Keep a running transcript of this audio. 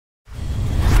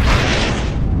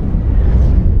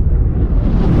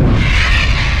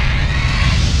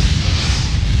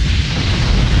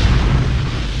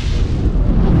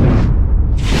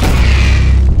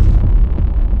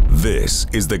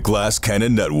is the Glass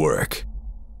Cannon Network.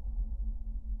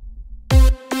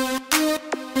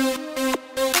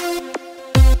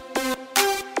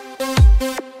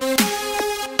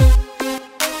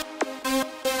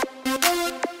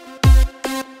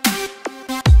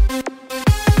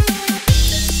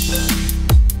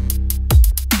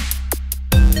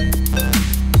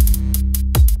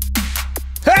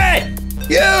 Hey!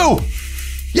 You!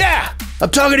 Yeah! I'm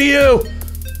talking to you!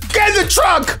 Get in the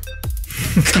trunk!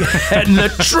 Get in the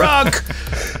trunk!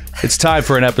 It's time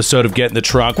for an episode of Get in the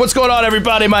Trunk. What's going on,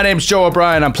 everybody? My name's Joe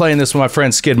O'Brien. I'm playing this with my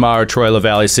friends Skid Maher, Troy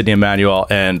Lavallee, Sydney Amanuel,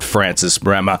 and Francis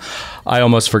Mrema. I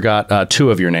almost forgot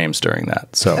two of your names during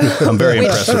that, so I'm very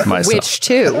impressed with myself. Which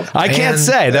two? I can't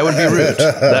say. That would be rude.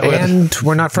 And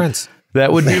we're not friends.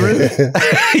 That would be rude.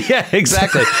 Yeah,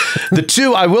 exactly. The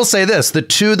two, I will say this, the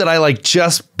two that I like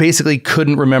just basically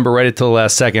couldn't remember right until the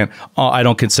last second, I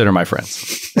don't consider my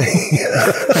friends.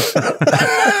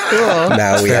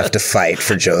 Now we have to fight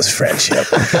for Joe's friendship.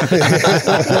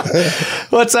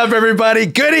 What's up, everybody?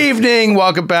 Good evening.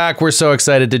 Welcome back. We're so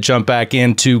excited to jump back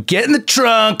into Get in the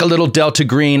Trunk, a little Delta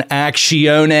Green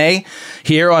action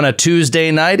here on a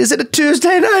Tuesday night. Is it a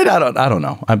Tuesday night? I don't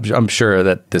know. I'm sure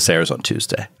that this airs on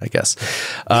Tuesday, I guess.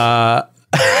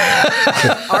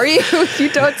 Are you? You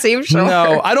don't seem sure.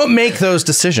 No, I don't make those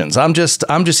decisions. I'm just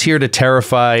here to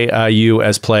terrify you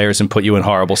as players and put you in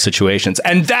horrible situations.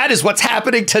 And that is what's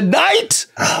happening tonight.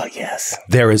 Oh, yes.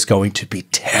 There is going to be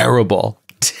terrible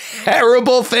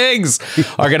things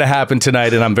are going to happen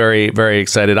tonight, and I'm very, very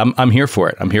excited. I'm here for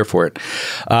it. I'm here for it.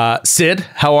 Sid,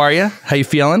 how are you? How you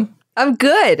feeling? I'm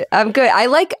good. I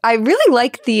really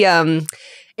like the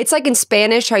it's like in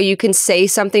Spanish how you can say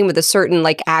something with a certain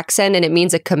like accent and it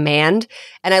means a command.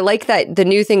 And I like that the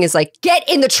new thing is like, get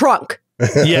in the trunk.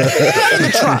 Yeah. Get in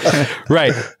the trunk.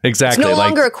 Right. Exactly. It's no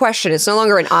longer a question. It's no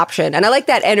longer an option. And I like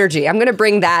that energy. I'm going to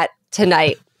bring that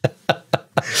tonight.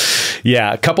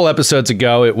 Yeah. A couple episodes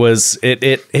ago, it was,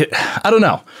 I don't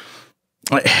know.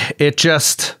 It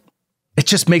just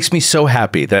makes me so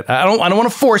happy that I don't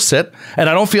want to force it. And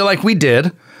I don't feel like we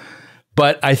did.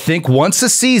 But I think once a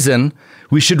season,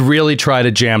 we should really try to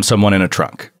jam someone in a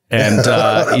trunk. And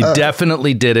you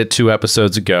definitely did it 2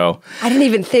 episodes ago. I didn't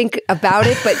even think about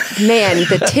it, but man,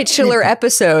 the titular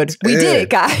episode. We did it,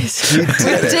 guys. We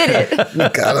did it. You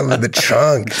got him in the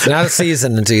trunk. It's not a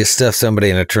season until you stuff somebody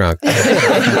in a trunk.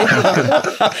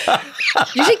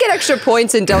 You should get extra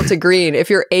points in Delta Green if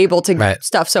you're able to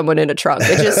stuff someone in a trunk.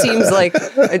 It just seems like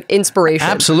an inspiration.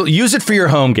 Absolutely. Use it for your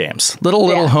home games.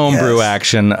 Little homebrew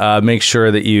action. Make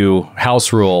sure that you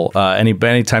house rule.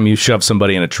 Anytime you shove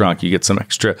somebody in a trunk, you get some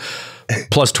extra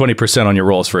plus 20% on your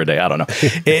rolls for a day. I don't know.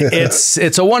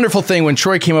 It's a wonderful thing. When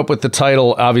Troy came up with the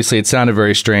title, obviously it sounded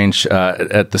very strange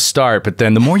at the start, but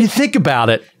then the more you think about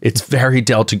it, it's very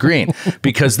Delta Green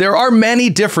because there are many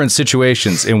different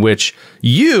situations in which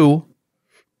you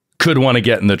could want to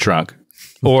get in the trunk,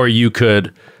 or you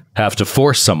could have to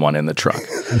force someone in the trunk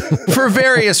for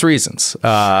various reasons,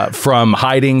 from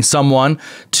hiding someone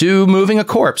to moving a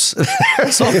corpse.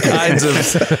 There's all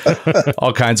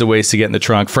kinds of ways to get in the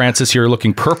trunk. Francis, you're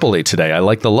looking purpley today. I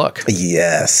like the look.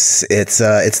 Yes, it's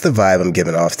the vibe I'm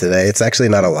giving off today. It's actually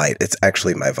not a light. It's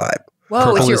actually my vibe. Whoa,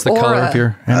 purple is the color of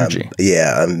your energy.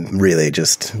 Yeah, I'm really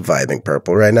just vibing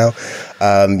purple right now.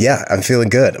 Yeah, I'm feeling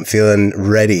good. I'm feeling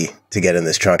ready to get in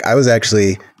this trunk. I was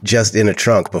actually just in a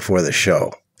trunk before the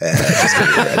show. And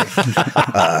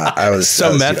I was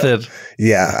so method.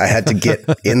 I had to get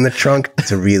in the trunk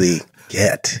to really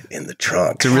get in the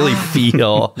trunk. To really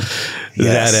feel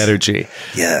that energy.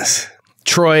 Yes.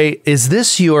 Troy, is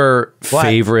this your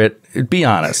favorite? Be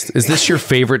honest. Is this your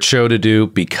favorite show to do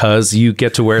because you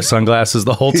get to wear sunglasses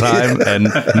the whole time and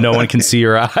no one can see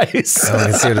your eyes? No one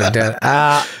can see what I'm doing.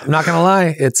 I'm not gonna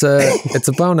lie. It's a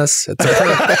bonus. It's a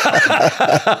perk.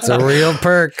 It's a real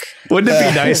perk. Wouldn't it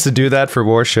be nice to do that for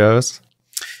more shows?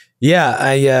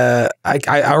 Yeah,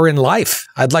 or in life.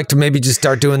 I'd like to maybe just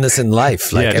start doing this in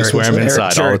life. Like just wear them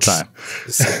inside all the time.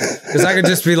 Because I could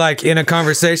just be like in a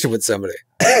conversation with somebody.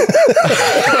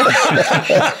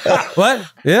 What?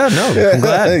 Yeah, no, I'm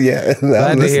glad. Yeah,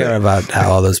 glad to hear about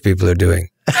how all those people are doing.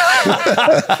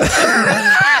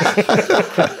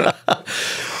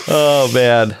 Oh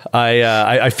man,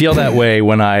 I feel that way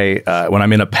when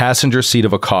I'm in a passenger seat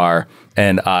of a car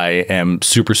and I am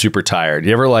super, super tired.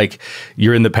 You ever like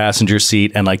you're in the passenger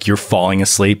seat and like you're falling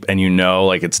asleep and you know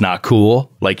like it's not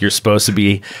cool, like you're supposed to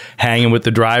be hanging with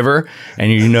the driver and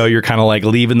you know you're kind of like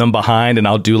leaving them behind, and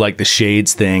I'll do like the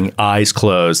shades thing, eyes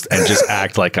closed, and just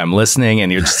act like I'm listening, and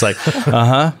you're just like,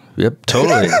 Yep,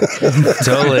 totally.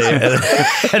 Totally.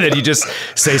 And then you just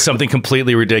say something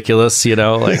completely ridiculous, you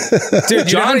know, like, dude,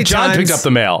 John picked up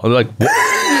the mail. I'm like,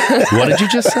 what did you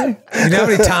just say? You know how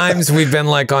many times we've been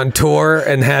like on tour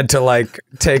and had to like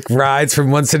take rides from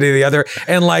one city to the other,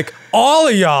 and like all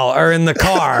of y'all are in the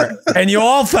car and you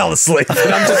all fell asleep. And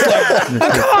I'm just like, oh,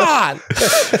 come on.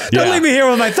 Don't leave me here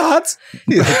with my thoughts.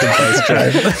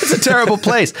 It's a terrible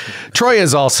place. Troy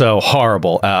is also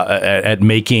horrible at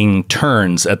making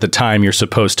turns at the time you're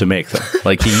supposed to make them.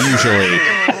 Like, he usually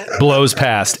blows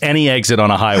past any exit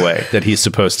on a highway that he's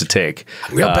supposed to take.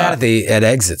 Real bad at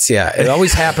exits. Yeah. It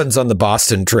always happens on the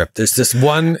Boston trip. There's this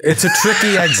one, it's a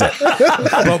tricky exit.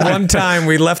 But one time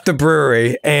we left the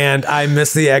brewery and I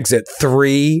missed the exit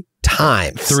 3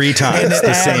 times. 3 times. And it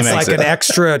the same adds like exit. an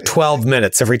extra 12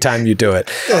 minutes every time you do it.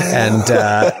 And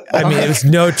I mean, it was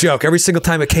no joke. Every single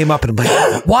time it came up and I'm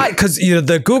like, why? Because, you know,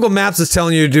 the Google Maps is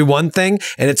telling you to do one thing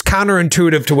and it's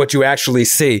counterintuitive to what you actually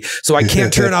see. So I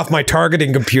can't turn off my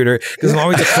targeting computer because I'm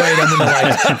always afraid I'm going to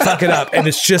like fuck it up. And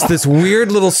it's just this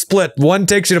weird little split. One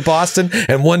takes you to Boston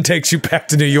and one takes you back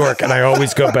to New York. And I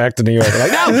always go back to New York. I'm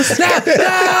like, no.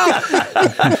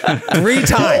 3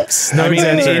 times. No, I mean,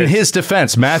 in his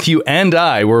defense, Matthew and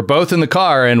I were both in the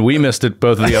car and we missed it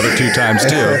both of the other 2 times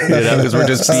too, you know, because we're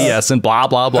just BS and blah,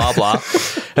 blah, blah, blah.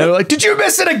 And we're like, did you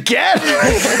miss it again?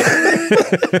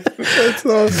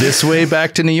 This way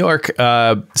back to New York.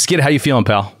 Skid, how you feeling,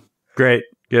 pal? Great.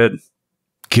 Good.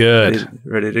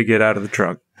 Ready to get out of the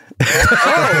trunk.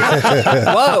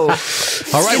 Whoa.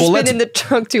 All right. Well, been in the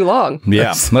trunk too long.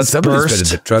 Yeah. Let's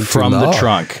burst from the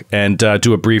trunk and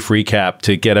do a brief recap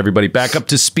to get everybody back up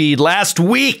to speed. Last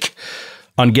week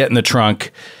on Get in the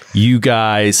Trunk, you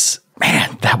guys,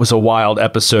 man, that was a wild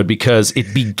episode because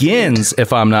it begins,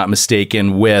 if I'm not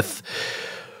mistaken, with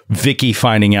Vicky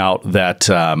finding out that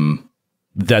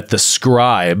that the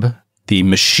scribe, the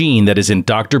machine that is in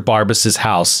Dr. Barbas's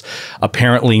house,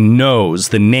 apparently knows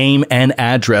the name and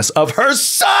address of her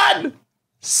son,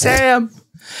 Sam.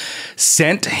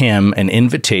 Sent him an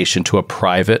invitation to a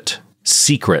private,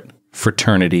 secret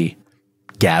fraternity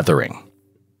gathering.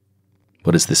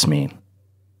 What does this mean?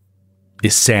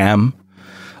 Is Sam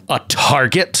a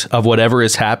target of whatever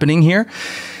is happening here?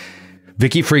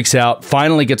 Vicky freaks out,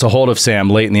 finally gets a hold of Sam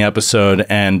late in the episode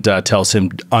and tells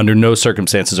him under no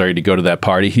circumstances are you to go to that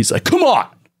party. He's like, come on,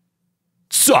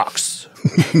 sucks.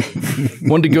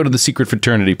 Wanted to go to the secret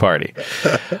fraternity party.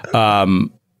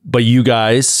 But you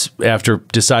guys, after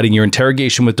deciding your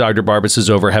interrogation with Dr. Barbas is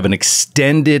over, have an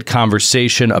extended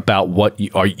conversation about what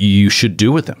you should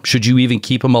do with him. Should you even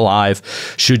keep him alive?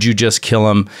 Should you just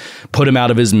kill him, put him out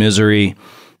of his misery?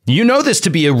 You know this to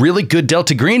be a really good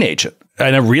Delta Green agent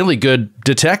and a really good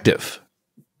detective.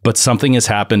 But something has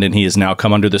happened and he has now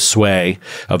come under the sway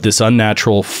of this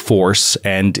unnatural force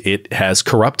and it has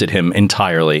corrupted him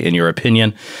entirely, in your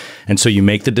opinion. And so you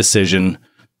make the decision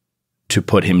to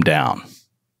put him down.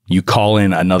 You call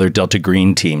in another Delta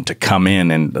Green team to come in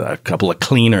and a couple of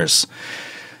cleaners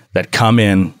that come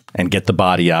in and get the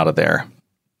body out of there.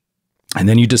 And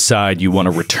then you decide you want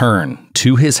to return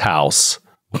to his house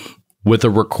with a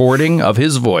recording of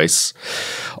his voice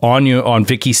on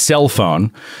Vicky's cell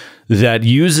phone that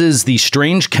uses the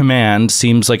strange command,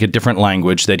 seems like a different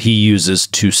language, that he uses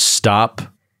to stop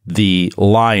the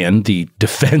lion, the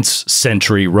defense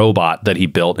sentry robot that he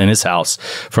built in his house,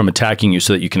 from attacking you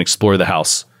so that you can explore the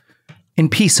house in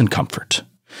peace and comfort.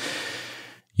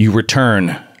 You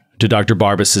return to Dr.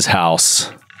 Barbas's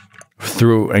house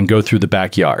go through the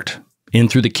backyard, in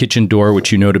through the kitchen door,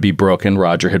 which you know to be broken.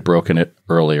 Roger had broken it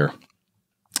earlier.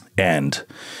 And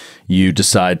you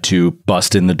decide to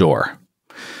bust in the door.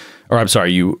 Or I'm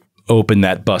sorry, you open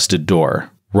that busted door.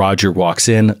 Roger walks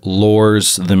in,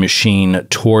 lures the machine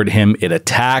toward him. It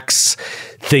attacks.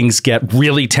 Things get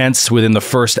really tense within the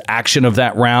first action of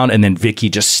that round. And then Vicky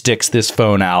just sticks this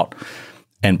phone out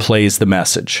and plays the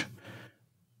message.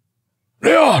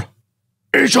 Leon,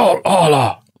 it's all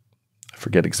Allah. I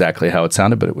forget exactly how it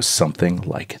sounded, but it was something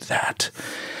like that.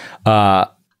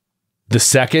 The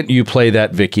second you play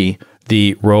that, Vicky,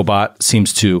 the robot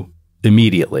seems to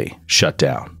immediately shut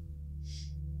down.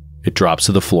 It drops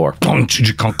to the floor. And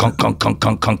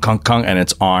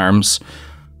its arms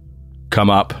come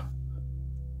up.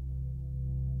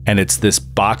 And it's this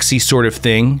boxy sort of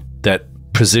thing that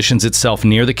positions itself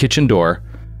near the kitchen door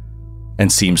and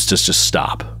seems to just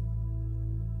stop.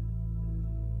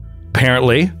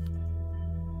 Apparently,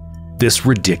 this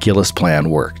ridiculous plan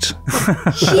worked.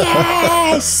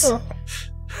 Yes!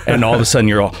 And all of a sudden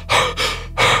you're all...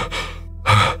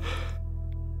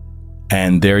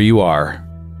 And there you are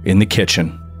in the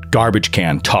kitchen. Garbage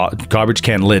can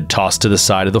lid tossed to the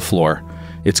side of the floor.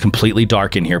 It's completely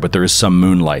dark in here, but there is some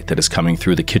moonlight that is coming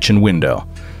through the kitchen window.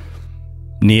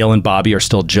 Neil and Bobby are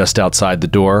still just outside the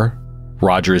door.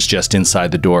 Roger is just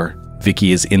inside the door.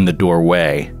 Vicky is in the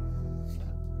doorway,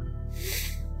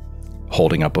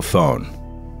 holding up a phone.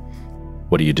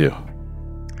 What do you do?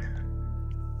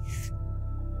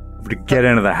 To get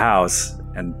into the house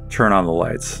and turn on the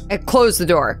lights. And close the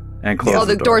door. And close the door.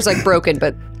 The door's like broken,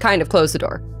 but kind of close the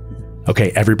door.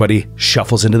 Okay, everybody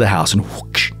shuffles into the house and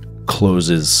whoosh,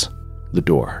 closes the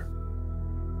door.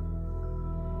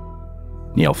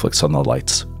 Neil flicks on the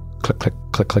lights. Click, click,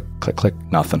 click, click, click, click.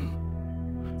 Nothing.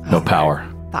 No power.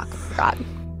 Fuck, forgot.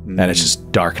 And it's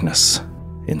just darkness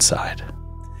inside.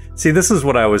 See, this is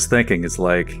what I was thinking. It's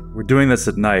like, we're doing this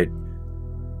at night.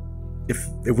 If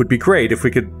it would be great if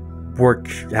we could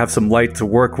have some light to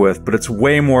work with, but it's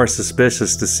way more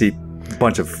suspicious to see a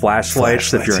bunch of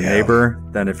flashlights if you're a neighbor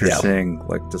than if you're seeing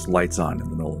like just lights on in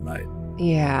the middle of the night.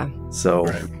 Yeah. So,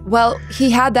 well, he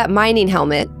had that mining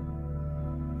helmet,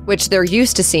 which they're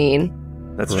used to seeing.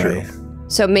 That's true.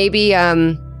 So maybe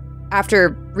after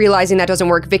realizing that doesn't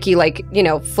work, Vicky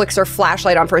flicks her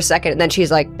flashlight on for a second, and then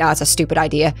she's like, "No, it's a stupid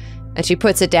idea," and she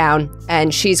puts it down,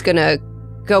 and she's gonna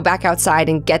go back outside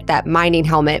and get that mining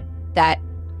helmet that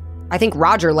I think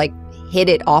Roger hit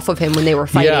it off of him when they were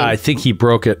fighting. Yeah, I think he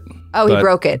broke it. Oh, he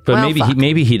broke it. But well,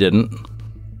 maybe he didn't.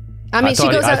 I mean,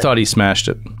 I thought he smashed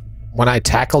it. When I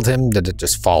tackled him, did it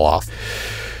just fall off?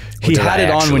 He had it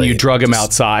on when you drug him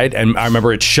outside, and I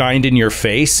remember it shined in your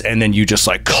face, and then you just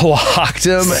clocked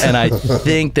him. And I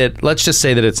think that, let's just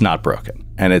say that it's not broken,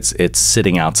 and it's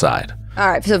sitting outside. All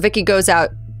right, so Vicky goes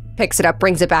out, picks it up,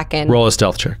 brings it back in. Roll a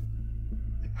stealth check.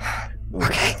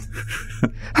 Okay.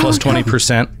 Plus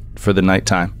 20% for the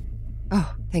nighttime.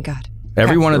 Oh, thank God.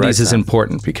 Every one of these is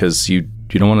important because you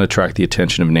don't want to attract the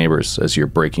attention of neighbors as you're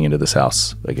breaking into this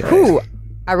house again. Ooh,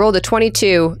 I rolled a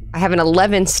 22. I have an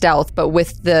 11 stealth, but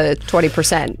with the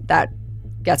 20%, that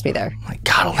gets me there. My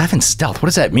God, 11 stealth. What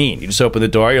does that mean? You just open the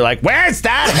door, you're like, where's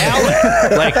that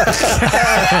helmet?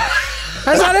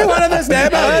 Has anyone in this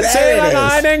neighborhood seen a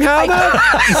mining helmet?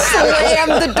 I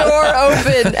slam the door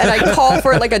open and I call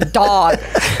for it like a dog.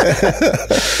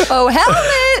 Oh,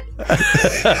 helmet!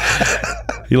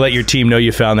 You let your team know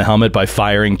you found the helmet by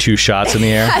firing 2 shots in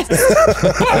the air. That's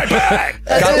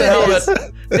what it is.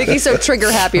 Vicky's so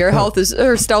trigger happy. Her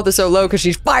stealth is so low because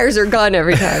she fires her gun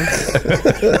every time.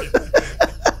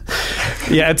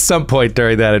 Yeah, at some point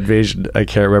during that invasion, I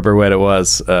can't remember when it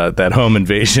was, that home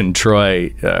invasion,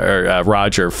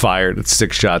 Roger fired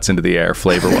 6 shots into the air,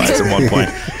 flavor-wise, at one point,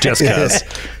 just because.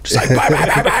 Just like, bye, bye,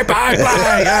 bye, bye,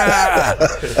 bye,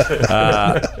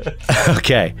 bye.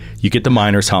 Okay, you get the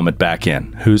miner's helmet back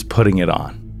in. Who's putting it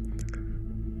on?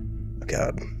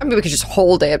 God. I mean, we could just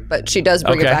hold it, but she does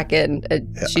bring it back in.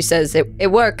 She says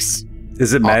it works.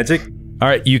 Is it magic? All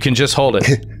right, you can just hold it.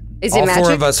 Is it magic? All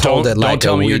 4 of us hold it like Don't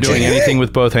tell me you're doing anything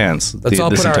with both hands. Let's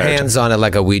all put our hands on it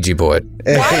like a Ouija board.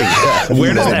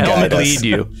 Where does the helmet lead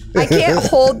you? I can't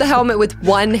hold the helmet with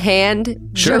one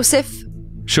hand, Sure. Joseph.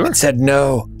 Sure. It said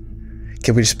no.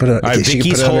 Can we just put it on? All right,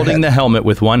 Vicky's holding the helmet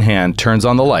with one hand, turns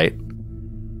on the light,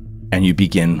 and you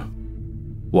begin,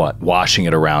 washing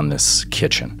it around this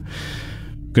kitchen.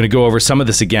 I'm going to go over some of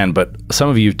this again, but some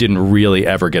of you didn't really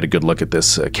ever get a good look at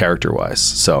this character-wise,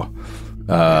 so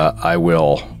I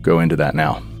will go into that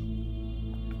now.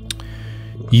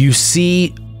 You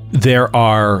see there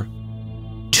are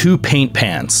 2 paint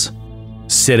pans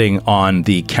sitting on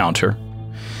the counter,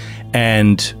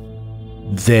 and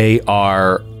they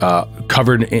are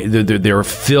covered, they're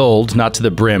filled, not to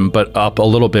the brim, but up a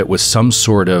little bit with some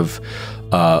sort of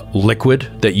liquid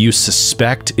that you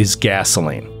suspect is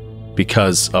gasoline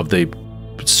because of the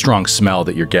strong smell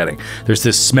that you're getting. There's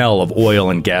this smell of oil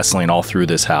and gasoline all through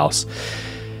this house.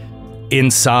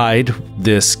 Inside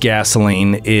this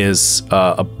gasoline is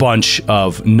a bunch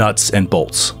of nuts and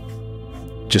bolts,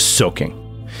 just soaking.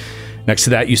 Next to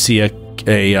that, you see a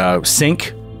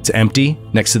sink. It's empty.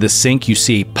 Next to the sink, you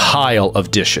see a pile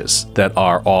of dishes that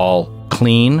are all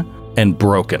clean and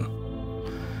broken.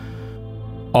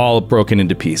 All broken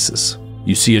into pieces.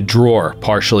 You see a drawer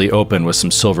partially open with some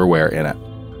silverware in it.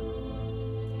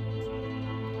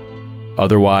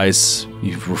 Otherwise,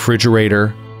 you have a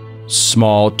refrigerator,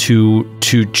 small two-seater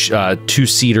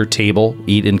table,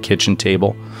 eat-in kitchen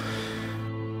table,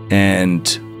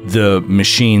 and the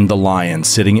machine, the lion,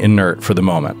 sitting inert for the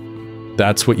moment.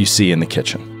 That's what you see in the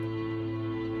kitchen.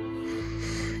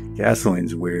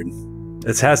 Gasoline's weird.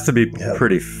 It has to be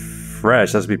pretty fresh.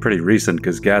 It has to be pretty recent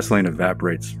because gasoline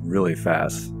evaporates really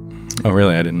fast. Oh,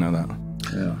 really? I didn't know that.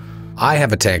 Yeah. I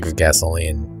have a tank of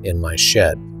gasoline in my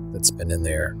shed that's been in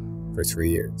there for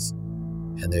 3 years.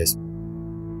 And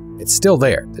It's still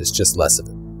there. There's just less of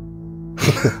it.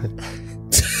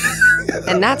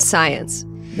 And that's science.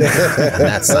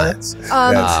 That's science.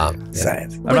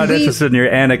 Science. I'm not interested in your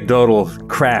anecdotal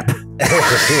crap. I'm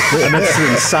interested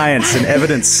in science and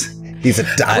evidence. He's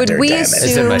a doctor, Would we damn it.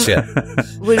 It's in my shit.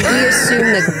 Would we assume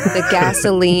that the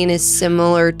gasoline is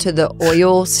similar to the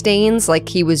oil stains, like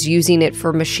he was using it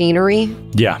for machinery?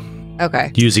 Yeah.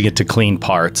 Okay. Using it to clean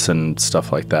parts and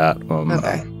stuff like that.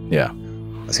 Okay. Yeah. I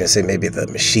was going to say maybe the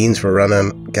machines were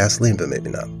running gasoline, but maybe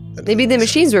not. Maybe the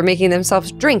machines were making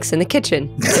themselves drinks in the kitchen.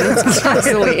 It's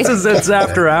gasoline. It's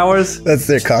after hours. That's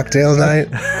their cocktail night.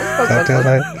 Cocktail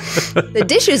night. The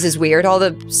dishes is weird. All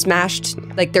the smashed,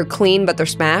 like they're clean, but they're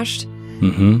smashed.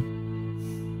 Mm-hmm.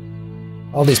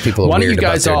 All these people are Why don't weird you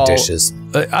guys about all? their dishes.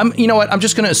 You know what? I'm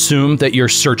just going to assume that you're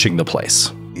searching the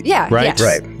place. Yeah. Right? Yes.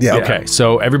 Right. Yeah. Okay.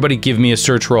 So everybody, give me a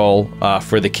search roll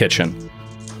for the kitchen.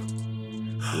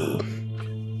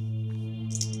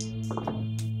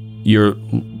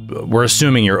 We're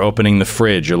assuming you're opening the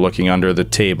fridge. You're looking under the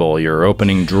table. You're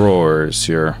opening drawers.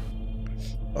 Oh,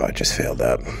 I just failed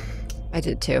that. I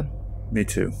did too. Me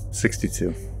too.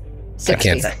 62.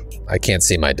 60. I can't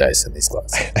see my dice in these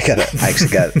gloves. I actually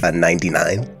got a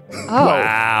 99. Oh.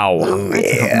 Wow. Oh,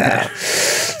 yeah.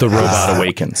 The robot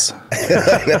awakens.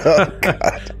 I know.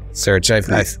 God. Search, I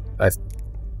failed.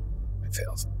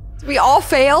 We all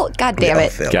fail? God damn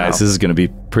it. Guys, this is going to be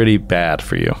pretty bad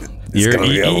for you. You're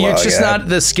just not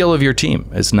the skill of your team.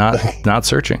 It's not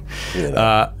searching.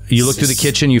 You look through the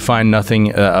kitchen, you find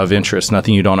nothing of interest,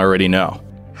 nothing you don't already know,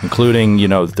 including,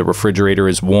 the refrigerator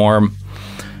is warm,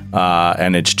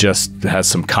 and it just has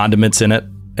some condiments in it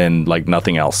and like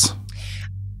nothing else.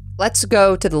 Let's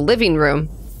go to the living room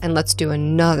and let's do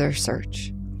another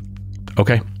search.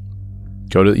 Okay.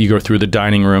 You go through the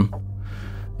dining room,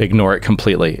 ignore it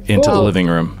completely, into the living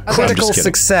room. Okay. Critical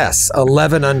success,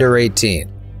 11 under 18.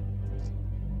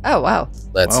 Oh, wow.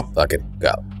 Let's fucking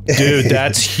go. Dude,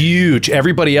 that's huge.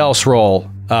 Everybody else roll.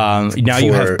 Now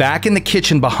you have back in the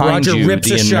kitchen behind Roger you. rips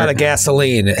a shot of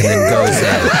gasoline and then goes in.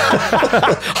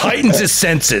 Heightens his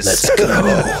senses. Let's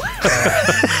go.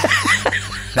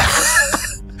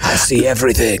 I see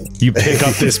everything. You pick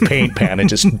up this paint pan and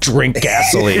just drink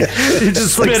gasoline. You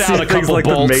just like Spit see out a things couple like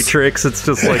bolts. the Matrix. It's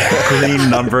just like green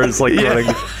numbers like running.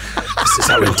 This is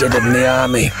how we did it in the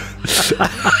army.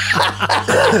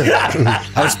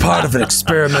 I was part of an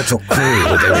experimental crew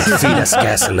where they would feed us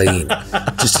gasoline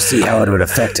just to see how it would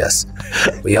affect us.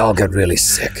 We all got really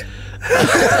sick.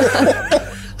 A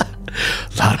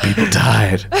lot of people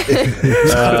died.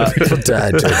 People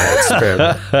died during that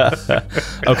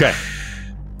experiment. Okay.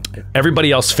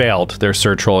 Everybody else failed their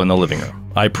search roll in the living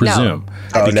room, I presume.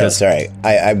 Oh, no, sorry.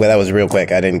 Well, that was real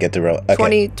quick. I didn't get to roll.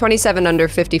 Okay. 27 under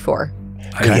 54.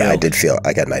 Yeah, I did feel.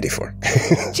 I got 94.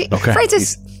 Gee, Okay.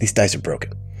 Francis. These dice are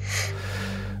broken.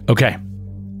 Okay.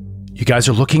 You guys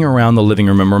are looking around the living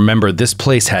room, and remember, this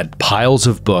place had piles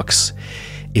of books.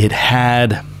 It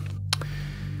had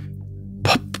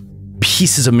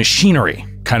pieces of machinery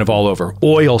kind of all over,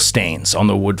 oil stains on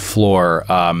the wood floor,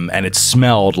 and it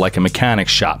smelled like a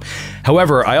mechanic's shop.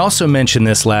 However, I also mentioned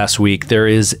this last week, there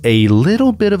is a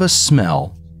little bit of a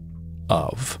smell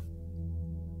of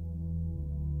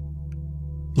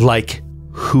like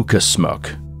hookah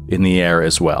smoke in the air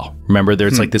as well. Remember,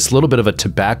 there's like this little bit of a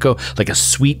tobacco, like a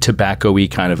sweet tobacco-y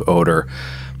kind of odor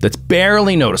that's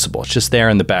barely noticeable. It's just there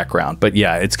in the background. But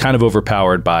yeah, it's kind of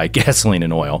overpowered by gasoline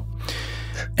and oil.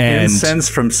 And incense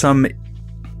from some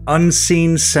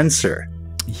unseen sensor.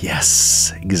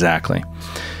 Yes, exactly.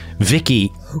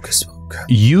 Vicky, Hookah smoke.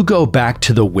 you go back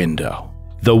to the window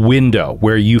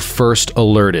where you first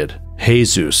alerted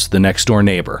Jesus, the next door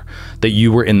neighbor, that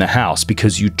you were in the house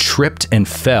because you tripped and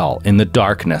fell in the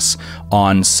darkness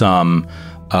on some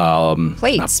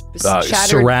Plates. Shattered.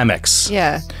 ceramics.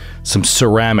 Yeah. Some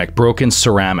broken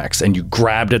ceramics, and you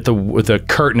grabbed it with a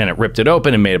curtain and it ripped it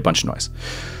open and made a bunch of noise.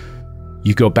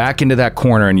 You go back into that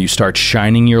corner and you start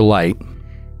shining your light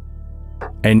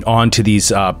and onto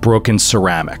these broken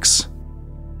ceramics.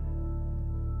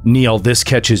 Neil, this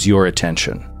catches your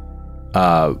attention.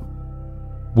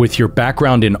 With your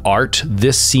background in art,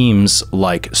 this seems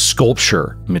like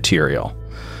sculpture material.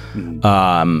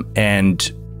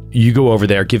 And you go over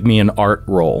there, give me an art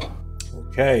roll.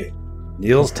 Okay.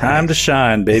 Neil's time to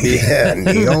shine, baby. Yeah,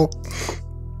 Neil.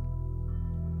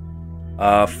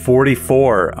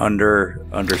 44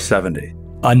 under 70.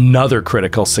 Another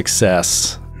critical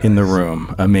success in the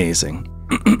room. Amazing.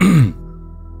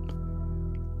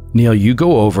 Neil, you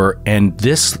go over, and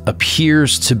this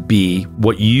appears to be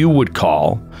what you would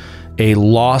call a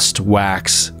lost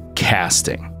wax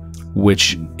casting,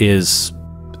 which is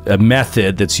a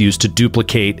method that's used to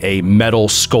duplicate a metal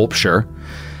sculpture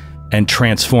and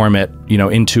transform it,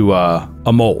 into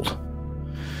a mold.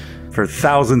 For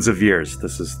thousands of years,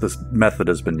 this method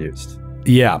has been used.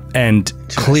 Yeah, and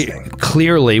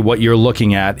clearly what you're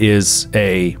looking at is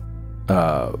a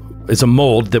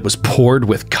mold that was poured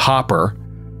with copper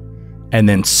and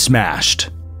then smashed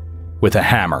with a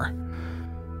hammer.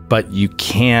 But you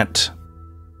can't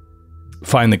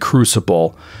find the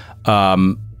crucible.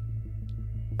 Well,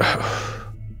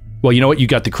 you know what? You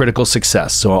got the critical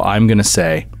success. So I'm going to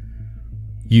say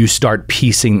you start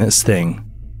piecing this thing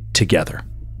together.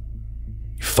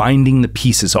 Finding the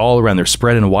pieces all around. They're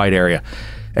spread in a wide area.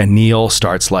 And Neil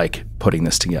starts putting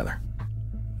this together.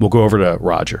 We'll go over to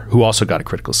Roger, who also got a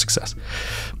critical success.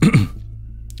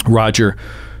 Roger,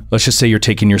 let's just say you're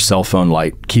taking your cell phone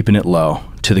light, keeping it low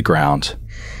to the ground,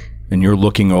 and you're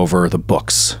looking over the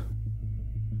books.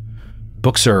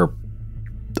 Books a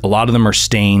lot of them are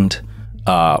stained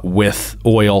with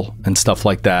oil and stuff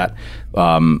like that.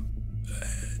 Some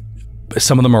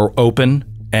of them are open,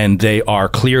 and they are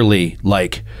clearly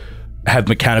have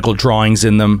mechanical drawings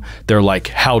in them. They're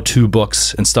how-to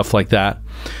books and stuff like that.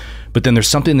 But then there's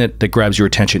something that grabs your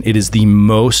attention. It is the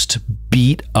most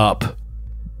beat up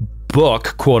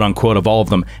book, quote unquote, of all of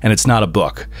them, and it's not a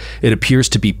book. It appears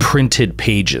to be printed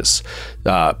pages,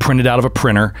 printed out of a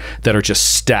printer that are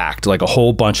just stacked, a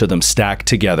whole bunch of them stacked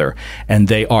together, and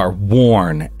they are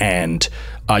worn, and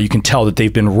you can tell that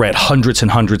they've been read hundreds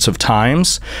and hundreds of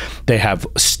times. They have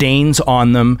stains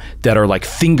on them that are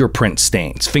fingerprint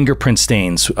stains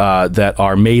that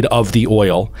are made of the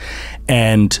oil,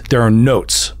 and there are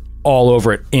notes all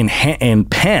over it in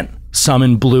pen. Some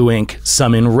in blue ink,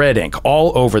 some in red ink,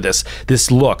 all over this. This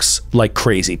looks like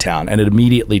Crazy Town, and it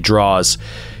immediately draws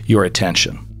your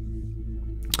attention.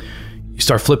 You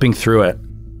start flipping through it,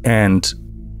 and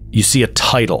you see a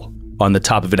title on the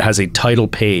top of it. It has a title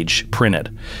page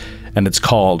printed, and it's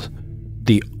called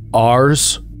The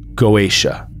Ars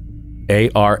Goetia.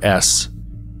 ARSGOETIA.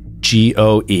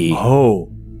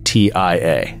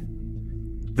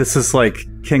 This is like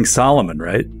King Solomon,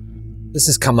 right? This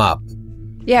has come up.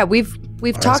 Yeah, we've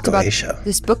talked about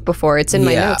this book before. It's in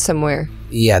my notes somewhere.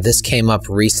 Yeah, this came up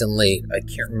recently. I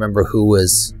can't remember who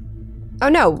was... Oh,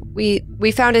 no. We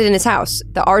found it in his house.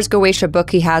 The Ars Goetia book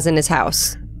he has in his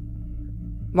house.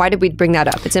 Why did we bring that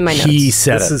up? It's in my notes. He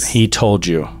said it. He told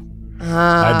you.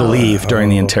 I believe during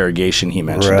the interrogation he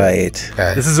mentioned it.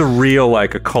 Okay. This is a real,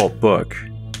 occult book.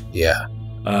 Yeah.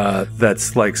 That's,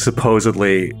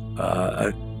 supposedly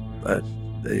a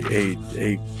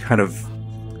kind of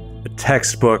a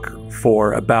textbook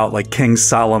about King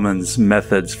Solomon's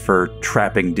methods for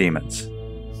trapping demons.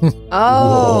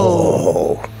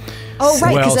 Oh. Whoa. Oh,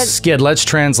 right. Well, Skid, let's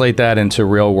translate that into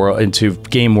real world, into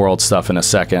game world stuff in a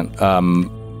second. All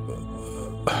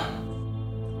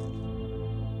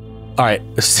right,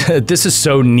 this is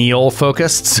so Neil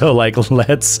focused. So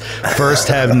let's first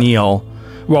have Neil.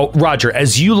 Well, Roger,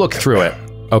 as you look through it,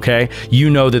 okay,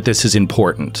 you know that this is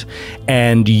important,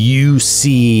 and you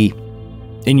see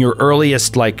in your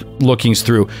earliest lookings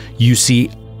through, you see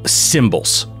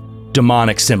symbols,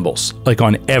 demonic symbols,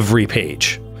 on every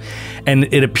page. And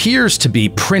it appears to be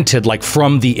printed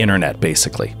from the internet,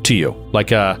 basically, to you.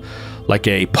 Like a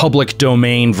public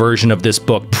domain version of this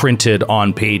book printed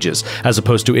on pages, as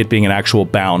opposed to it being an actual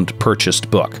bound, purchased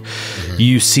book. Mm-hmm.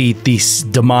 You see these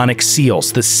demonic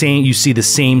seals, you see the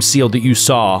same seal that you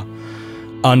saw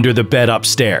under the bed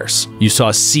upstairs. You saw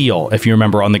a seal, if you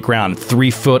remember, on the ground,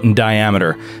 3 foot in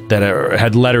diameter, that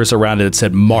had letters around it that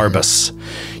said Barbas.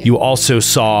 You also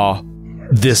saw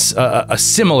this a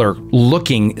similar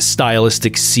looking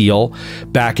stylistic seal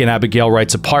back in Abigail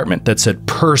Wright's apartment that said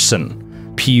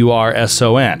Person,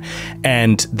 P-U-R-S-O-N,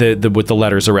 and with the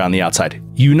letters around the outside.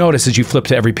 You notice as you flip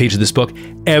to every page of this book,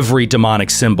 every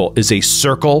demonic symbol is a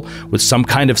circle with some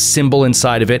kind of symbol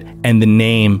inside of it and the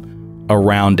name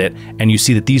around it, and you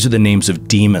see that these are the names of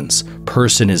demons.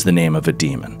 Person is the name of a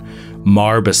demon.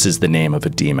 Marbas is the name of a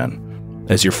demon.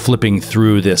 As you're flipping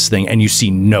through this thing, and you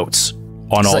see notes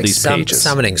on all these pages.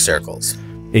 Summoning circles.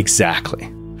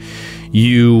 Exactly.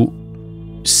 You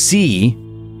see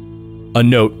a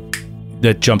note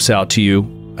that jumps out to you,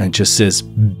 and it just says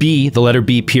B, the letter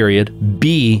B period.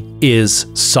 B is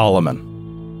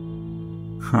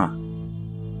Solomon. Huh.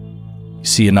 You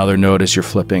see another note as you're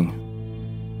flipping.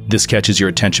 This catches your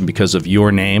attention because of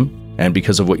your name and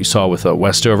because of what you saw with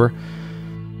Westover.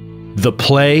 The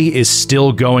play is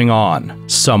still going on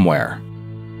somewhere.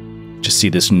 Just see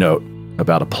this note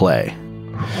about a play.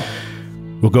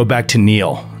 We'll go back to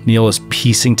Neil. Neil is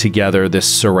piecing together this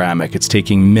ceramic. It's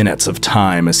taking minutes of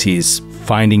time as he's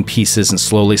finding pieces and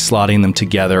slowly slotting them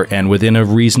together. And within a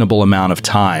reasonable amount of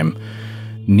time,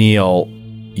 Neil,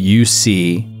 you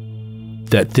see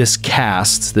that this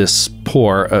cast, this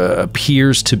pour,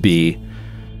 appears to be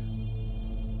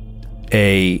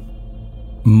a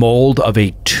mold of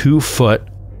a 2-foot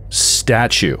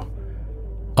statue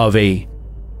of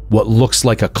what looks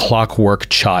like a clockwork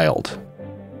child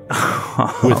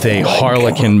with a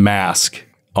harlequin mask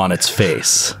on its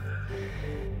face.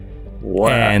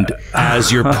 What? And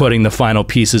as you're putting the final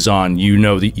pieces on, you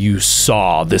know that you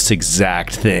saw this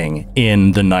exact thing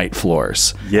in the night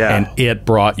floors. Yeah. And it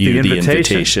brought you the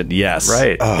invitation. Yes.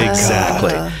 Right.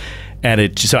 Exactly.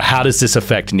 And so how does this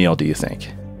affect Neil, do you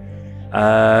think?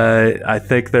 I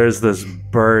think there's this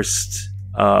burst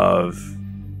of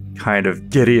kind of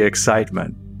giddy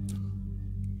excitement.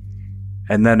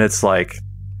 And then it's like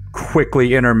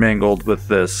quickly intermingled with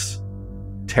this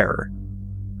terror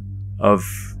of,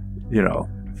 you know,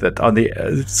 that on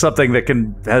the something that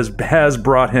has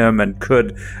brought him and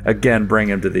could again bring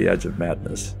him to the edge of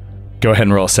madness. Go ahead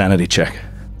and roll a sanity check.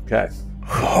 Okay.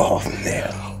 Oh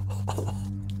man.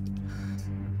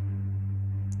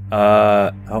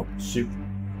 Oh shoot.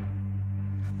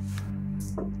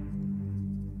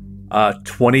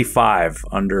 25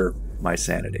 under my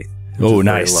sanity. Oh,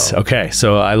 nice. Okay,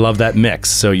 so I love that mix.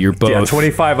 So you're both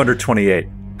 25 under 28.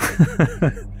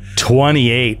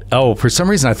 28. Oh, for some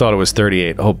reason I thought it was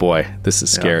 38. Oh boy, this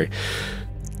is scary.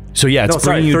 So yeah, it's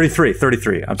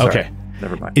 33. I'm sorry. Okay.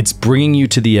 Never mind. It's bringing you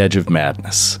to the edge of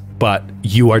madness, but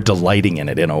you are delighting in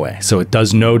it in a way. So it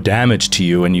does no damage to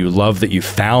you, and you love that you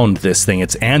found this thing.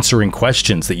 It's answering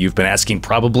questions that you've been asking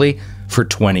probably for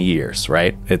 20 years,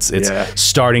 right? It's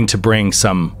starting to bring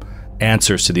some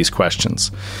answers to these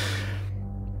questions.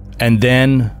 And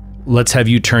then let's have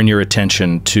you turn your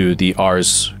attention to the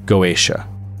Ars Goetia.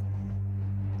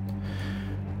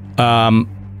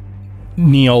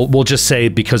 Neil, we'll just say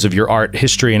because of your art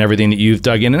history and everything that you've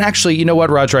dug in. And actually, you know what,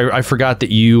 Roger, I forgot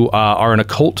that you are an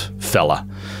occult fella.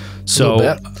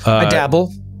 So I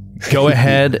dabble. Go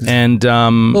ahead and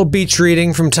a little beach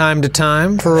reading from time to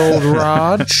time for old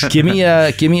Raj. give me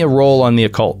a roll on the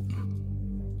occult.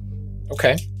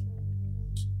 Okay.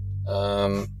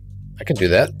 I can do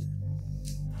that.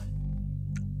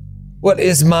 What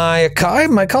is my occult?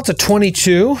 My occult's a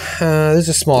 22. There's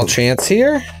a small chance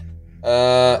here. You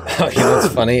know what's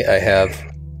funny? I have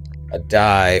a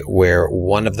die where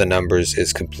one of the numbers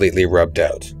is completely rubbed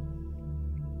out.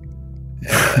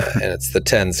 And it's the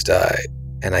tens die.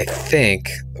 And I think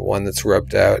the one that's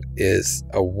rubbed out is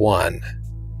a 1.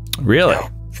 Really? No,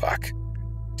 fuck.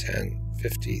 10,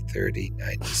 50, 30,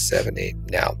 90, 70.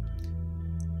 Now.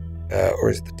 Or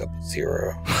is it the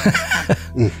 00?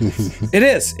 It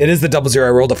is. It is the 00. I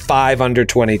rolled a 5 under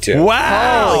 22.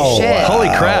 Wow. Holy shit. Holy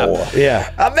crap.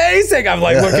 Yeah. Amazing. I'm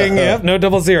like looking, yep, no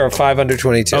 00, 5 under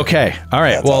 22. Okay. All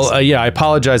right. That's well, awesome. yeah, I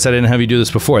apologize. I didn't have you do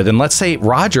this before. Then let's say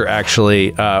Roger actually,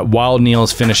 while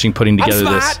Neil's finishing putting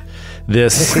together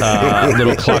this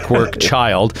little clockwork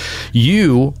child,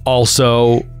 you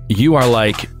are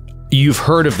like, you've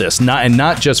heard of this,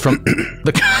 not just from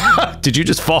the. Did you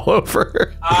just fall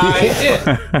over? I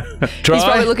did. He's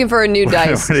probably looking for a new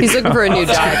dice. He's looking for a new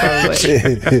die,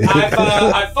 probably.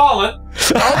 I've fallen.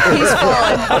 Oh, he's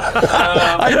fallen.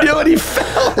 I knew it. He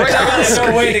fell. Right now, there's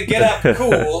no way to get up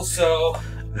cool, so.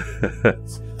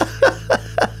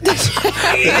 This is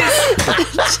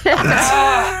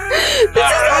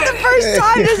not the first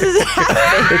time this has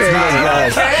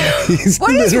happened.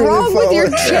 What is wrong with your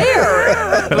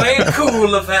chair? Playing cool,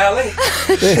 Lavallee.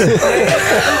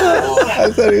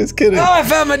 I thought he was kidding. Oh, I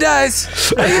found my dice.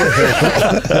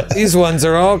 These ones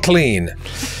are all clean.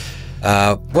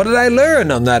 What did I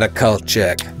learn on that occult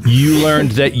check? You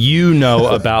learned that you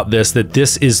know about this, that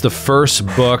this is the first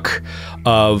book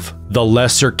of the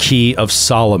Lesser Key of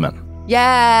Solomon.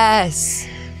 Yes.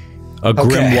 A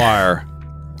grimoire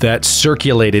that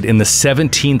circulated in the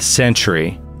 17th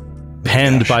century,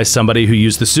 penned by somebody who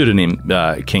used the pseudonym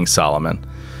King Solomon.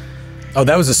 Oh,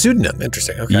 that was a pseudonym.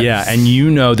 Interesting. Okay. Yeah, and you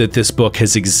know that this book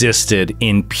has existed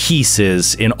in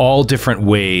pieces in all different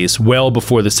ways well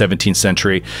before the 17th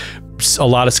century. A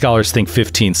lot of scholars think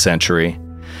 15th century,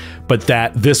 but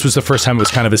that this was the first time it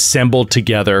was kind of assembled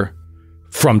together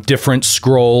from different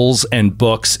scrolls and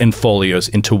books and folios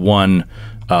into one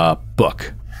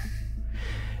book.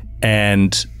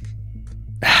 And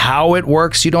how it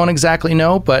works, you don't exactly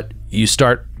know, but you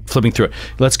start flipping through it.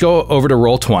 Let's go over to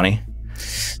roll 20.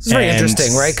 It's very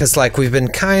interesting, right? Because like we've been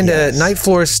kind of Night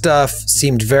Floor stuff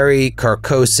seemed very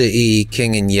Carcosa-y,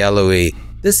 King and Yellowy.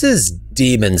 This is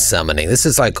demon summoning. This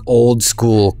is like old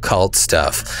school cult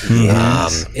stuff.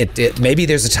 Yes. Maybe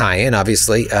there's a tie-in,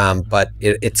 obviously, but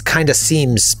it kind of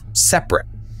seems separate.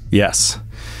 Yes.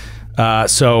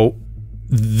 So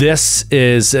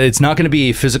it's not going to be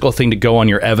a physical thing to go on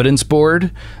your evidence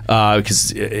board,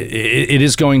 because it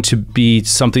is going to be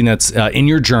something that's in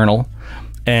your journal,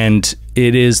 and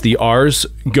it is the Ars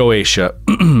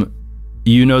Goetia.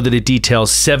 You know that it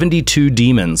details 72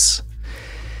 demons,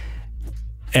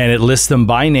 and it lists them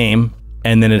by name,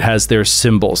 and then it has their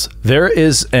symbols. There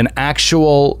is an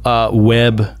actual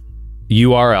web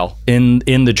URL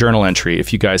in the journal entry,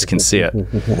 if you guys can see it.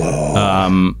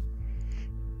 Whoa.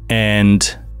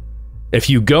 And if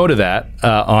you go to that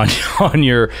on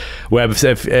your web,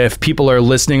 if people are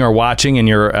listening or watching and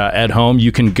you're at home,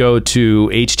 you can go to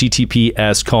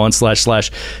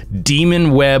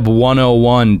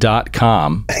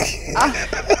https://demonweb101.com.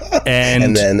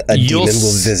 And then a demon will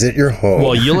visit your home.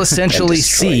 Well, you'll essentially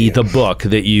see the book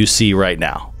that you see right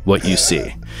now, what you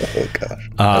see. Oh,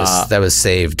 gosh. That was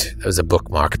saved. That was a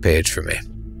bookmark page for me.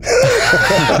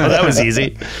 That was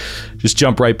easy. Just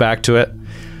jump right back to it.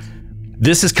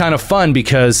 This is kind of fun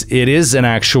because it is an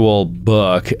actual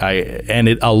book, and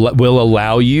it will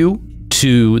allow you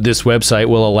to, this website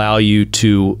will allow you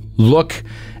to look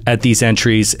at these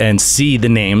entries and see the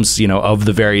names, of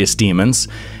the various demons,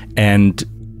 and,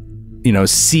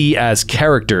 see as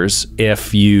characters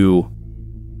if you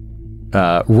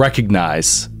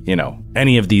recognize,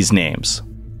 any of these names.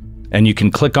 And you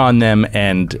can click on them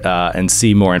and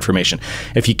see more information.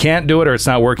 If you can't do it or it's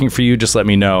not working for you, just let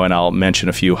me know and I'll mention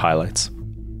a few highlights.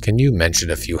 Can you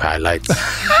mention a few highlights?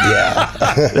 Yeah.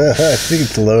 I think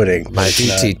it's loading. My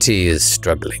VTT is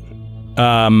struggling.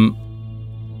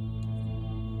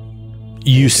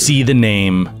 You see the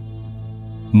name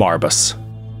Barbas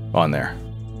on there,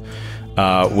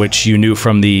 which you knew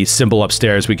from the symbol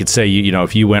upstairs. We could say,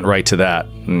 if you went right to that,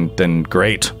 then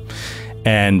great.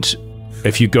 And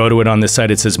if you go to it on this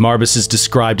site, it says Barbas is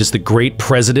described as the great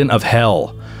president of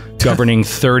hell, governing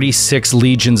 36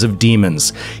 legions of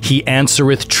demons. He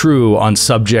answereth true on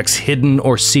subjects hidden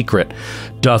or secret,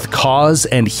 doth cause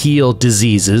and heal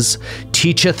diseases,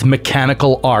 teacheth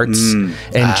mechanical arts,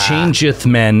 and changeth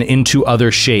men into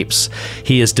other shapes.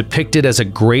 He is depicted as a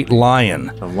great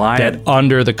lion, that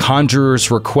under the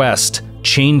conjurer's request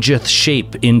changeth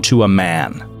shape into a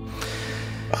man.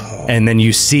 And then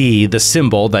you see the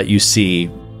symbol that you see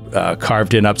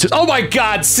carved in upstairs. Oh my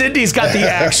God, Sydney's got the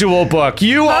actual book.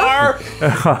 You are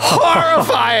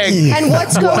horrifying. And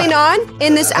what's going on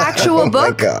in this actual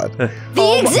book? Oh my God.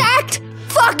 The exact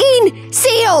fucking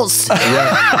seals.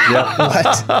 Yeah.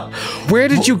 What? Where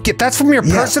did you get that's from your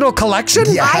personal collection?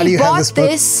 Yeah, how do you have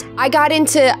this book? I got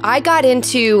into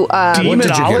Demonology?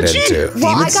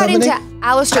 well, I got into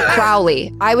Aleister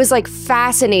Crowley. I was like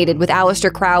fascinated with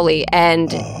Aleister Crowley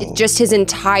and just his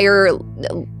entire,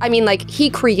 he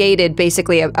created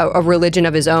basically a religion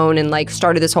of his own and like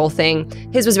started this whole thing.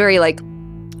 His was very like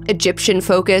Egyptian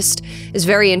focused. It's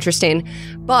very interesting.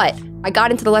 But I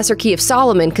got into the Lesser Key of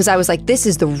Solomon because I was like, this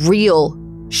is the real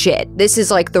shit. This is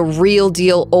like the real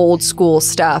deal old school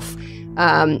stuff.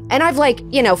 And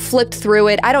I've flipped through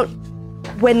it.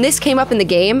 When this came up in the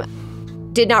game,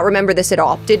 did not remember this at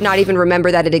all. Did not even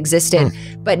remember that it existed.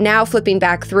 But now flipping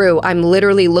back through, I'm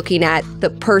literally looking at the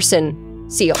person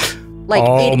seal. Like,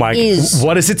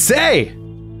 what does it say?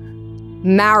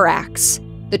 Marax.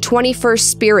 The 21st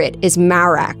spirit is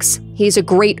Marax. He is a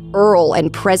great earl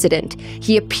and president.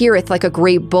 He appeareth like a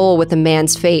great bull with a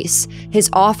man's face. His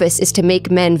office is to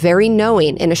make men very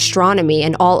knowing in astronomy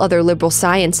and all other liberal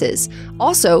sciences.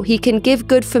 Also, he can give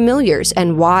good familiars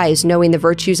and wise, knowing the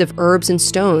virtues of herbs and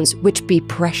stones, which be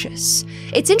precious.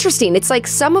 It's interesting. It's like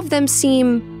some of them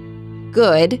seem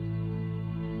good,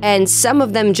 and some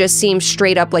of them just seem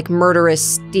straight up like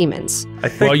murderous demons. I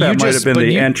think that might have been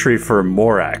the entry for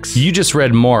Morax. You just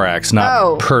read Morax,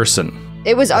 not person.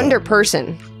 It was under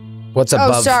person. What's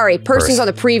above? Oh, sorry. Person's on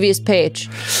the previous page.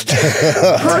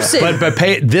 Person. But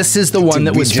this is the one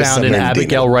that was found in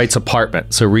Abigail Wright's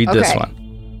apartment. So read this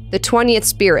one. The 20th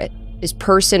spirit is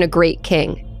person a great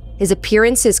king. His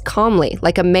appearance is comely,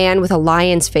 like a man with a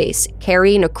lion's face,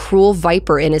 carrying a cruel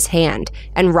viper in his hand,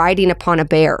 and riding upon a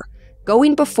bear.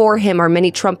 Going before him are many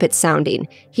trumpets sounding.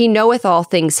 He knoweth all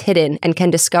things hidden, and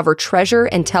can discover treasure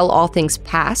and tell all things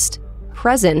past,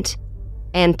 present,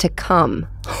 and to come.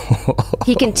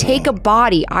 He can take a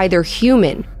body either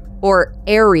human or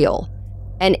aerial,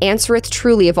 and answereth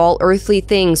truly of all earthly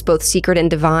things, both secret and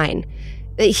divine.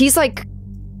 He's like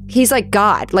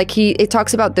God. Like it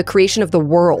talks about the creation of the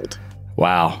world.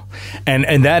 Wow.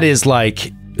 And that is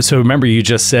like, so remember you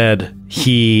just said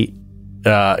he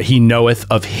he knoweth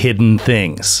of hidden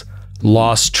things,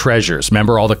 lost treasures.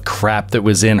 Remember all the crap that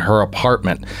was in her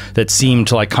apartment that seemed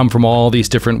to like come from all these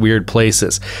different weird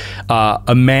places.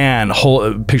 A man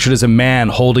pictured as a man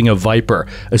holding a viper.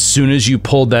 As soon as you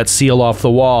pulled that seal off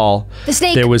the wall, the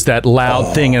snake. There was that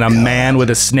loud thing, and a man with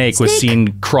a snake was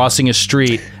seen crossing a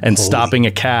street and stopping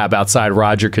a cab outside.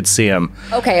 Roger could see him.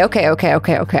 Okay.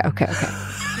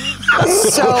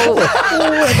 So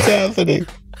What's happening?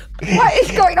 what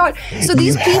is going on? So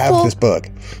these You people, have this book.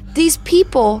 these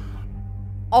people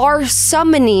are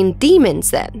summoning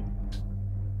demons then,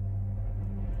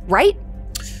 right?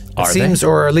 It seems,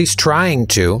 or at least trying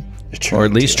to. Or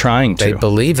at least trying to. They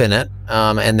believe in it,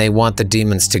 and they want the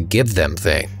demons to give them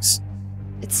things.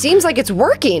 It seems like it's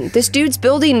working. This dude's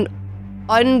building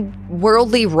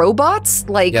unworldly robots.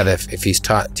 Like, Yeah, if he's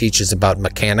teaches about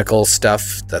mechanical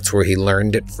stuff, that's where he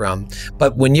learned it from.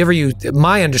 But whenever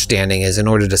my understanding is, in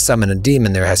order to summon a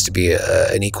demon, there has to be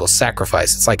an equal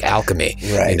sacrifice. It's like alchemy,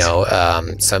 Right. you know.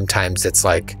 Sometimes it's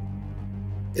like,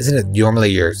 isn't it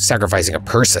normally you're sacrificing a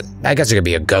person? I guess it could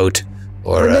be a goat,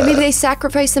 or maybe they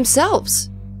sacrifice themselves.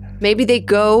 Maybe they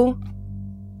go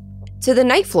to the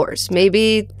night floors.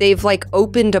 Maybe they've like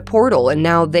opened a portal and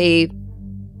now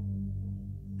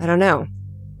I don't know.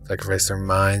 sacrifice their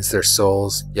minds, their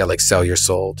souls. Yeah, like sell your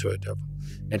soul to a devil.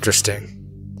 Interesting.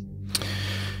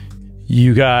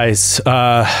 You guys,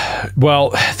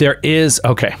 well, there is,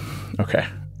 okay.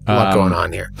 A lot going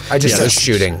on here. I just was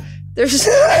shooting. There's just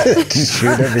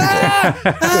Shoot everything.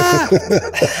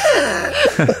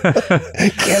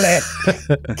 Kill it.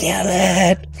 Kill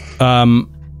it.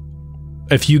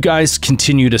 If you guys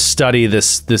continue to study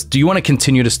this, do you want to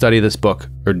continue to study this book,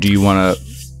 or do you want to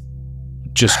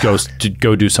just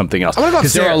go do something else?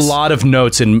 Because there are a lot of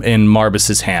notes in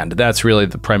Marbas's hand. That's really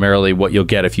primarily what you'll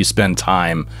get if you spend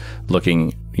time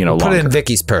looking, Put longer. it in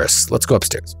Vicky's purse. Let's go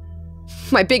upstairs.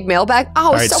 my big mailbag. Oh,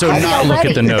 All right, so so heavy not look already.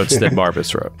 at the notes that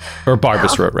Barbas wrote, or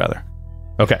Barbas wrote rather.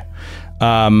 Okay.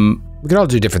 We could all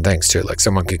do different things too. Like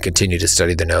someone could continue to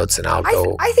study the notes, and I'll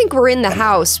go. I think we're in the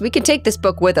house. We can take this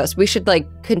book with us. We should like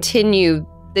continue.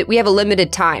 That we have a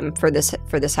limited time for this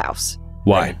house.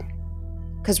 Why?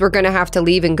 Because we're going to have to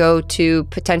leave and go to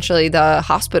potentially the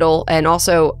hospital, and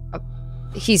also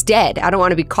he's dead. I don't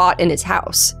want to be caught in his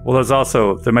house. Well,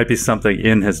 there might be something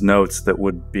in his notes that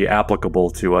would be applicable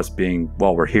to us being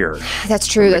while we're here. That's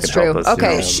true. Maybe That's it could true. help us,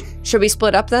 Okay, should we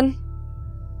split up then?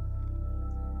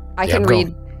 I can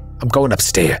read. I'm going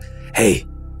upstairs. Hey,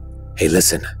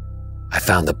 listen. I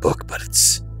found the book, but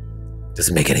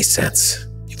doesn't make any sense.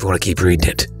 If you want to keep reading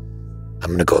it, I'm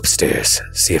going to go upstairs,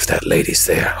 see if that lady's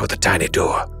there, or the tiny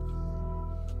door.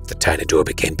 The tiny door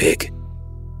became big.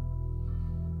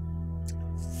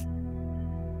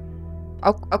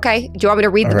 Oh, okay. Do you want me to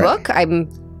read the book?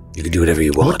 You can do whatever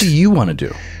you want. What do you want to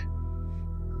do?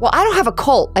 Well, I don't have a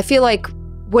cult. I feel like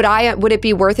would it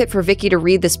be worth it for Vicky to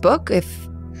read this book if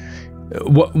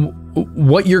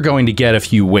What you're going to get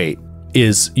if you wait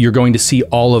is you're going to see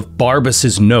all of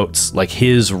Barbas's notes, like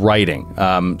his writing.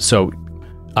 So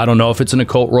I don't know if it's an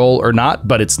occult roll or not,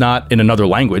 but it's not in another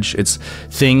language. It's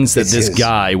things that this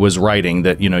guy was writing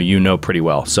that you know pretty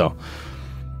well. So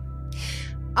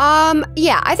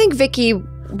yeah, I think Vicky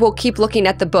will keep looking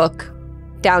at the book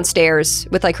downstairs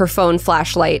with like her phone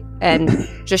flashlight and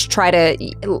just try to,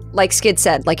 like Skid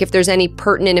said, like if there's any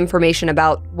pertinent information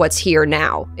about what's here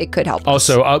now, it could help.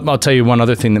 Also, I'll tell you one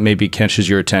other thing that maybe catches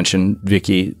your attention,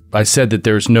 Vicky. I said that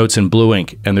there's notes in blue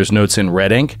ink and there's notes in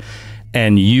red ink,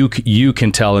 and you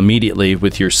can tell immediately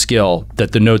with your skill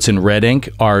that the notes in red ink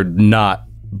are not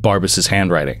Barbas's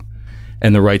handwriting,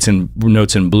 and the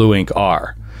notes in blue ink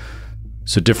are.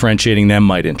 So differentiating them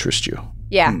might interest you.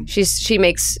 Yeah, she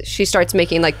starts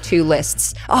making like two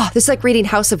lists. Oh, this is like reading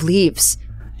House of Leaves.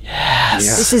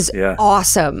 Yes. This is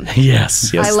awesome.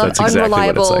 Yes. I love that's exactly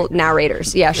unreliable what it's like.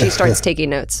 narrators. Yeah, she starts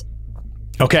taking notes.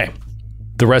 Okay.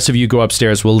 The rest of you go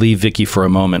upstairs. We'll leave Vicky for a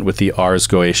moment with the Ars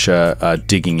Goetia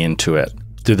digging into it.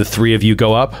 Do the three of you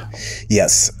go up?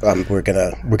 Yes, we're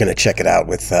gonna check it out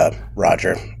with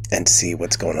Roger and see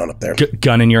what's going on up there.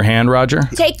 Gun in your hand, Roger?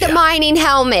 Take the mining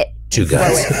helmet. 2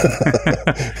 guns.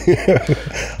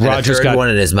 Roger's got one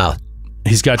in his mouth.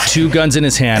 He's got 2 guns in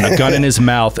his hand, a gun in his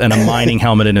mouth, and a mining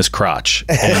helmet in his crotch.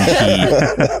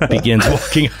 And he begins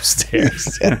walking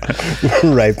upstairs.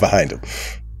 Right behind him.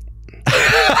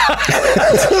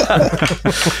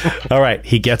 All right,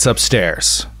 he gets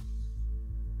upstairs.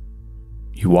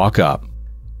 You walk up,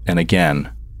 and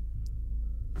again,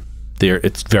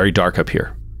 it's very dark up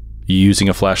here. You using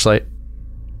a flashlight?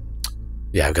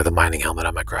 Yeah, I've got the mining helmet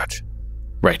on my crotch.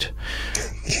 Right.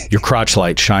 Your crotch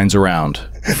light shines around.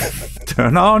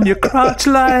 Turn on your crotch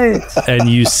light. And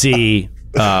you see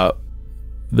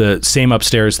the same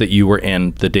upstairs that you were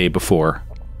in the day before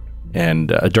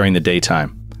and during the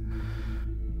daytime.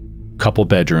 Couple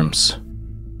bedrooms.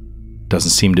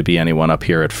 Doesn't seem to be anyone up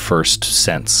here at first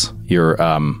sense. Your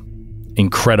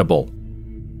incredible,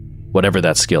 whatever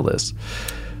that skill is.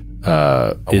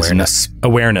 Awareness.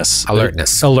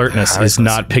 Alertness is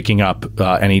not picking up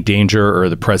any danger or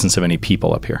the presence of any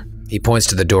people up here. He points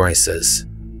to the door and he says,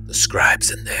 "The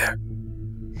scribe's in there."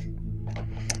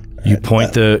 You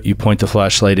point the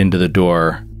flashlight into the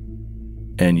door,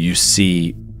 and you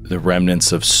see the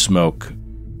remnants of smoke,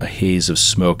 a haze of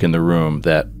smoke in the room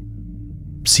that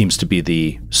seems to be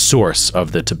the source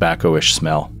of the tobacco-ish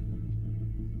smell.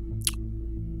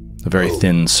 A very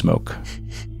thin smoke.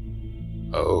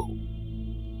 Oh.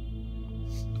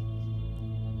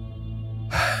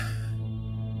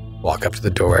 Walk up to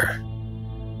the door.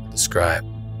 The scribe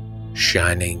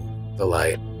shining the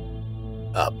light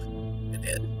up and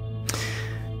in.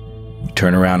 You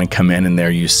turn around and come in, and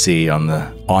there you see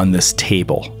on this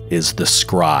table is the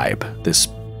scribe, this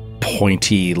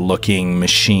pointy-looking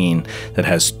machine that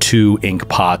has 2 ink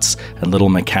pots and little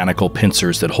mechanical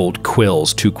pincers that hold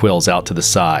quills, 2 quills out to the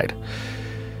side.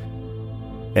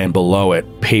 And below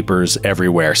it, papers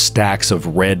everywhere, stacks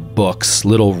of red books,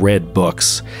 little red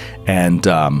books, and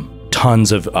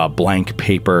tons of blank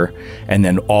paper, and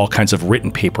then all kinds of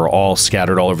written paper all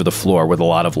scattered all over the floor with a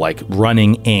lot of like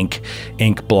running ink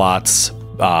blots.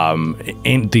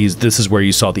 This is where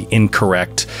you saw the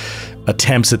incorrect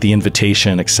attempts at the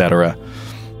invitation, etc.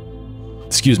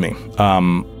 Excuse me.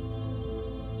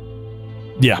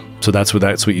 Yeah, so that's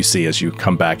what you see as you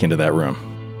come back into that room.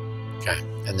 Okay.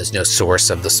 And there's no source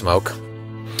of the smoke?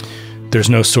 There's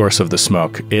no source of the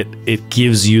smoke. It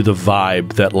gives you the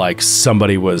vibe that like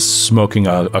somebody was smoking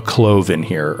a clove in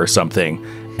here or something,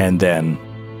 and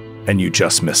you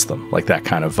just missed them. Like that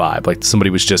kind of vibe. Like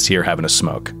somebody was just here having a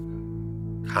smoke.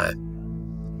 Hi.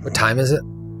 What time is it?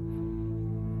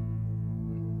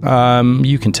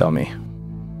 You can tell me.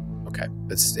 Okay.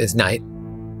 It's night.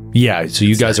 Yeah, so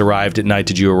you guys arrived at night.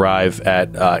 Did you arrive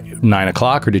at 9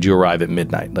 o'clock or did you arrive at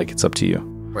midnight? Like, it's up to you.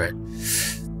 Right.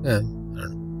 I don't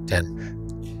know,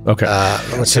 10. Okay.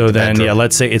 So then, yeah,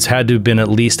 let's say it's had to have been at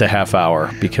least a half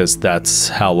hour because that's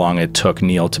how long it took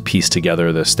Neil to piece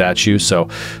together the statue. So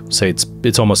say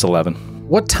it's almost 11.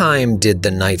 What time did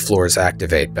the night floors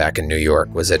activate back in New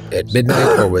York? Was it at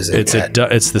midnight or was it it's the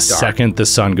dark? Second the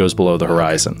sun goes below the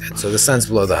horizon. Okay. So the sun's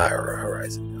below the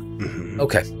horizon.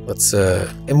 Okay, let's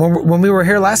and when we were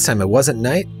here last time, it wasn't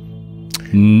night?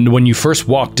 When you first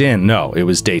walked in, no, it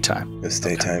was daytime. It was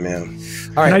daytime, yeah.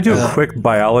 All right, can I do a quick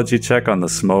biology check on the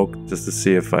smoke just to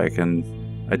see if I can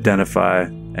identify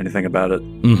anything about it?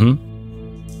 Mm-hmm.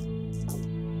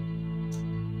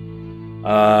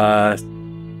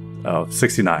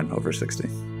 69 over 60.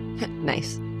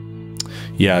 Nice.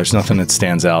 Yeah, there's nothing that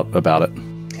stands out about it.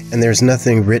 And there's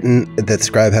nothing written, that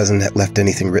scribe hasn't left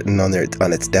anything written on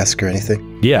its desk or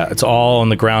anything? Yeah, it's all on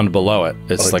the ground below it.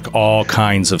 It's like all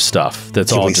kinds of stuff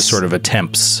that's all just sort of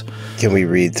attempts. Can we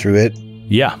read through it?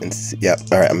 Yeah. Yeah,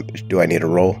 all right. Do I need a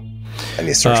roll? I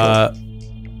need a search roll?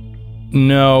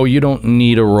 No, you don't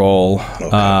need a roll. Okay.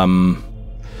 I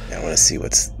want to see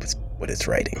what it's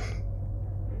writing.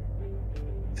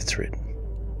 If it's written.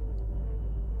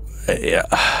 Yeah.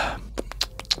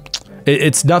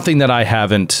 It's nothing that I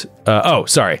haven't.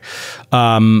 Sorry.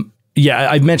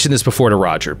 Yeah, I've mentioned this before to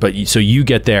Roger, but so you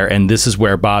get there, and this is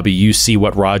where, Bobby, you see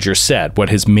what Roger said, what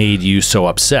has made you so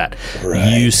upset.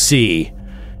 Right. You see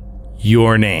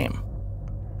your name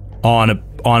on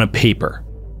a paper,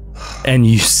 and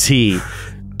you see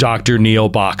Dr. Neil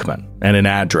Bachman and an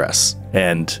address,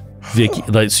 and Vicky.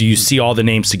 So you see all the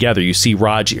names together. You see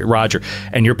Roger,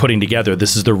 and you're putting together,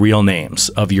 this is the real names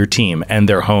of your team and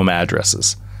their home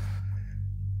addresses.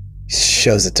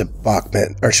 Shows it to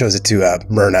Bachman, or shows it to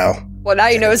Murnau. Well, now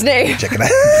you know his name. Check it out.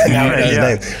 Now I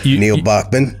know his name. Neil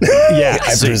Bachman. Yeah,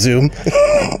 I presume.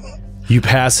 You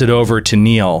pass it over to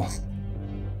Neil,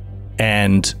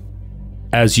 and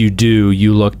as you do,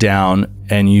 you look down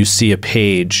and you see a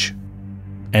page,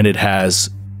 and it has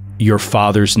your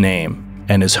father's name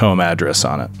and his home address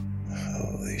on it.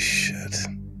 Holy shit.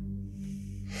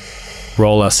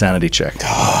 Roll a sanity check.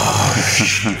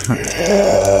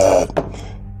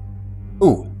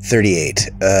 Ooh,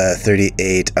 38.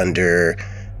 38 under,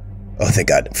 oh, thank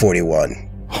God, 41.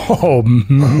 Oh,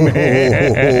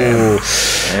 man.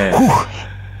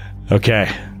 Okay.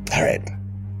 All right.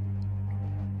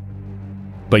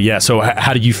 But yeah, so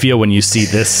how do you feel when you see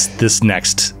this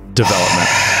next development?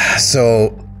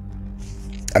 So,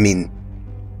 I mean,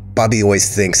 Bobby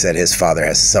always thinks that his father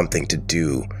has something to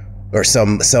do, or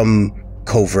some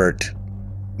covert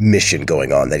mission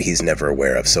going on that he's never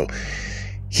aware of. So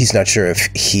he's not sure if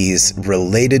he's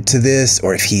related to this,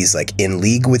 or if he's like in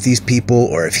league with these people,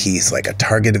 or if he's like a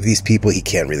target of these people. He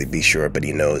can't really be sure, but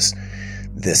he knows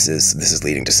this is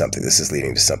leading to something. This is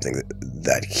leading to something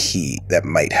that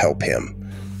might help him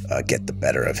get the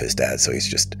better of his dad. So he's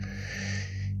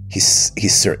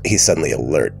suddenly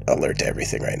alert to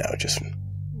everything right now, just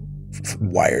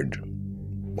wired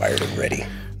and ready.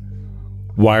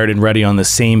 Wired and ready. On the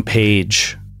same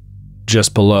page,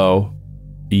 just below,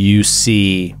 you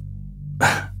see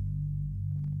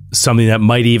something that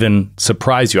might even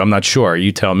surprise you. I'm not sure.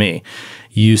 You tell me.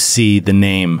 You see the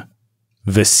name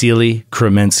Vasily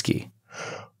Kremensky.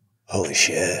 Holy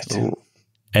shit. Ooh.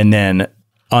 And then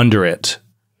under it,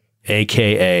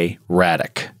 AKA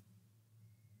Radek.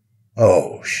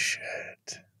 Oh, shit.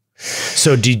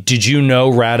 So did you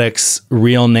know Radek's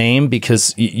real name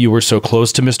because you were so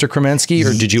close to Mr. Kremensky,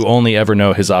 or did you only ever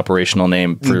know his operational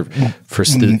name for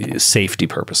safety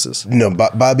purposes? No,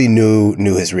 Bobby knew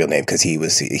his real name because he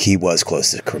was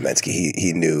close to Kremensky.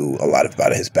 He knew a lot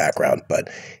about his background, but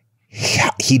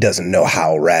he doesn't know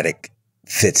how Radek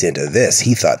fits into this.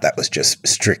 He thought that was just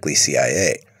strictly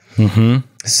CIA. Mm-hmm.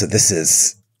 So this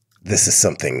is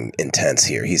something intense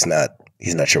here. He's not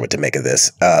sure what to make of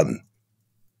this.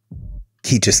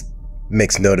 He just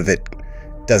makes note of it,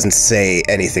 doesn't say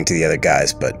anything to the other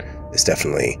guys, but it's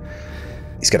definitely,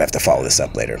 he's going to have to follow this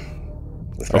up later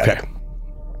with Radek.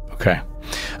 Okay.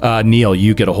 Neil,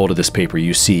 you get a hold of this paper.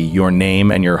 You see your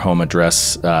name and your home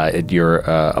address at your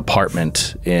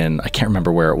apartment in, I can't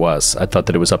remember where it was. I thought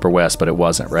that it was Upper West, but it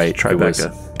wasn't, right?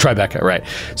 Tribeca, right.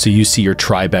 So you see your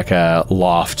Tribeca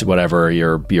loft, whatever,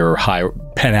 your high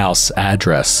penthouse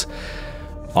address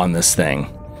on this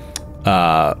thing.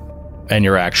 And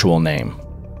your actual name.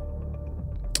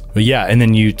 But yeah, and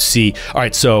then you see, all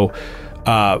right, so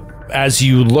as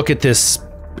you look at this,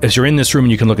 as you're in this room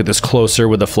and you can look at this closer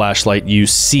with a flashlight, you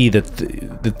see that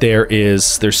there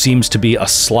seems to be a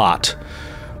slot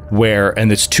where,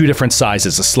 and it's two different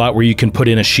sizes, a slot where you can put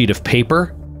in a sheet of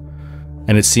paper,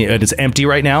 and it's empty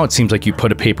right now. It seems like you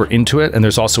put a paper into it, and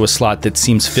there's also a slot that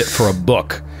seems fit for a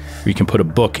book, where you can put a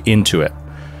book into it.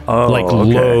 Oh, like okay.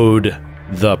 Load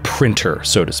the printer,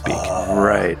 so to speak.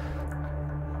 Right.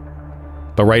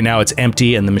 But right now it's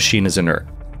empty and the machine is inert.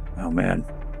 Oh man.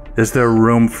 Is there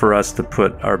room for us to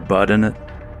put our butt in it?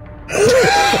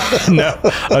 No,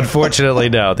 unfortunately,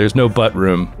 no. There's no butt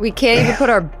room. We can't even put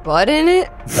our butt in it?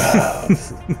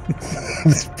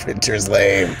 This printer's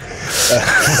lame.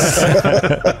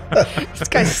 This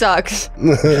guy sucks.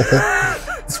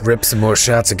 Let's rip some more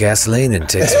shots of gasoline and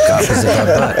take some copies of our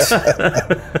butt.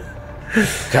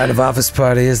 What kind of office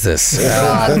party is this?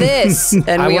 This.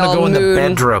 And we all go in the moon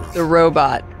bedroom. the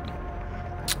robot.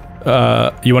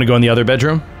 You want to go in the other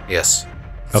bedroom? Yes. Okay.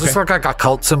 Does this look like a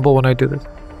cult symbol when I do this?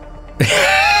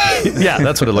 Yeah,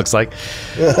 that's what it looks like.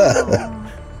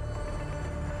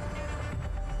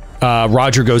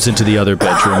 Roger goes into the other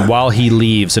bedroom. While he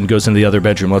leaves and goes into the other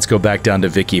bedroom, let's go back down to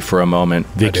Vicky for a moment.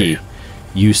 Vicky,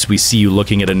 we see you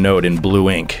looking at a note in blue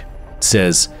ink. It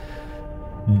says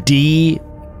DRD,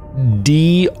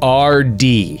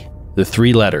 the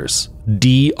three letters,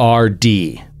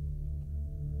 DRD.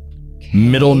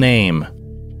 Middle name,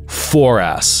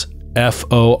 Foras,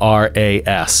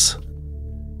 Foras,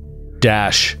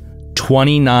 dash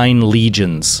 29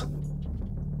 legions.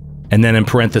 And then in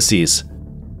parentheses,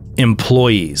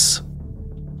 employees,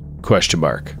 question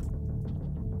mark.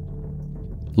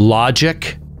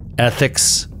 Logic,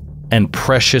 ethics, and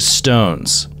precious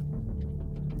stones.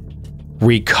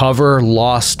 Recover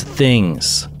lost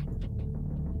things.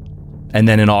 And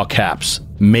then in all caps,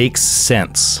 makes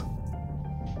sense.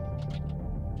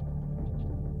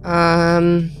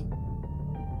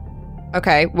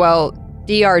 Okay, well,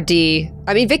 DRD.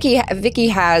 I mean, Vicky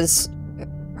has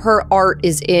her art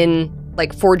is in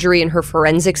like forgery, and her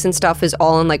forensics and stuff is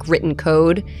all in like written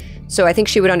code. So I think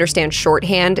she would understand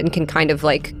shorthand and can kind of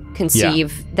like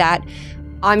conceive that.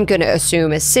 I'm gonna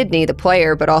assume as Sydney, the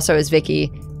player, but also as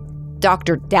Vicky,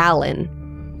 Dr. Dallin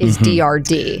is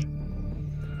DRD.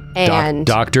 And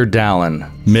Dr.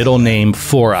 Dallin, middle name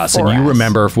Foras. And you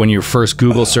remember when you first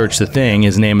Google search the thing,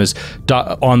 his name is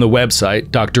on the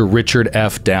website, Dr. Richard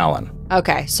F. Dallin.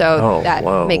 Okay, so that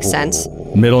makes sense.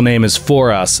 Middle name is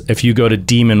Foras. If you go to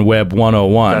Demon Web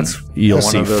 101, you'll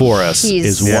see Foras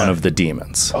is one of the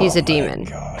demons. He's a demon.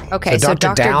 Okay, so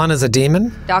Dr. Dallin is a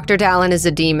demon? Dr. Dallin is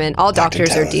a demon. All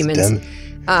doctors are demons.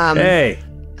 Hey.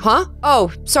 Huh?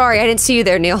 Oh, sorry, I didn't see you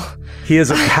there, Neil. He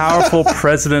is a powerful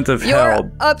president of hell.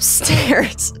 You're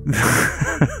upstairs.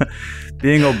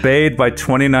 Being obeyed by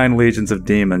 29 legions of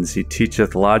demons, he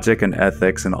teacheth logic and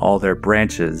ethics in all their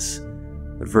branches,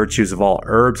 the virtues of all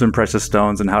herbs and precious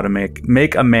stones, and how to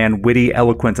make a man witty,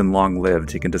 eloquent, and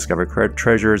long-lived. He can discover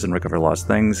treasures and recover lost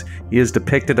things. He is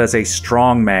depicted as a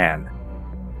strong man.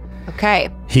 Okay.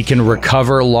 He can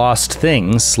recover lost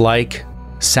things like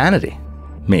sanity,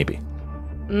 maybe.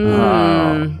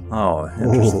 Oh,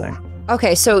 interesting.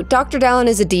 Okay, so Dr. Dallin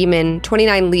is a demon,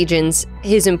 29 legions.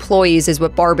 His employees is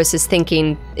what Barbas is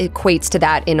thinking equates to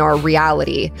that in our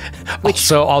reality. Which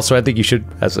Also, I think you should,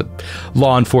 as a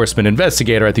law enforcement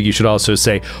investigator, I think you should also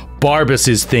say, Barbas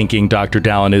is thinking Dr.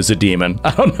 Dallin is a demon.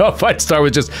 I don't know if I'd start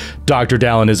with just Dr.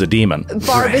 Dallin is a demon.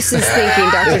 Barbas is thinking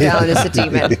Dr. Dallin is a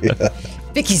demon.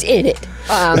 Vicky's in it.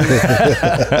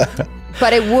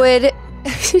 But it would...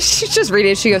 She's just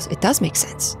reading it. She goes, it does make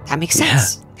sense. That makes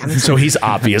sense. Yeah. So he's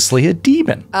obviously a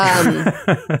demon.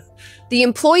 The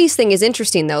employees thing is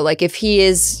interesting, though. Like, if he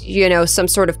is, some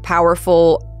sort of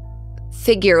powerful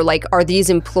figure, like, are these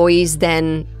employees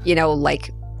then,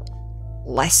 like,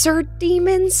 lesser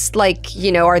demons? Like,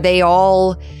 are they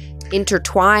all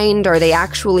intertwined? Are they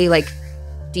actually, like,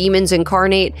 demons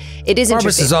incarnate? It is Barbas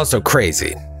interesting. is also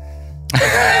crazy.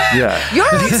 Yeah. You're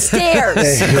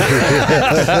upstairs.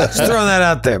 Just throwing that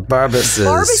out there.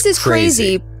 Barbas is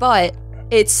crazy, but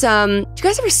it's do you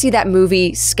guys ever see that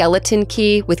movie Skeleton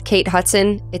Key with Kate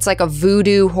Hudson? It's like a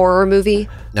voodoo horror movie.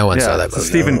 No one saw that It's movie. a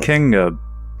Stephen King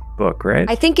book, right?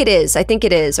 I think it is,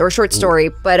 or a short story,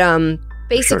 but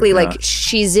basically Sure, yeah. like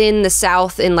she's in the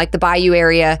South in like the Bayou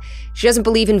area. She doesn't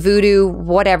believe in voodoo,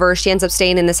 whatever. She ends up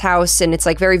staying in this house and it's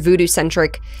like very voodoo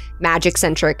centric, magic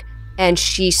centric, and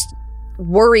she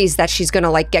worries that she's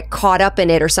gonna like get caught up in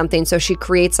it or something, so she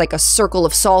creates like a circle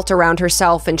of salt around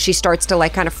herself and she starts to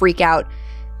like kind of freak out.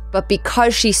 But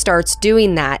because she starts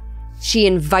doing that, she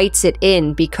invites it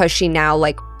in because she now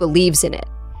like believes in it,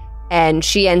 and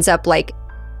she ends up like,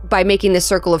 by making this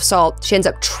circle of salt, she ends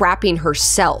up trapping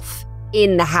herself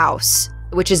in the house,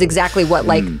 which is exactly what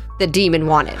like the demon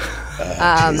wanted.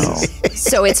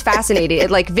 So it's fascinating.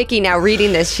 Like Vicky now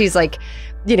reading this, she's like,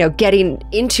 getting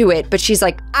into it, but she's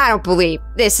like, I don't believe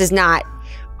this is not.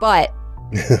 But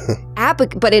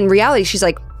but in reality, she's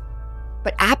like,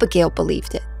 but Abigail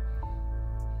believed it.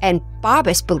 And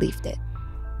Barbas believed it.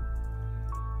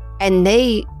 And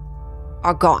they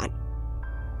are gone.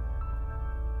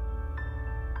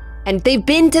 And they've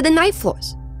been to the night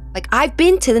floors. Like, I've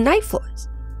been to the night floors.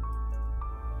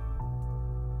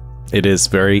 It is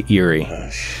very eerie.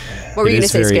 What were you going to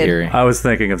say, very Skid? eerie. I was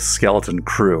thinking of Skeleton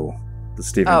Crew, the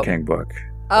Stephen King book.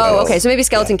 Oh, okay. So maybe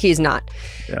Skeleton Key is not.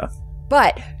 Yeah.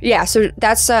 But yeah, so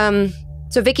that's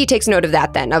so Vicky takes note of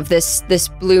that then, of this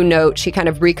blue note. She kind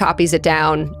of recopies it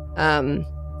down.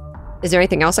 Is there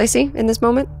anything else I see in this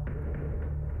moment?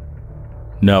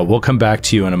 No, we'll come back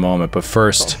to you in a moment, but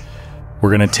first we're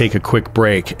going to take a quick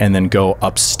break and then go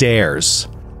upstairs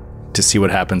to see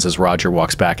what happens as Roger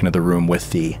walks back into the room with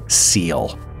the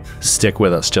seal. Stick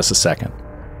with us just a second.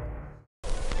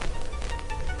 15,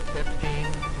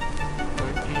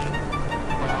 13,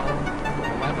 12,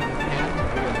 11, 10.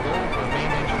 We will go for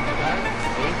main engine start.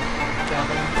 8,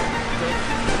 7, 6.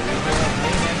 We have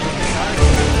main engine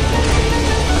start.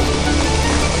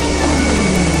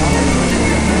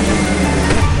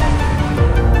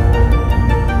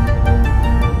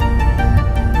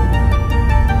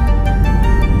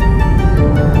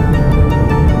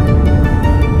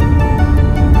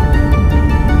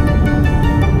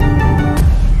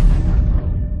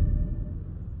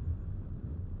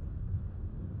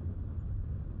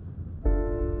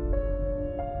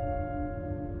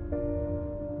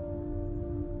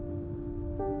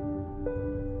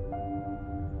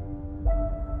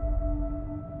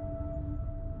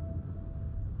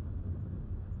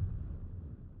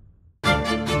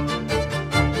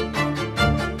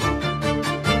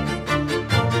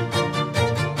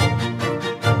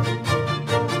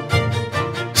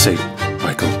 Saint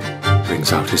Michael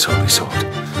brings out his holy sword,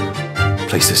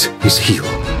 places his heel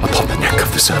upon the neck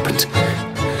of the serpent.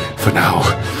 For now,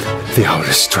 the hour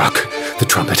is struck, the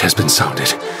trumpet has been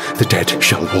sounded, the dead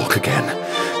shall walk again.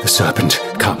 The serpent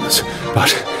comes,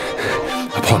 but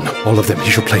upon all of them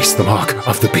he shall place the mark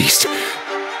of the beast.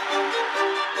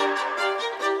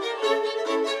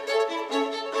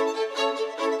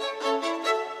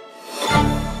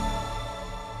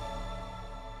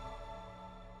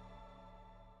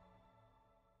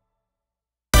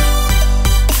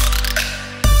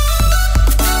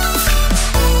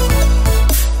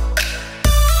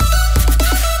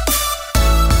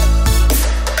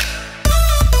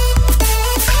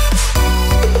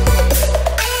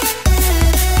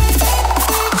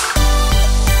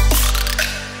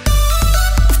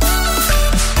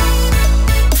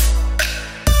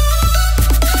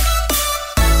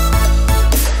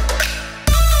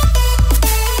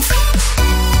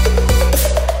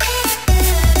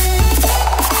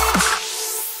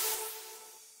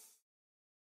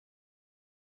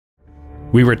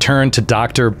 We return to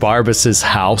Dr. Barbas's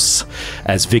house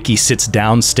as Vicky sits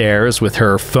downstairs with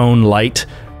her phone light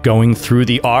going through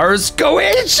the Ars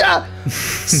Goetia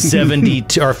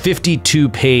 72 or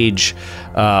 52-page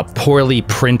poorly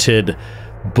printed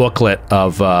booklet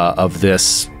of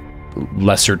this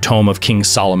lesser tome of King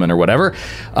Solomon or whatever.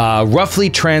 Roughly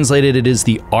translated, it is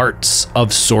the arts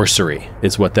of sorcery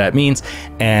is what that means.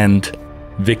 And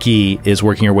Vicky is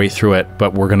working her way through it,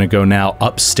 but we're going to go now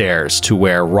upstairs to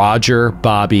where Roger,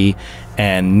 Bobby,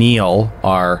 and Neil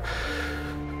are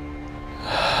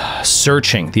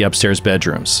searching the upstairs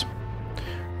bedrooms.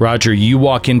 Roger, you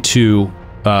walk into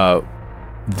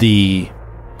the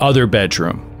other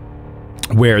bedroom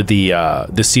where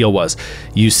the seal was.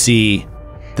 You see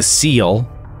the seal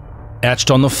etched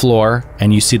on the floor,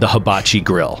 and you see the hibachi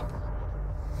grill.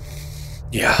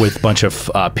 Yeah. With a bunch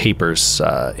of papers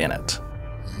in it.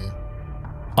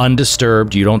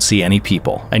 Undisturbed, you don't see any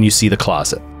people, and you see the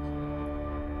closet.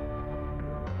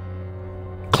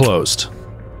 Closed.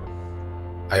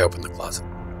 I open the closet.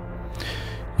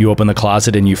 You open the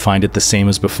closet and you find it the same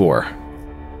as before.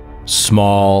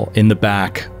 Small in the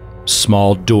back,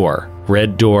 small door,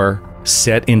 red door,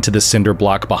 set into the cinder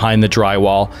block behind the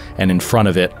drywall, and in front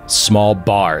of it, small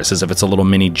bars as if it's a little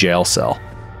mini jail cell.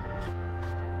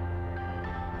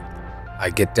 I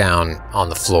get down on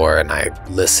the floor and I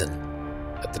listen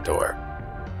at the door.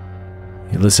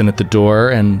 You listen at the door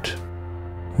and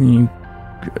you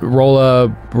roll a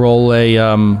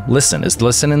listen. Is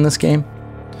listen in this game?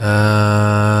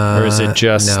 Or is it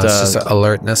just no, it's just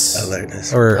alertness?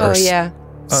 Alertness. Or yeah.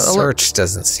 search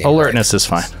doesn't seem alertness right. is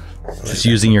fine. Just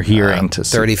using your hearing to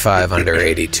see. 35 under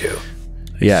 82.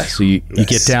 Yeah, so you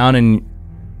get down and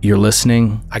you're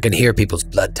listening. I can hear people's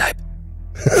blood type.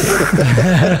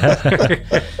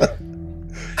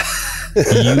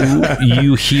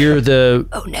 You hear the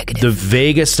negative. the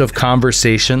vaguest of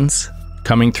conversations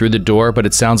coming through the door, but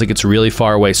it sounds like it's really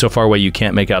far away. So far away you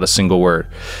can't make out a single word.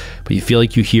 But you feel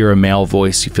like you hear a male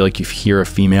voice. You feel like you hear a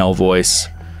female voice.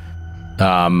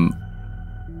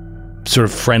 Sort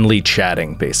of friendly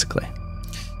chatting, basically.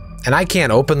 And I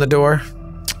can't open the door?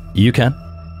 You can.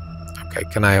 Okay,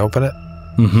 can I open it?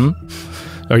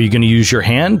 Mm-hmm. Are you going to use your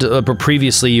hand? But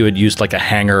previously you had used like a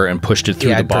hanger and pushed it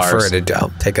through the bars. I'd prefer to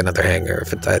I'll take another hanger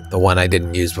if it's the one I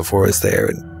didn't use before is there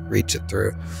and reach it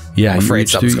through. Yeah, I'm you afraid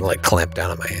reach something's through- going to like clamp down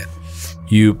on my hand.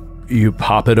 You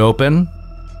pop it open,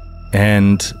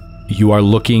 and you are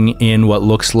looking in what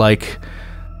looks like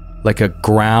a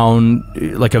ground,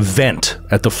 like a vent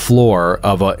at the floor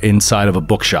of inside of a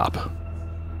bookshop.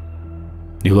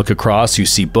 You look across, you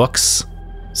see books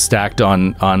stacked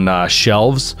on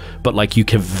shelves, but like you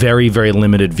have very, very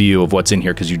limited view of what's in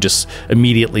here because you just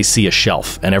immediately see a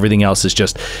shelf, and everything else is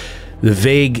just the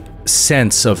vague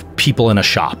sense of people in a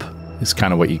shop is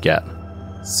kind of what you get.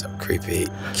 So creepy.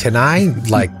 Can I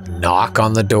like knock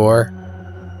on the door?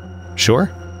 Sure.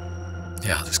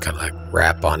 Yeah, I'll just kind of like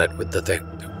rap on it with the thing.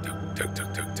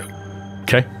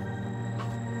 Okay.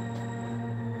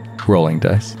 Rolling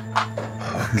dice.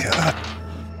 Oh, God.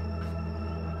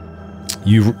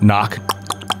 You knock,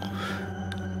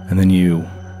 and then you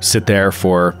sit there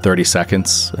for 30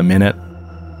 seconds, a minute.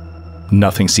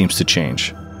 Nothing seems to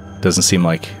change. Doesn't seem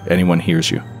like anyone hears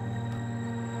you.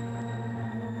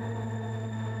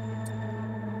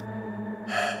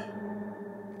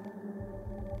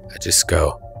 I just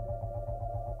go,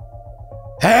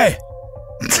 hey!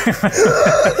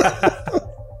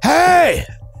 Hey!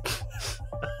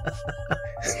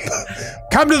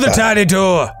 Come to the tiny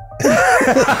door!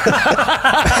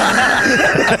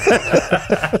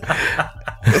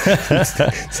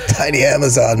 It's tiny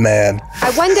Amazon man.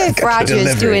 I wonder if Got Roger your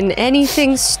is delivery. doing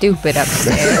anything stupid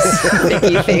upstairs.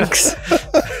 Vicky thinks.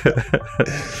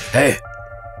 Hey!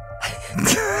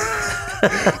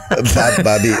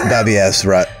 Bobby asks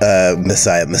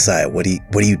Messiah, what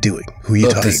are you doing? Who are you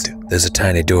talking to? There's a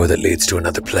tiny door that leads to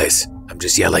another place. I'm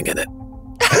just yelling in it.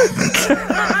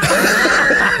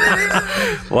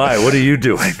 Why? What are you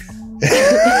doing?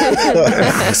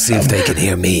 Let's see if they can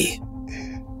hear me.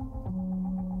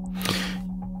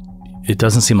 It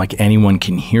doesn't seem like anyone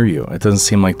can hear you. It doesn't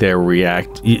seem like they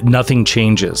react. Nothing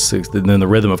changes in the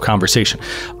rhythm of conversation.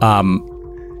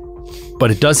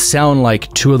 But it does sound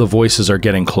like two of the voices are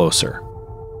getting closer.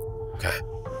 Okay.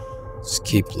 Just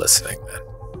keep listening then.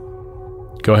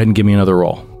 Go ahead and give me another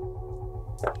roll.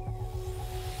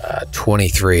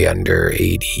 23 under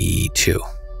 82.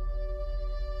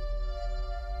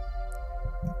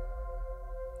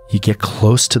 You get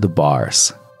close to the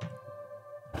bars,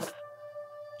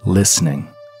 listening,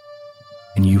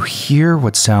 and you hear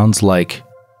what sounds like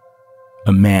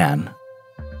a man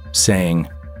saying,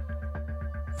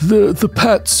 The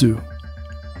Patsu,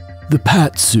 The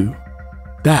Patsu.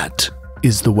 That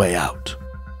is the way out.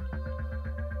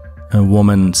 A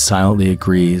woman silently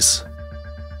agrees.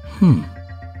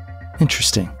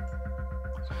 Interesting.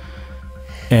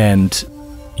 And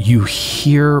you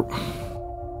feel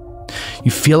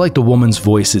like the woman's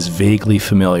voice is vaguely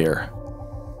familiar.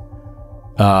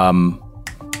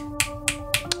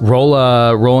 Roll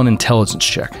an intelligence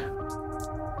check.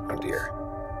 Oh dear.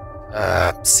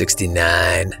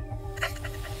 69.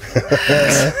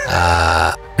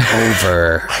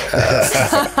 Over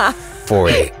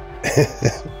 40.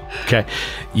 Okay.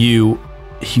 You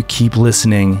keep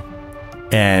listening,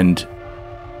 and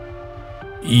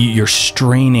you're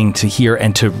straining to hear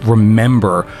and to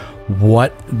remember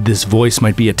what this voice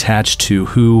might be attached to,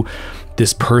 who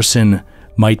this person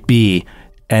might be,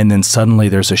 and then suddenly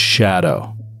there's a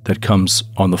shadow that comes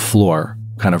on the floor,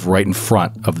 kind of right in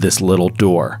front of this little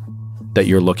door that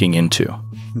you're looking into.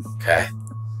 Okay.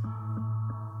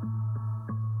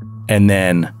 And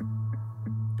then,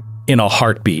 in a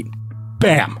heartbeat,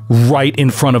 bam, right in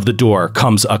front of the door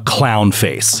comes a clown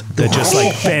face that just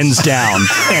like bends down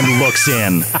and looks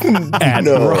in at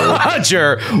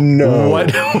Roger. No.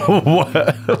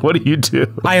 What do you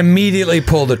do? I immediately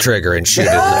pull the trigger and shoot it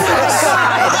in the face.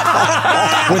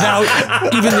 Without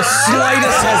even the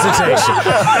slightest hesitation.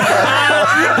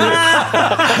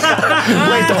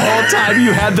 Wait, the whole time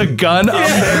you had the gun up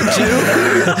there too?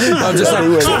 I'm just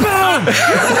like, come on!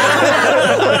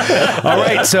 All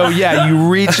right, so yeah, you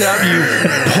reach up, you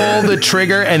pull the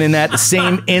trigger, and in that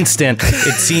same instant,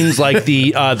 it seems like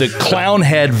the clown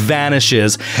head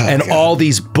vanishes, and all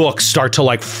these books start to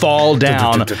like fall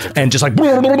down and just like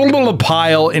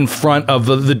pile in front of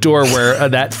the door where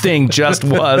that thing just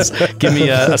was. Give me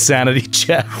a sanity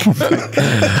check.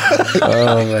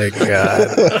 Oh my god.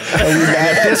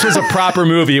 If this was a proper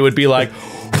movie, it would be like,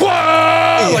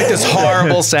 whoa! Like this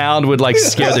horrible sound would like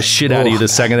scare the shit out of you the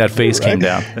second that face came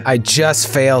down. I just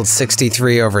failed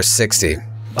 63 over 60.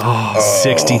 Oh,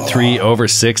 63 over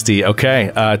 60.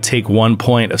 Okay, take 1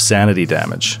 point of sanity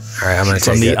damage. All right, I'm going to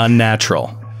from take the it.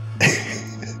 Unnatural.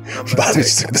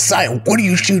 Bobby's like, Messiah, what are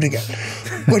you shooting at?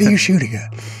 What are you shooting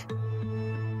at?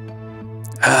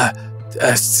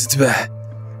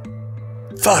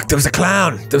 Fuck, there was a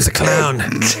clown. There was a clown.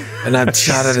 And I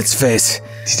shot at its face.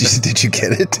 Did you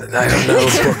get it? I don't know.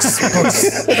 Books.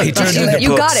 He turned into books.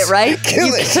 You got it, right?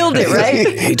 You killed it, right?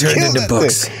 He turned into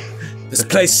books. This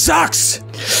place sucks.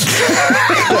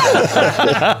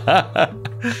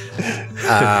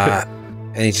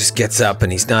 And he just gets up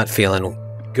and he's not feeling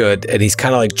good, and he's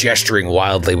kind of like gesturing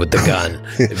wildly with the gun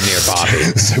near Bobby.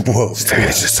 It's like, whoa. I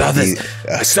just saw this.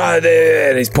 I saw it,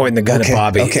 and he's pointing the gun at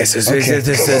Bobby.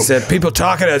 There's people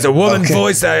talking. There's a woman's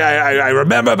voice that I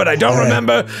remember, but I don't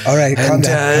remember. All right, calm and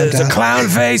down, there's a clown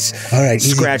face. All right,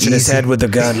 scratching his head with the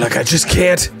gun. Like, I just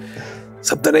can't.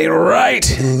 Something ain't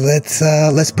right. Let's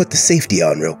put the safety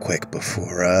on real quick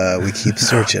before we keep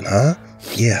searching, huh?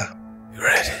 Yeah. You're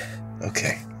right.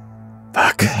 Okay.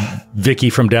 Fuck. Vicky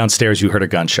from downstairs, you heard a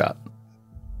gunshot.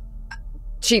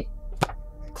 She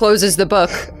closes the book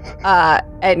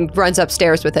and runs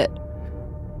upstairs with it.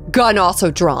 Gun also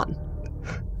drawn.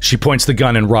 She points the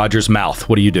gun in Roger's mouth.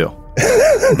 What do you do?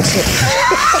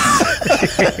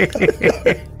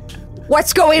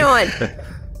 What's going on?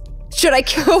 Should I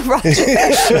kill Roger? Is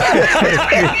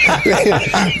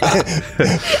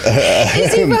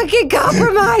he fucking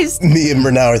compromised? Me and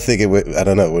Mrema are thinking, I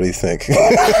don't know, what do you think?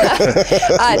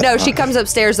 No, she comes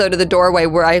upstairs though to the doorway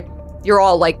where you're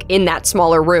all like in that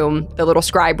smaller room, the little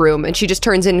scribe room, and she just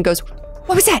turns in and goes,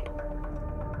 "What was that?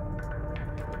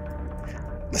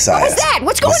 Messiah. What was that?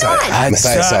 What's going on?"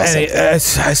 Messiah saw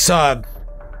something.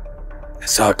 I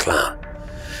saw a clown.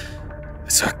 I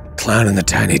saw a clown in the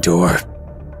tiny door.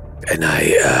 And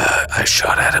I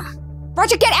shot at him.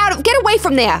 Roger, get away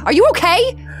from there. Are you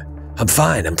okay? I'm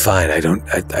fine. I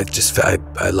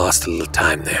lost a little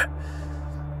time there.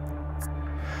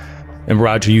 And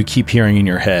Roger, you keep hearing in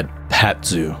your head,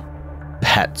 Patsu.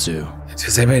 Patsu.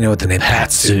 Does anybody know what the name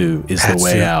Patsu is the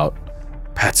way out.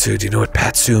 Patsu, do you know what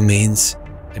Patsu means?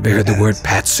 Anybody heard the word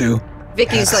Patsu?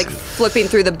 Vicky's like flipping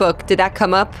through the book. Did that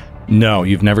come up? No,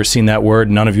 you've never seen that word.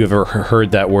 None of you have ever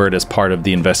heard that word as part of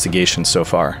the investigation so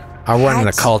far. I'll run an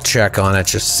occult check on it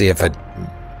just to see if it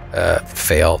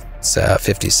failed. It's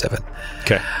 57.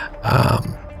 Okay.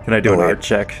 Can I do an art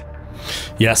check?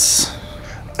 Yes.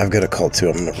 I've got a cult too.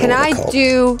 I'm gonna roll Can I occult.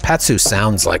 do? Patsu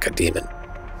sounds like a demon.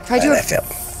 Can I do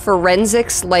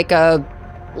forensics like a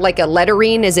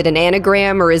lettering? Is it an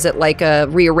anagram or is it like a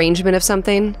rearrangement of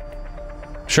something?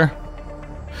 Sure.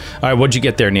 All right, what'd you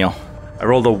get there, Neil? I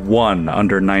rolled a 1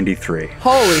 under 93.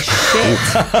 Holy shit.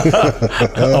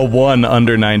 A 1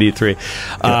 under 93.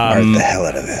 Art the hell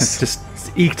out of this. Just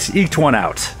eked one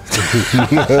out.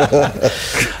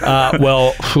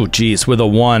 Well, geez, with a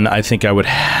 1, I think I would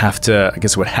have to. I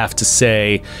guess I would have to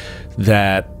say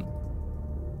that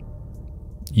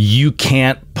you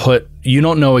can't put. You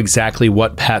don't know exactly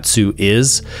what Patsu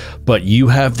is, but you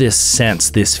have this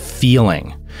sense, this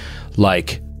feeling,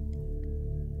 like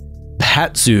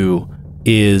Patsu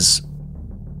is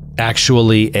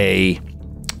actually a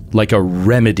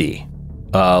remedy,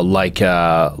 like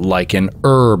an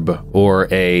herb or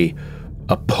a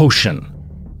potion,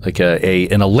 like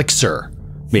an elixir,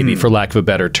 maybe for lack of a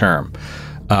better term.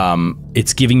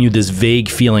 It's giving you this vague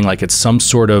feeling like it's some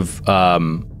sort of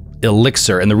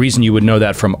elixir, and the reason you would know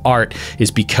that from Art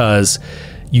is because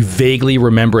you vaguely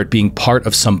remember it being part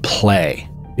of some play.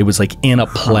 It was like in a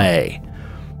play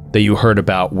that you heard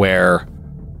about where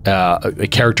a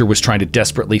character was trying to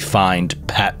desperately find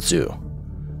Patsu,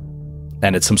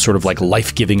 and it's some sort of like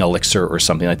life-giving elixir or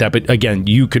something like that. But again,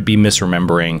 you could be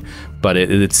misremembering, but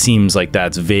it seems like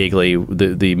that's vaguely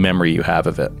the memory you have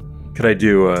of it. Could I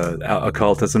do a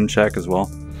occultism check as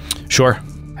well? Sure.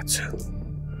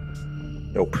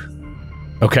 Nope.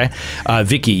 Okay.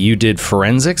 Vicky, you did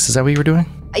forensics. Is that what you were doing?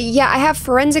 Yeah, I have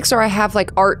forensics or I have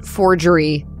like art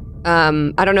forgery.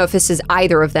 I don't know if this is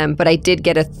either of them, but I did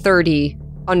get a 30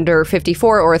 under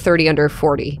 54 or a 30 under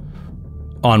 40.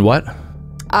 On what?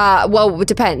 Well, it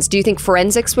depends. Do you think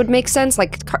forensics would make sense?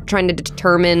 Like trying to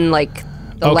determine like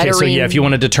the lettering? Okay, so yeah, if you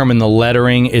want to determine the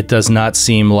lettering, it does not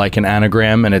seem like an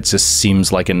anagram, and it just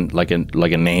seems like a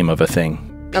name of a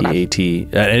thing. Okay. P-A-T,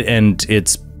 and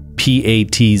it's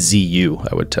P-A-T-Z-U,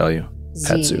 I would tell you.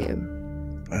 Patsu.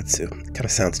 Patsu. Kind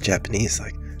of sounds Japanese,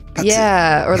 like. Patsu.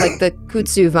 Yeah, or like the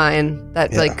kutsu vine,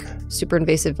 that like super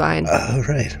invasive vine. Oh,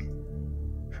 right.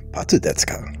 Patsu desu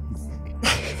ka?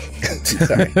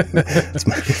 Sorry. It's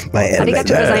my anime.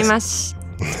 Arigatou gozaimasu.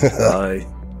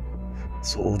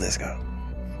 So desu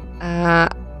ka?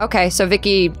 Okay, so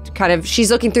Vicky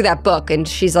she's looking through that book and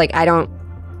she's like, I don't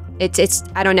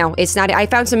know. It's not, I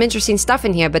found some interesting stuff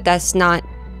in here, but that's not, I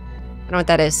don't know what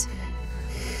that is.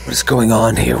 What is going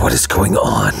on here? What is going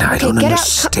on? I don't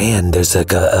understand. There's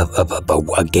like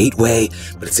a gateway,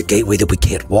 but it's a gateway that we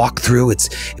can't walk through.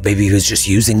 Maybe he was just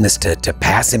using this to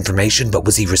pass information, but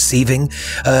was he receiving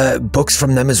books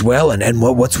from them as well? And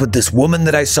what's with this woman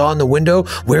that I saw in the window?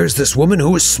 Where's this woman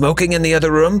who was smoking in the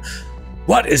other room?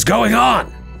 What is going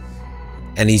on?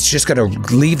 And he's just going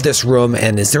to leave this room.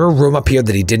 And is there a room up here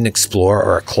that he didn't explore,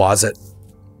 or a closet?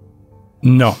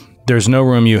 No. There's no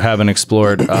room you haven't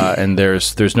explored, and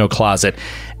there's no closet.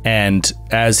 And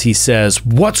as he says,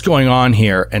 "What's going on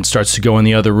here?" and starts to go in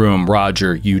the other room,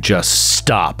 Roger, you just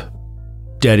stop,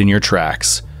 dead in your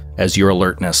tracks, as your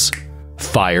alertness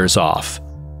fires off.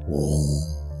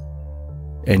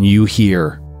 And you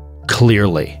hear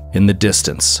clearly in the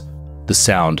distance the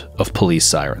sound of police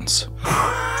sirens.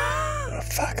 Oh,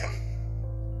 fuck.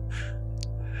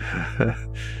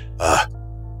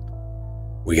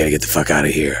 We gotta get the fuck out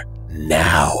of here.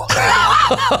 Now.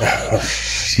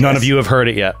 None of you have heard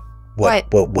it yet. What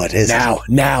is it?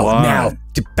 Now.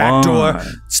 Back door.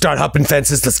 Start hopping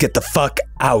fences. Let's get the fuck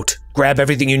out. Grab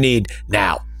everything you need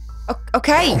now.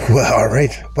 Okay. Well, all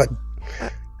right. What?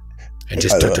 And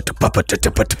just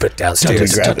downstairs.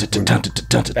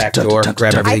 Back door.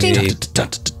 Grab everything you need.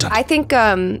 I think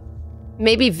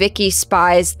maybe Vicky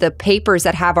spies the papers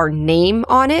that have our name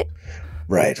on it.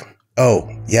 Right. Oh,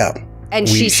 yeah. And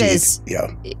she says,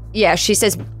 she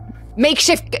says,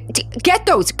 makeshift, get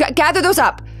those, gather those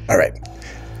up. All right.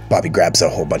 Bobby grabs a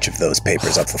whole bunch of those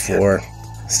papers off the floor,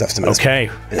 stuffs them in Okay.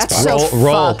 That's so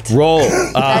fucked. Roll.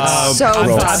 That's so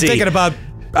fucked.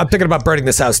 I'm thinking about burning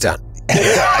this house down.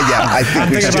 I think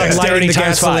we should about lighting the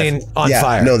gasoline on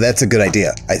fire. No, that's a good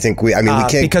idea. I think we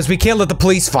can't, because we can't let the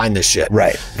police find this shit.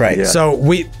 Right. Yeah. So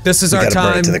this is our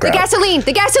time. The gasoline.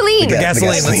 The gasoline.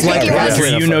 gasoline. Let's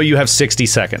light You know you have 60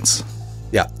 seconds.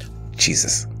 Yeah.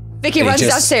 Jesus. Vicky runs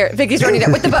downstairs. Vicky's running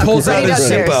down with the book. Pulls out his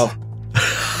downstairs.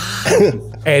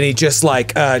 Zippo. And he just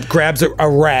grabs a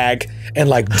rag and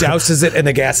douses it in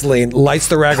the gasoline, lights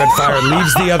the rag on fire,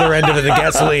 leaves the other end of it in the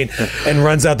gasoline, and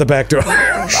runs out the back door.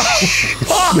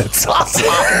 That's awesome.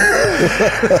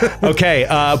 Okay,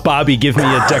 Bobby, give me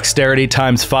a dexterity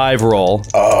 ×5 roll.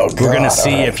 Oh, God. We're going to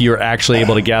see if you're actually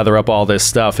able to gather up all this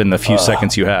stuff in the few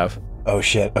seconds you have. Oh,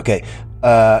 shit. Okay.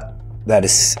 That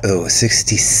is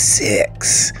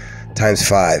 66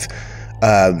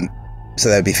 ×5. So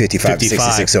that'd be 55,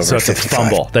 66 over so it's 55. a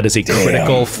fumble. That is a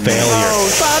critical failure.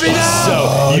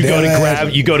 So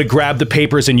you go to grab the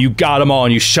papers and you got them all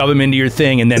and you shove them into your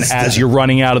thing, and then as you're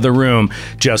running out of the room,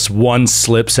 just one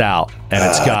slips out and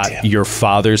it's got your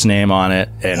father's name on it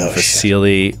and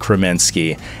Vasily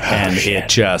Kreminski, and it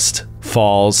just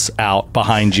falls out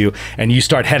behind you, and you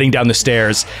start heading down the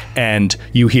stairs, and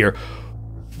you hear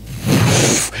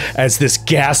as this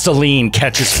gasoline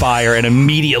catches fire and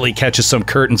immediately catches some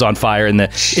curtains on fire in the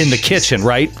kitchen,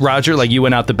 right, Roger? Like you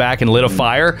went out the back and lit a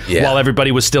fire while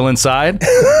everybody was still inside.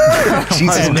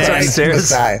 Jesus, and then,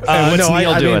 downstairs. what's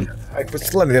Neil doing? I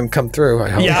was letting them come through.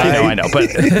 I know. But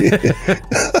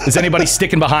is anybody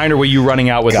sticking behind, or were you running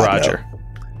out with Roger?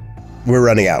 No.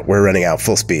 We're running out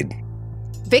full speed.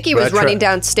 Vicky was running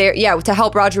downstairs, to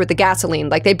help Roger with the gasoline.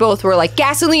 Like they both were like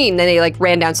gasoline, and they like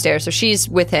ran downstairs. So she's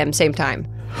with him same time.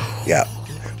 Yeah,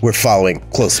 we're following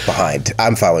close behind.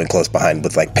 I'm following close behind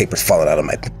with like papers falling out of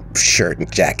my shirt and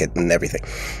jacket and everything.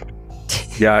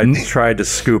 Yeah, I tried to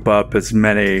scoop up as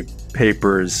many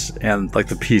papers and like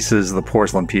the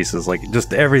porcelain pieces, like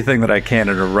just everything that I can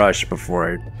in a rush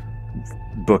before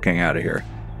booking out of here.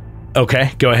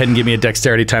 Okay, go ahead and give me a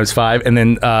dexterity ×5, and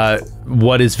then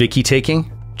what is Vicky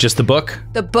taking? Just the book?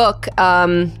 The book,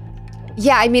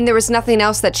 yeah, I mean, there was nothing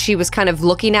else that she was kind of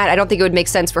looking at. I don't think it would make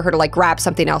sense for her to like grab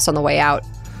something else on the way out.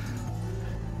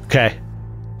 Okay.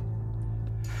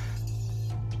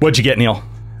 What'd you get, Neil?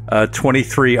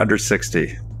 23 under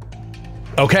 60.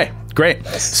 Okay, great.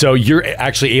 So you're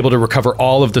actually able to recover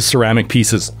all of the ceramic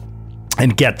pieces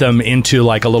and get them into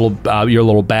like a little your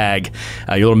little bag,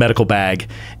 your little medical bag,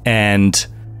 and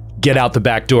get out the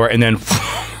back door. And then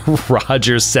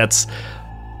Roger sets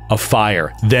a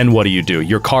fire. Then what do?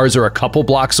 Your cars are a couple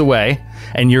blocks away,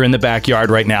 and you're in the backyard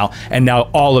right now. And now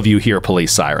all of you hear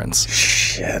police sirens.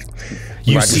 Shit.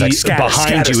 You see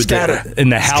behind you, in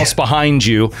the house behind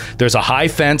you, there's a high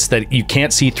fence that you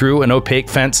can't see through, an opaque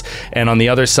fence, and on the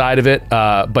other side of it,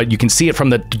 but you can see it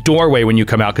from the doorway when you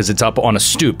come out because it's up on a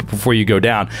stoop before you go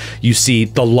down. You see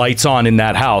the lights on in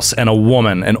that house and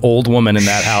an old woman in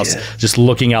that house just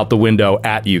looking out the window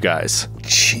at you guys.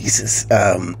 Jesus.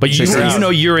 But you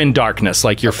know you're in darkness,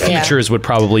 like your features would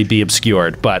probably be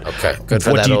obscured, but good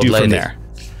for what that do you old do lady. from there?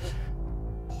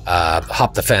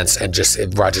 Hop the fence and just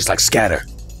Roger's like scatter.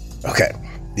 Okay.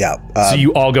 Yeah. So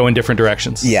you all go in different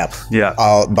directions? Yeah. Yeah.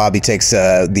 Bobby takes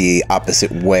the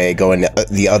opposite way, going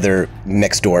the other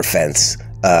next door fence,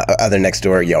 other next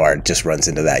door yard, just runs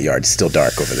into that yard. It's still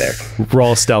dark over there.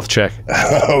 Roll a stealth check.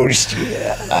 Oh, shit.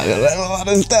 I don't have a lot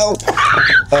of stealth.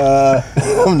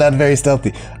 I'm not very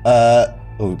stealthy.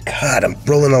 Oh, God, I'm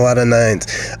rolling a lot of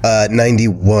 9s.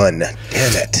 91. Damn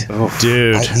it. Oh,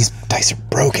 dude. These dice are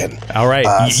broken. All right.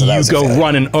 You go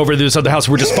running over to this other house.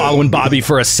 We're just following Bobby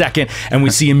for a second, and we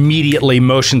see immediately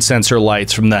motion sensor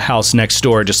lights from the house next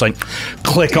door just like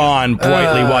click on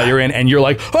brightly while you're in, and you're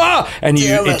like, ah! And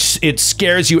it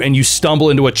scares you, and you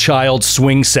stumble into a child's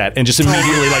swing set and just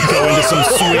immediately like go into some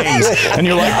swings, and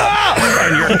you're like, ah!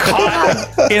 And you're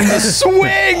caught in the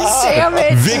swings. Damn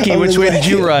it. Vicky, which way did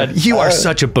you run? You are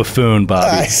such a buffoon,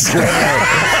 Bobby. I swear.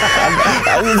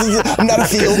 I'm not a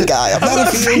field guy. I'm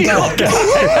not a field guy.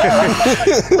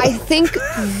 I think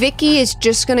Vicky is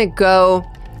just gonna go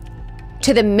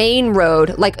to the main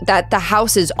road, like that the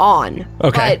house is on.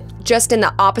 Okay. But just in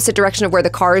the opposite direction of where the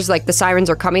cars, like the sirens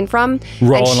are coming from.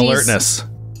 Roll an alertness.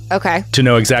 Okay. To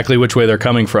know exactly which way they're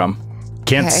coming from.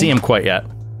 Can't Okay. see them quite yet.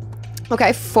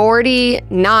 Okay,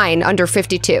 49 under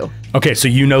 52. Okay, so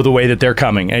you know the way that they're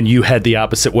coming, and you head the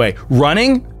opposite way.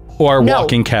 Running or No.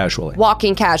 walking casually?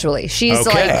 Walking casually. She's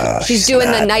Okay. like, she's doing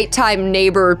the nighttime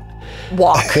neighbor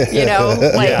walk, you know?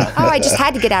 Like, oh, I just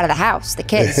had to get out of the house, the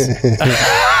kids.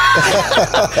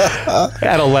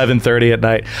 At 11:30 at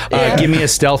night. Give me a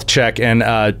stealth check and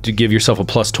to give yourself a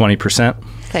plus 20%.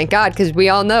 Thank God, because we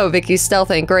all know Vicky's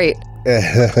stealth ain't great.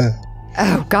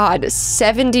 Oh God,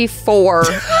 74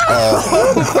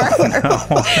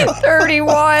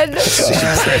 31.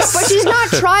 But she's not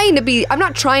trying to be. I'm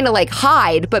not trying to like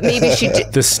hide, but maybe she.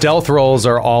 The stealth rolls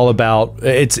are all about.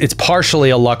 It's partially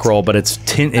a luck roll, but it's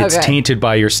tainted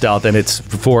by your stealth, and it's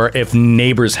for if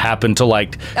neighbors happen to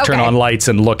like turn on lights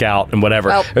and look out and whatever.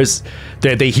 Well,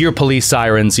 they hear police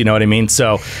sirens. You know what I mean?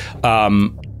 So.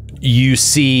 You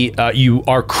see, you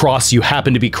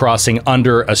happen to be crossing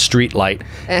under a street light,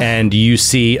 and you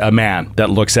see a man that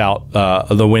looks out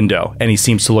the window, and he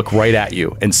seems to look right at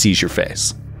you and sees your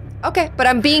face. Okay, but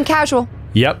I'm being casual.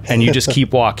 Yep, and you just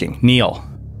keep walking. Neil.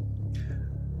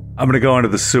 I'm going to go into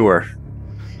the sewer.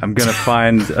 I'm gonna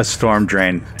find a storm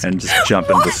drain and just jump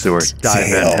into the sewer. Dive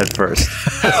in head first.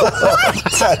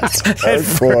 That's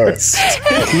hardcore.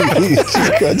 He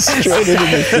just got straight into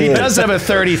the sewer. He does have a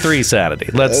 33 sanity.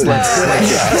 Let's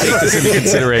take this into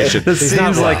consideration. This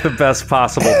seems like the best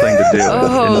possible thing to do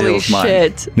in Holy Neil's mind.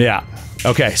 shit. Yeah.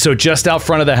 Okay, so just out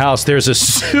front of the house, there's a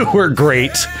sewer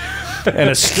grate and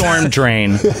a storm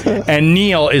drain, and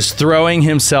Neil is throwing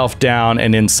himself down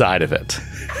and inside of it.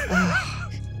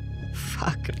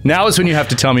 Fuck. Now is when you have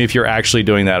to tell me if you're actually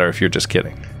doing that or if you're just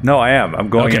kidding. No, I am. I'm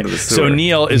going into the sewer. So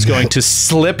Neil is going to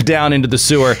slip down into the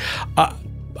sewer.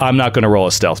 I'm not going to roll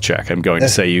a stealth check. I'm going to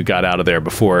say you got out of there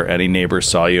before any neighbors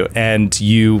saw you, and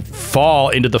you fall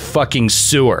into the fucking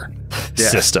sewer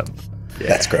system.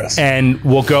 That's gross. And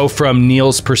we'll go from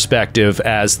Neil's perspective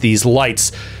as these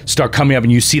lights start coming up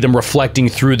and you see them reflecting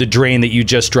through the drain that you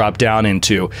just dropped down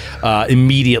into.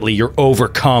 Immediately, you're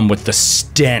overcome with the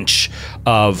stench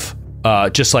of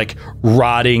just like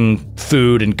rotting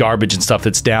food and garbage and stuff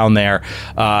that's down there.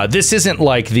 This isn't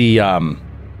like the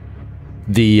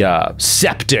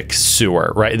septic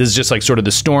sewer, right? This is just like sort of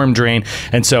the storm drain.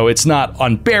 And so it's not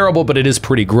unbearable, but it is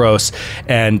pretty gross.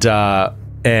 And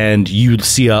you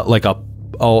see a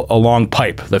long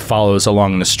pipe that follows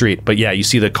along the street. But yeah, you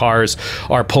see the cars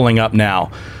are pulling up now.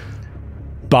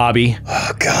 Bobby,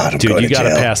 oh God, dude, you got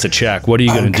to pass a check. What are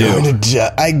you going to do?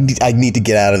 I need to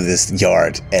get out of this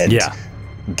yard and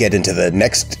get into the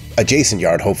next adjacent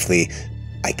yard. Hopefully,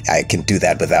 I can do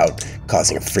that without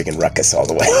causing a freaking ruckus all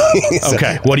the way. So,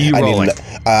 okay, what are you rolling?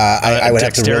 I would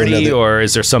have to roll dexterity, or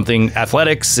is there something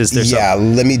athletics? Is there? Yeah,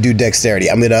 let me do dexterity.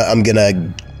 I'm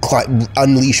gonna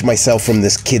unleash myself from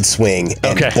this kid swing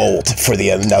and bolt for the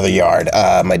another yard.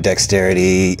 My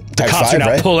dexterity the times cops 5, are now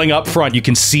right? pulling up front. You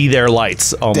can see their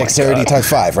lights. Oh Dexterity my God. times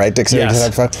 5, right? Dexterity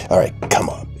Yes. times 5. All right, come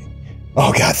on.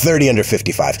 Oh God, 30 under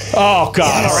 55. Oh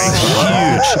God! All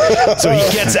right, huge. So he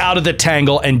gets out of the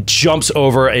tangle and jumps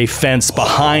over a fence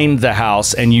behind the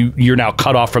house, and you're now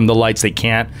cut off from the lights. They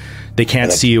can't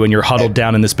see you, and you're huddled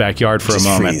down in this backyard for a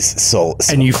moment. Freeze.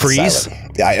 And you freeze?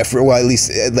 Silent. Yeah, well, at least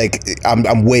like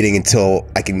I'm waiting until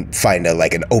I can find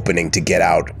an opening to get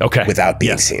out. Okay. Without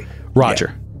being seen.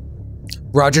 Roger. Yeah.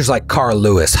 Roger's like Carl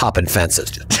Lewis hopping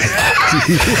fences.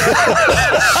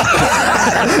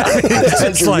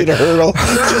 It's like a hurdle.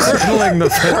 Just hurdling the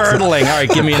fence. Hurdling. All right,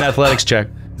 give me an athletics check.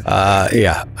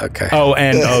 Yeah. Okay.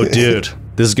 Oh, dude,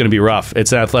 this is going to be rough.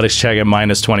 It's an athletics check at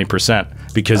minus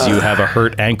 20% because you have a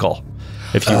hurt ankle.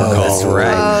 If you recall. That's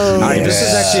right. All right, this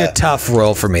is actually a tough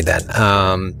roll for me then.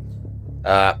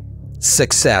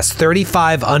 Success.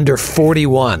 35 under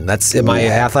 41. That's my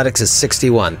athletics is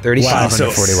 61. 35 under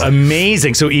 41.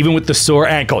 Amazing. So even with the sore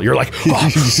ankle, you're like,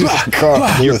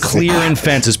 you're clearing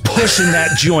fences, pushing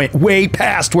that joint way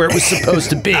past where it was supposed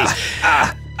to be.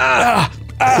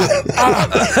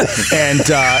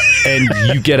 And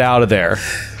you get out of there.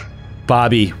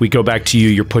 Bobby, we go back to you.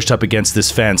 You're pushed up against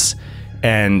this fence,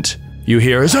 and you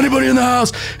hear, "Is anybody in the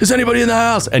house? Is anybody in the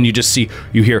house?" And you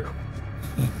hear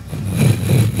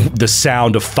the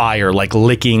sound of fire like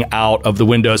licking out of the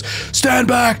windows. Stand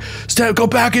back! Go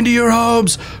back into your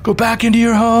homes! Go back into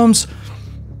your homes!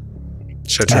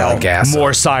 Gas.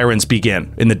 More sirens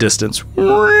begin in the distance.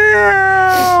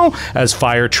 As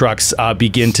fire trucks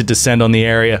begin to descend on the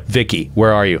area. Vicky,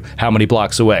 where are you? How many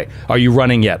blocks away? Are you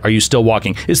running yet? Are you still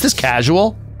walking? Is this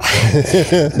casual?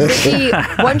 Vicky,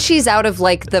 once she's out of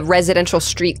like the residential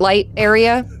streetlight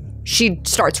area, she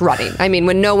starts running. I mean,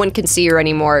 when no one can see her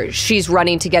anymore, she's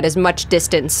running to get as much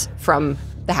distance from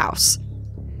the house.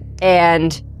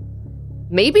 And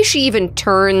maybe she even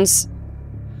turns.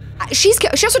 She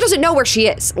also doesn't know where she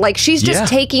is. Like, she's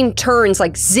just taking turns,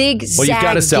 like zigzagging. Well, you've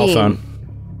got a cell phone.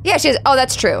 Yeah, she has. Oh,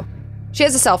 that's true. She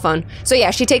has a cell phone. So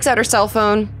yeah, she takes out her cell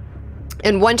phone,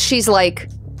 and once she's like,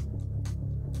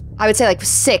 I would say like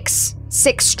six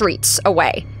streets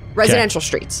away, residential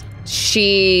streets,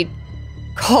 she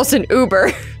calls an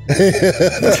Uber.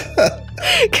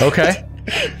 Okay.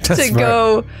 to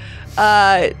go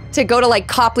to like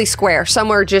Copley Square,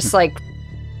 somewhere just like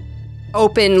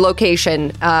open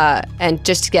location, and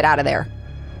just to get out of there.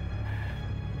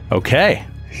 Okay.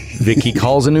 Vicky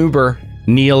calls an Uber.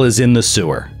 Neil is in the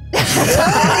sewer. How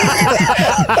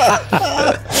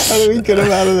do we get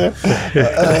him out of there?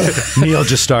 Neil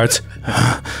just starts.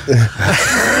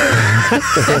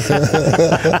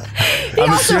 He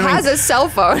also has a cell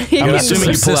phone. I'm assuming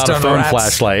you pull out a phone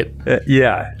flashlight.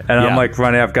 Yeah, and I'm like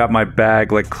running. I've got my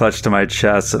bag like clutched to my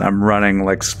chest, and I'm running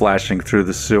like splashing through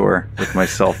the sewer with my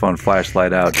cell phone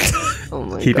flashlight out, Oh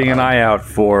my keeping God. an eye out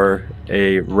for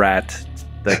a rat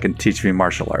that can teach me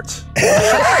martial arts.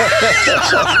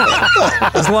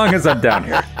 As long as I'm down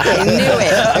here. I knew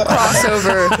it. A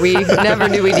crossover we never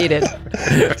knew we needed.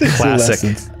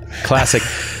 Classic. Classic.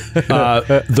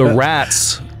 The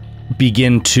rats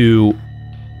begin to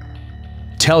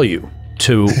tell you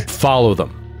to follow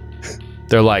them.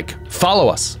 They're like, follow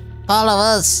us. Follow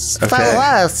us. Okay. Follow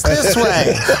us this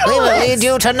way. We will lead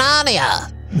you to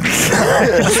Narnia.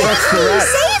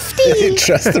 Safety.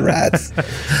 Trust the rats.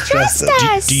 Trust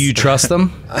us. Do you trust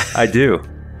them? I do.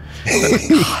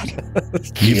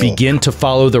 You begin to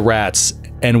follow the rats,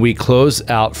 and we close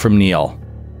out from Neil.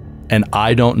 And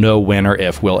I don't know when or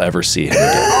if we'll ever see him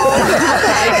again.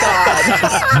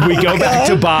 We go back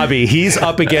to Bobby. He's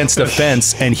up against a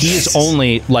fence, and he is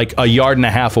only like a yard and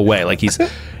a half away. Like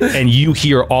and you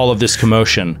hear all of this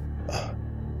commotion.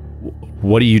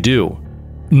 What do?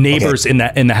 Neighbors in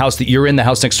the house that you're in, the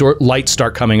house next door, lights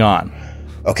start coming on.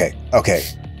 Okay.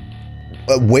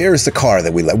 Where's the car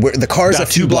that we left? The car's about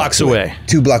 2 blocks away.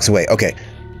 2 blocks away. Okay.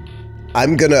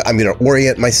 I'm gonna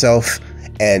orient myself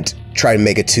and try and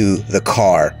make it to the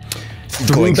car.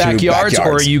 Through backyards,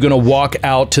 or are you going to walk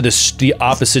out to the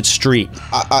opposite street?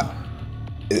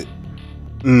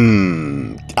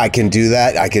 I can do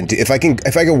that. If I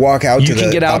can walk out. You can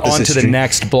get out onto the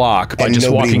next block by just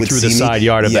walking through the side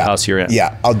yard of the house you're in.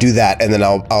 Yeah, I'll do that, and then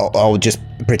I'll just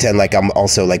pretend like I'm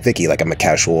also like Vicky, like I'm a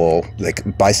casual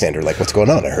bystander. Like, what's going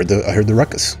on? I heard the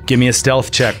ruckus. Give me a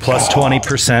stealth check plus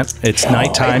 20%. It's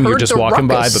nighttime. You're just walking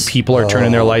by, but people are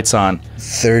turning their lights on.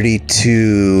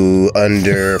 32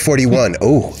 under 41.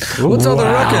 Oh, what's all the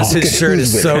ruckus? His shirt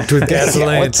is soaked with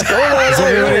gasoline. What's going on? Is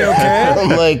everybody okay? I'm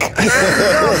like,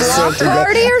 block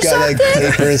party or something? Got like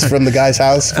papers from the guy's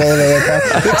house falling on the car.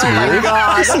 That's weird.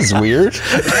 This is weird.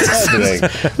 What's happening?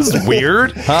 This is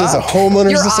weird. Huh? Does a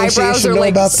homeowners association know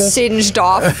about this? Singed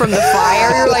off from the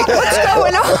fire. You're like, what's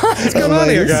going on? What's going on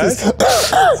here, guys?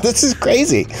 This is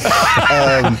crazy.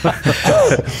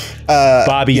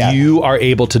 Bobby, you are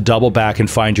able to double back and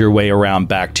find your way around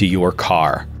back to your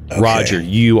car. Okay. Roger,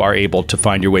 you are able to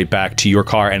find your way back to your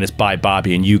car, and it's by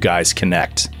Bobby, and you guys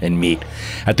connect and meet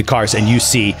at the cars, and you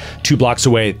see 2 blocks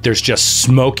away, there's just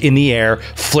smoke in the air,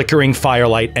 flickering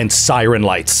firelight, and siren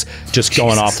lights just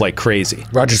going off like crazy.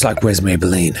 Roger's like, where's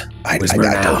Maybelline? Where's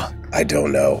Mrema? I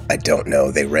don't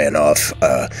know. They ran off.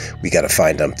 We got to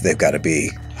find them. They've got to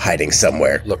be hiding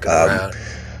somewhere. Looking around.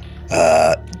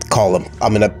 Call them.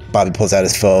 Bobby pulls out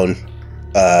his phone.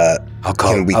 I'll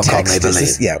call. Can we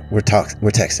text? Yeah, we're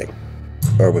texting,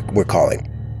 or we're calling.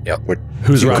 Yep.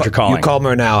 Who's Roger calling? You call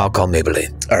her now. I'll call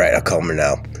Maybelline. All right, I'll call her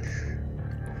now.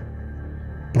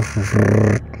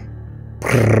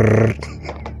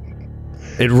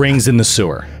 It rings in the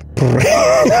sewer.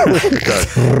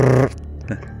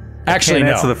 Actually, can't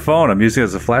no. answer the phone. I'm using it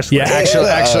as a flashlight. Yeah,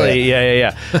 actually,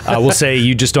 yeah. We'll say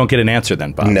you just don't get an answer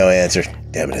then, Bob. No answer.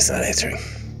 Damn it, it's not answering.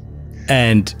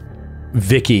 And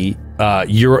Vicky,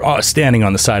 you're standing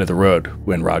on the side of the road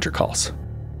when Roger calls.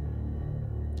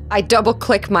 I double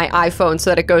click my iPhone so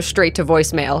that it goes straight to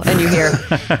voicemail, and you hear,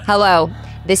 "Hello,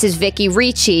 this is Vicky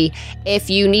Ricci. If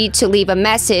you need to leave a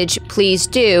message, please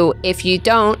do. If you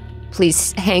don't,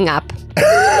 please hang up."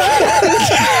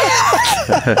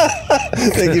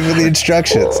 Thank you for the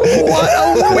instructions. What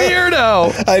a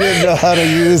weirdo! I didn't know how to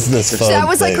use this phone. That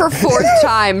was like her 4th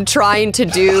time trying to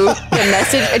do the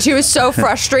message, and she was so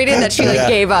frustrated that she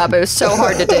gave up. It was so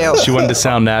hard to do. She wanted to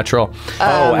sound natural.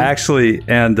 Oh, actually,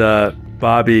 and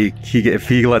Bobby,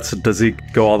 does he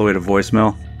go all the way to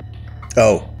voicemail?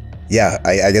 Oh, yeah.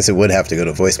 I guess it would have to go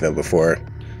to voicemail before.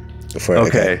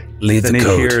 Okay. Leave then the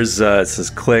code. He hears it says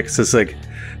click. It says like,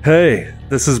 "Hey,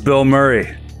 this is Bill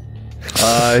Murray.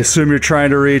 I assume you're trying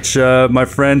to reach my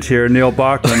friend here, Neil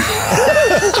Bachman.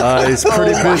 He's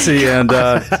pretty busy and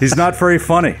he's not very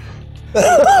funny." He's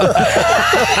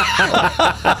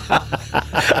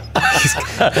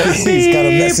got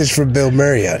a message from Bill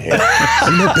Murray out here.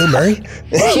 Isn't that Bill Murray?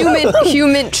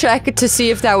 Human check to see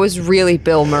if that was really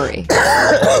Bill Murray.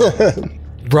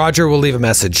 Roger will leave a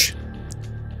message.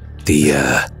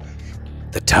 The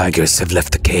tigers have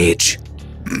left the cage,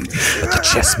 but the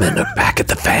chessmen are back at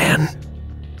the fan.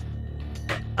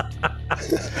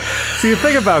 So you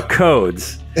think about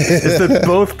codes. Is that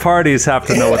both parties have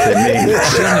to know what they mean.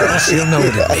 She'll know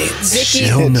what it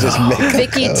means.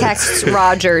 Vicky texts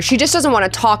Roger. She just doesn't want to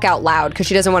talk out loud because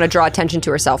she doesn't want to draw attention to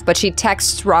herself. But she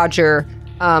texts Roger,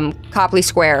 Copley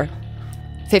Square,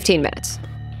 15 minutes.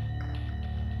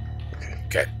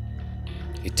 Okay.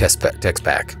 He texts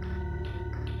back.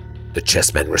 The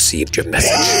chessmen received your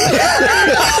message.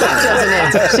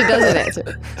 She doesn't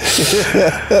answer.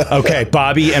 Okay,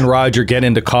 Bobby and Roger get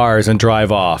into cars and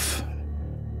drive off.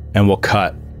 And we'll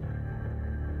cut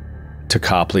to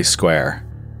Copley Square,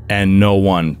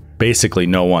 and basically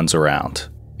no one's around.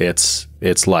 It's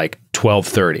like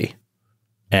 12:30,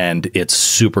 and it's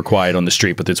super quiet on the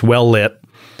street, but it's well lit,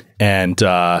 and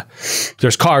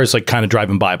there's cars like kind of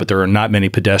driving by, but there are not many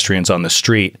pedestrians on the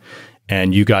street.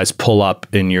 And you guys pull up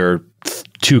in your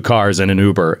 2 cars and an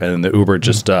Uber, and the Uber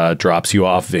just drops you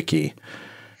off, Vicky.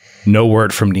 No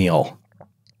word from Neil.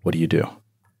 What do you do?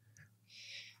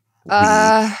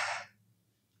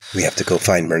 We have to go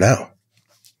find Mrema.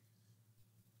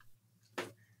 You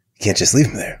can't just leave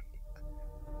him there.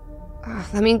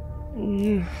 I mean,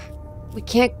 we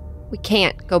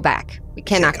can't go back. We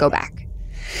cannot go back.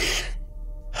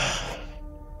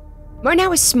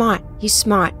 Mrema is smart. He's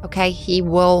smart, okay? He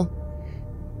will...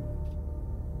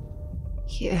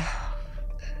 Yeah.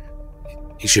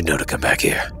 He should know to come back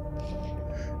here.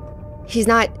 He's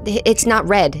not... It's not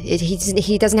red.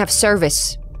 He doesn't have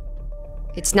service.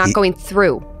 It's not going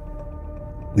through.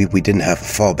 We didn't have a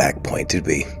fallback point, did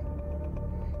we?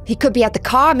 He could be at the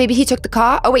car. Maybe he took the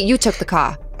car. Oh, wait, you took the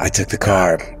car. I took the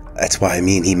car. That's why I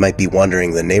mean he might be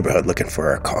wandering the neighborhood looking for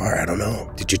our car. I don't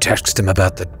know. Did you text him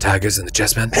about the tigers and the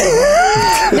chessmen?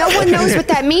 No one knows what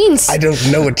that means. I don't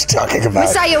know what you're talking about.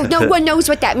 Masayo, no one knows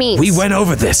what that means. We went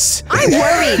over this. I'm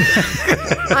worried.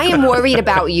 I am worried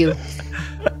about you.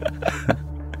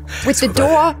 With the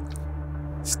door...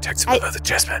 Text him about the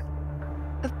chessmen.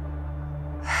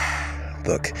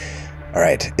 Look, all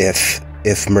right, if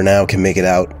Mrema can make it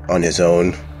out on his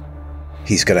own,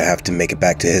 he's going to have to make it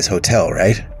back to his hotel,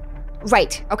 right?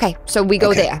 Right. Okay, so we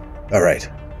go there. All right.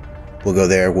 We'll go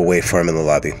there. We'll wait for him in the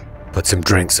lobby. Put some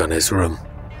drinks on his room.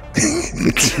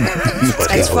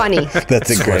 That's funny. That's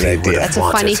a great idea. That's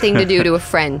a funny thing to do to a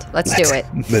friend. Let's do it.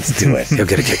 Let's do it. He'll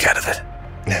get a kick out of it.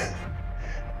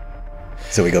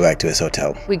 So we go back to his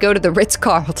hotel. We go to the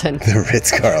Ritz-Carlton. The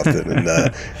Ritz-Carlton, and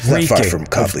not far from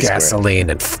Copley Square. Gasoline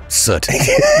and soot. You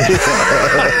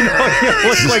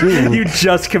look like you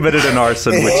just committed an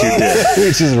arson, which you did.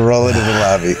 We just roll into the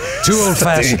lobby. 2 old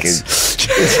fashions.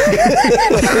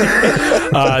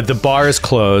 The bar is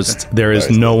closed. There is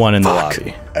no one in the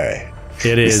lobby. All right.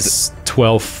 It is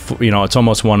 12. It's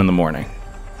almost 1 in the morning.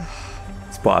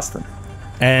 It's Boston.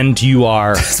 And you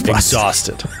are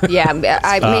exhausted. Yeah,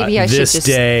 maybe I should just... This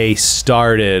day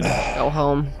started... Go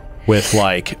home. With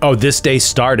this day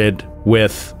started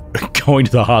with going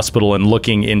to the hospital and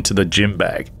looking into the gym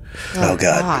bag. Oh,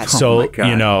 God. So,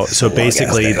 so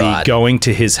basically the going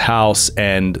to his house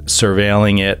and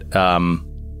surveilling it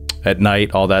at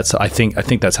night, all that. So I think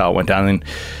that's how it went down. And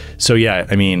so, yeah,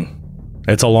 I mean,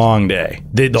 it's a long day.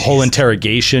 The whole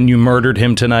interrogation, you murdered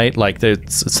him tonight. Like,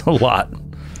 it's a lot.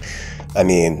 I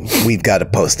mean, we've got to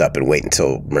post up and wait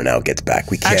until Mrema gets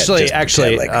back. We can't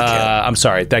actually. like I'm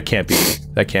sorry, that can't be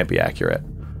accurate.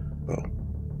 Oh.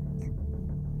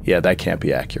 Yeah, that can't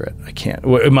be accurate. I can't.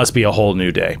 Well, it must be a whole new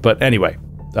day. But anyway,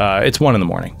 it's 1 in the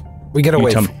morning. We got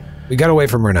away. We got away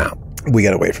from Mrema. We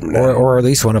got away from Mrema, or at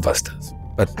least one of us does.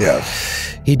 But yeah,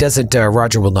 he doesn't.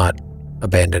 Roger will not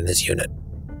abandon his unit.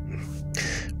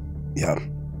 Yeah,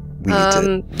 we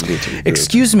need to.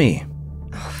 Excuse me.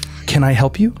 Can I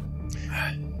help you?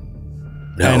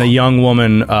 No. And a young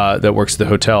woman that works at the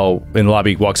hotel in the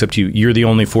lobby walks up to you. You're the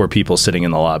only 4 people sitting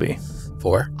in the lobby.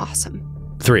 4? Awesome.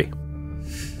 3.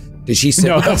 Did she sit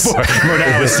with us?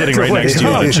 Mrema was sitting right next to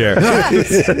you in the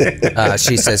chair.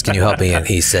 She says, "Can you help me?" And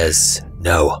he says,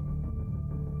 "No."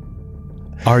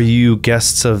 Are you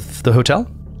guests of the hotel?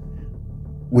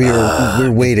 We're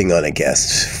waiting on a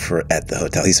guest at the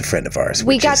hotel. He's a friend of ours.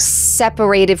 We got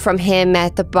separated from him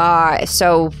at the bar,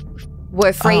 so we're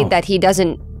afraid that he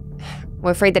doesn't.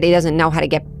 We're afraid that he doesn't know how to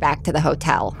get back to the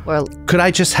hotel. Could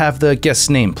I just have the guest's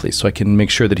name, please, so I can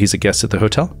make sure that he's a guest at the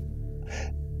hotel?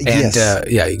 And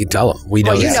yeah, you can tell him. We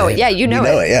know. You know it. Yeah, you know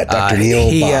it. Yeah, Dr.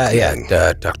 Neil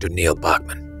Bachman. Dr. Neil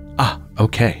Bachman. Ah,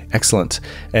 okay, excellent.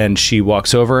 And she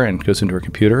walks over and goes into her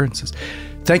computer and says,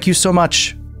 "Thank you so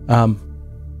much.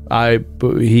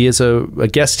 He is a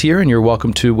guest here, and you're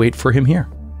welcome to wait for him here."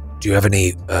 Do you have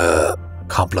any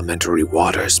complimentary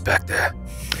waters back there?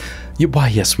 Why,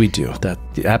 yes, we do. That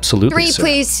absolutely. 3, sir.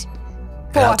 please.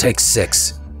 4. I'll take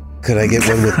 6. Could I get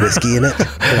one with whiskey in it?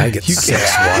 Can I get 6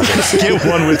 waters? Get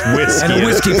one with whiskey. And a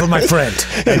whiskey for my friend.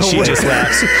 And she just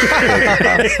laughs.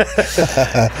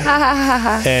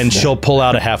 And she'll pull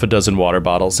out a half a dozen water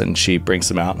bottles and she brings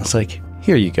them out. And it's like,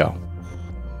 here you go.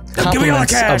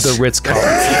 Compliments of the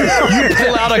Ritz-Carlton. You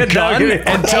pull out a gun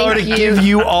and tell her to give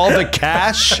you all the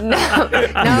cash? No,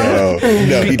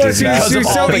 he does not. Because of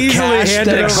all the cash that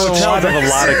a hotel have a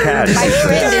lot of cash. My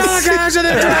friend is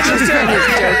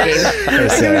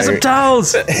joking. Give me some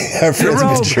towels. Our friend's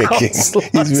been drinking.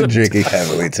 He's been drinking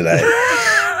heavily tonight.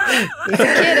 He's a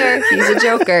kidder. He's a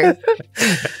joker.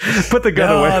 Put the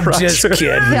gun away, I'm Roger. just kidding.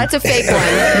 That's a fake one.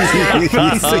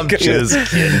 I'm just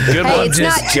kidding. Good Hey, one. it's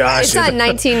not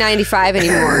 1995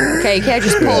 anymore. Okay, you can't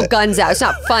just pull guns out. It's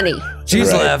not funny.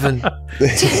 She's laughing.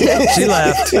 She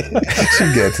laughed.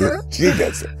 She gets it. She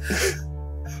gets it.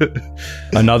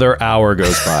 Another hour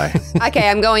goes by. Okay,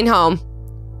 I'm going home.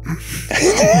 All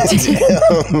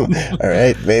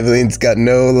right, Maybelline's got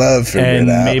no love for And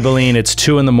me now. Maybelline, it's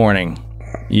 2 a.m.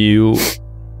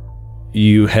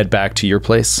 You head back to your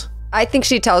place. I think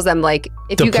she tells them, like,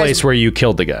 if The you guys... place where you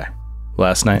killed the guy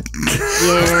last night.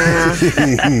 Yeah.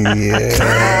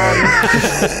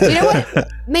 You know what?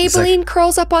 Maybelline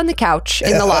curls up on the couch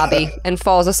in the lobby and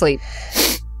falls asleep.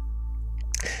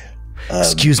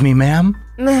 Excuse me, ma'am?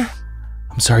 Meh,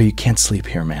 I'm sorry, you can't sleep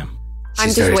here, ma'am. I'm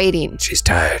just waiting. She's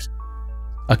tired.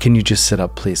 Can you just sit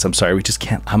up, please? I'm sorry, we just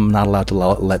can't. I'm not allowed to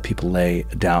let people lay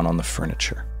down on the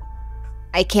furniture.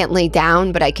 I can't lay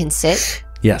down, but I can sit.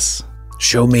 Yes.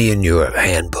 Show me in your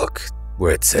handbook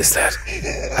where it says that.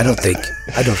 I don't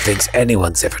think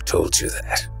anyone's ever told you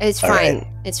that. It's fine.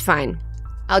 It's fine.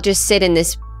 I'll just sit in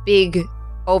this big,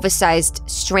 oversized,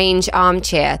 strange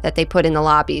armchair that they put in the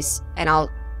lobbies, and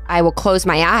I will close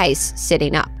my eyes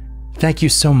sitting up. Thank you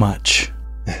so much.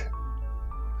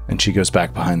 And she goes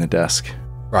back behind the desk.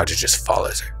 Roger just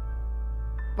follows her.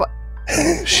 What?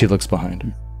 She looks behind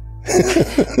her.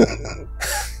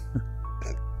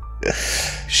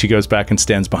 She goes back and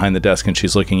stands behind the desk, and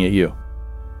she's looking at you.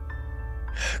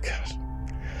 Oh, God.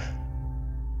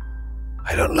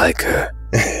 I don't like her,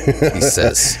 he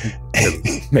says.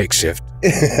 Makeshift.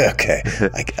 Okay,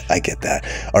 I get that.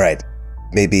 All right,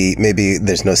 maybe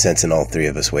there's no sense in all three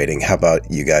of us waiting. How about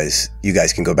you guys? You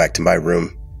guys can go back to my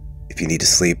room if you need to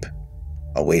sleep.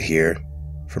 I'll wait here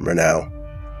for now.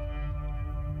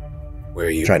 Where are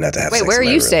you? Try not to have. Wait, sex where are in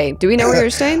my you room. staying? Do we know where you're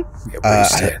staying? Yeah, where are you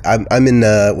staying? I'm in.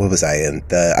 What was I in?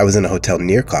 I was in a hotel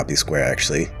near Copy Square,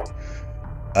 actually.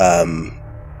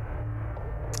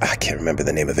 I can't remember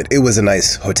the name of it. It was a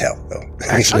nice hotel, though.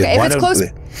 Actually, Okay, if it's close.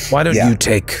 why don't Yeah. you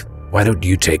take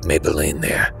Maybelline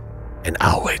there, and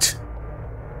I'll wait.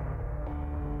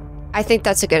 I think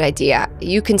that's a good idea.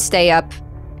 You can stay up,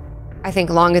 I think,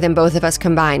 longer than both of us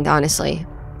combined, honestly.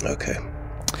 Okay.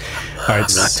 All right,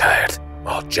 I'm not tired. I'm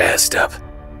all jazzed up.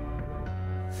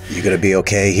 You gonna be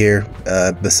okay here,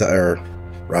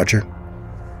 Roger?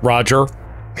 Roger.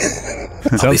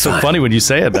 Sounds so fine. funny when you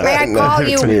say it. May I No, call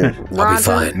it's you weird. I'll be Roger?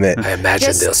 fine. I imagine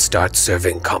Just- they'll start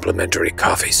serving complimentary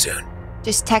coffee soon.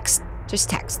 Just text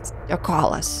or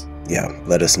call us. Yeah,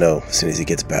 let us know as soon as he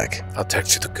gets back. I'll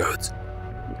text you the codes.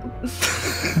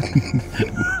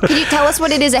 Can you tell us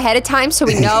what it is ahead of time so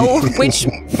we know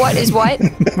what is what?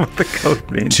 What the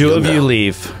code means. Two of you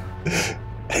leave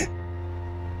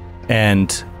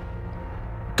and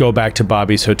go back to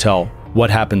Bobby's hotel. What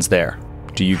happens there?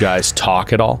 Do you guys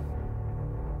talk at all?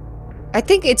 I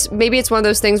think maybe it's one of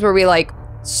those things where we like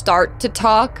start to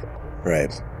talk,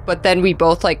 Right. but then we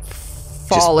both like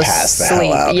fall Just pass the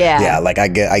asleep. hell out. Yeah. Yeah, like I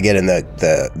get in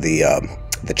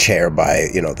the chair by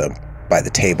the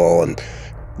table and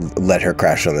let her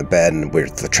crash on the bed, and we're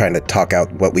trying to talk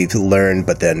out what we've learned,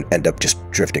 but then end up just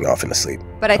drifting off into sleep.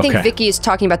 But I think Okay. Vicky is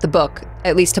talking about the book,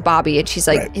 at least to Bobby, and she's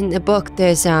like, Right. in the book,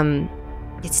 there's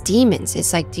it's demons.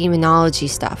 It's like demonology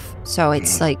stuff. So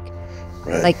it's Right.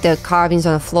 like the carvings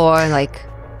on the floor, like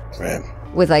Right.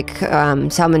 with like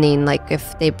summoning. Like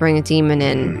if they bring a demon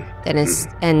in, then it's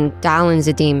and Dallin's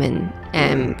a demon,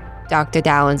 and Dr.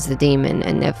 Dallin's the demon,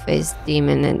 and if it's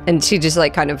demon, and she just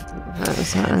like kind of.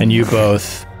 And you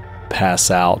both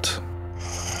pass out.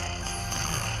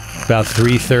 About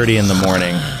 3:30 in the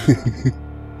morning.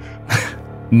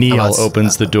 Neil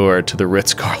opens the door to the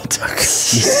Ritz-Carlton.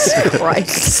 Right,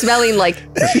 smelling like.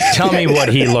 Tell me what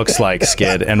he looks like,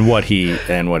 Skid, and what he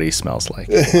smells like.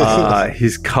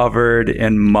 He's covered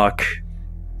in muck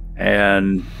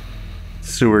and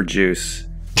sewer juice.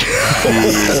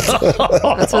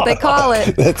 That's what they call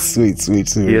it. That's sweet He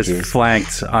is juice.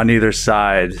 flanked on either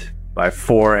side by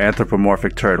 4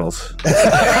 anthropomorphic turtles.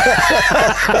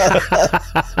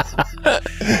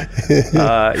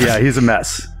 Yeah, he's a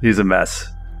mess. His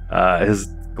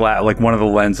like one of the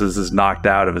lenses is knocked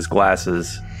out of his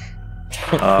glasses.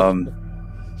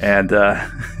 And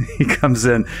he comes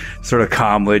in sort of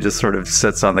calmly, just sort of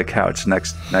sits on the couch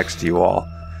next to you all,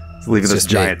 leaving this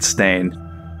giant stain.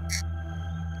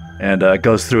 And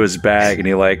goes through his bag, and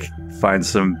he like finds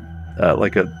some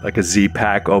like a Z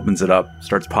pack, opens it up,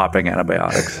 starts popping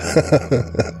antibiotics.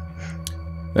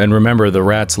 And remember, the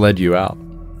rats led you out.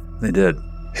 They did.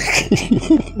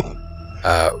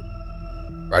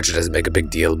 Roger doesn't make a big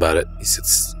deal about it. He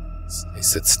sits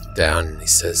down and he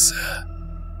says,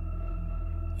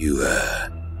 You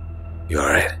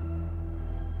alright?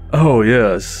 Oh,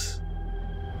 yes.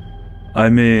 I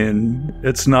mean,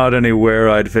 it's not anywhere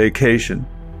I'd vacation.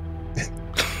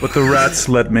 But the rats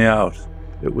let me out.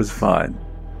 It was fine.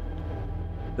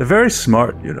 They're very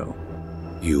smart, you know.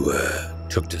 You,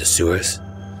 took to the sewers?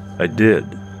 I did.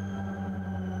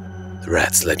 The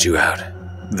rats let you out?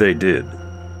 They did.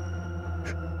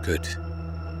 Good.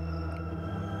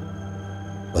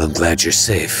 Well, I'm glad you're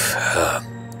safe.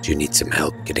 Do you need some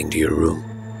help getting to your room?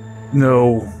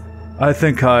 No. I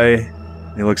think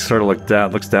He looks down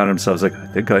at himself. He's like, I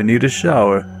think I need a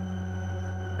shower.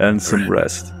 And some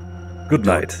rest. Good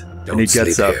night. And he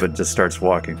gets up and just starts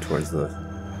walking towards the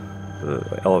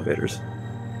elevators.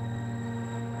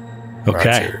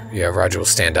 Okay. Roger will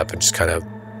stand up and just kind of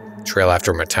trail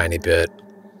after him a tiny bit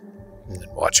and then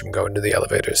watch him go into the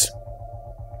elevators.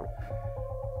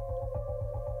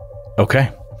 Okay.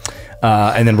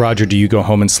 And then, Roger, do you go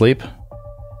home and sleep?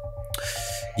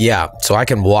 Yeah, so I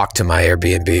can walk to my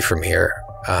Airbnb from here.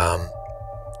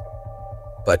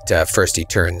 But first he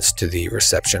turns to the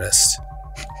receptionist.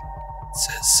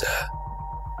 Says,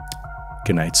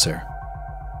 good night, sir.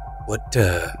 What's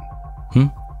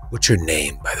your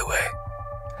name, by the way?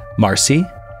 Marcy?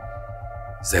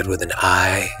 Is that with an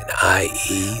I, an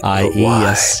I-E, or I-E, Y?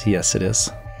 yes. Yes, it is.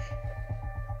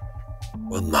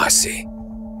 Well, Marcy,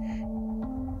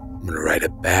 I'm going to write a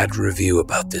bad review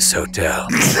about this hotel.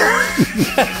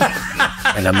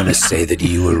 And I'm going to say that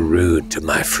you were rude to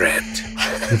my friend.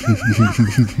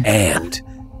 And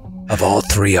of all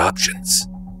three options,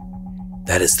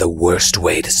 that is the worst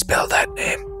way to spell that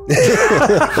name.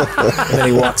 and then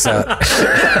he walks out.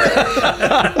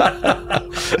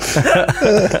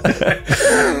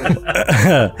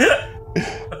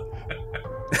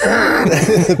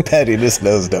 Pettiness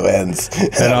knows no ends.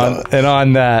 And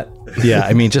on that, yeah,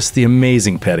 I mean, just the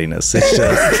amazing pettiness. It's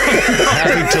just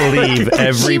having to leave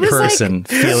every person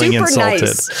feeling insulted.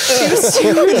 Nice. She was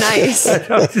super nice.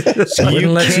 He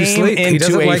wouldn't let you sleep. He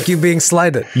doesn't like you being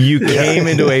slighted. You came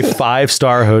into a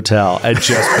 5-star hotel and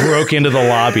just broke into the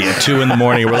lobby at 2 a.m.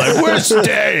 We're like, we're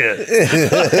staying.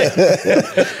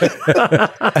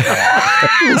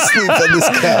 We'll sleep on this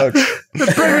couch.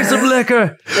 Bring me some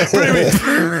liquor.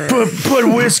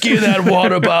 Put whiskey in that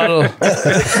water bottle.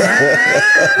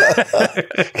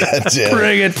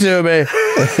 Bring it to me.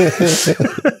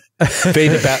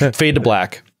 Fade to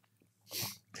black.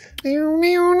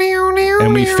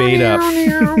 And we fade up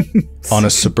on a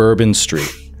suburban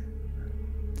street.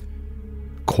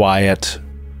 Quiet,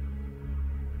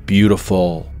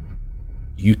 beautiful,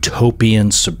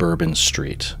 utopian suburban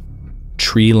street.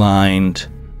 Tree-lined,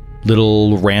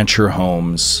 little rancher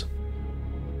homes.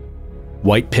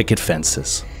 White picket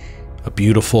fences. A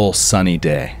beautiful sunny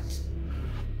day.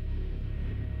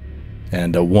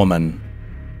 And a woman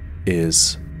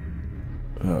is...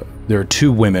 there are 2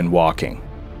 women walking.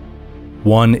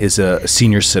 One is a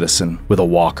senior citizen with a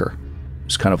walker,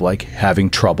 who's kind of like having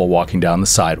trouble walking down the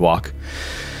sidewalk.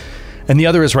 And the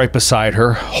other is right beside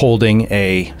her, holding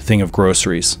a thing of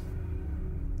groceries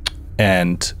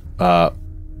and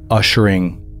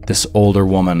ushering this older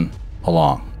woman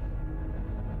along.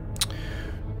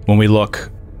 When we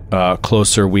look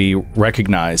closer, we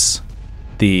recognize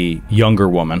the younger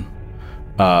woman.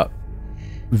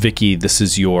 Vicky, this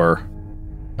is your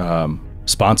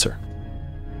sponsor.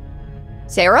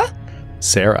 Sarah?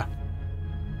 Sarah.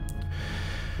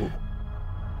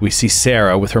 We see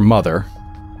Sarah with her mother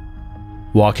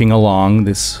walking along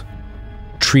this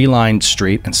tree-lined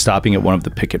street and stopping at one of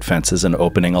the picket fences and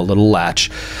opening a little latch,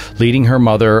 leading her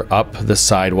mother up the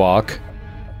sidewalk,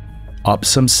 up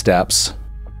some steps,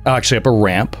 actually up a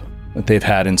ramp that they've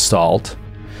had installed,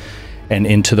 and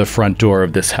into the front door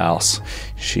of this house.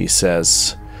 She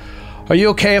says, "Are you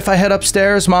okay if I head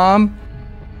upstairs, Mom?"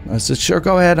 I said, "Sure,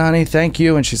 go ahead, honey, thank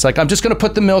you." And she's like, "I'm just gonna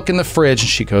put the milk in the fridge." And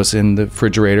she goes in the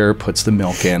refrigerator, puts the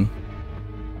milk in.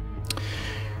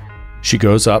 She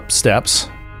goes up steps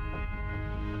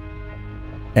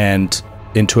and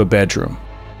into a bedroom.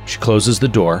 She closes the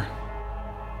door.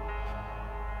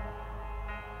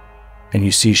 And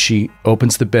you see she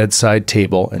opens the bedside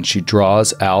table and she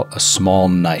draws out a small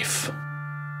knife.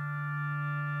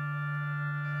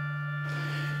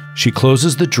 She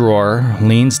closes the drawer,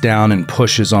 leans down and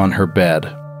pushes on her bed.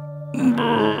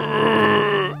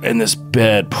 And this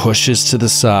bed pushes to the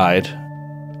side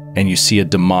and you see a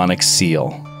demonic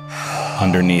seal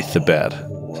underneath the bed.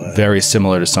 Very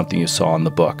similar to something you saw in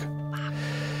the book.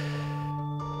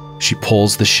 She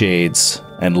pulls the shades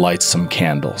and lights some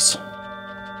candles.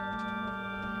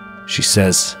 She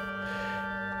says,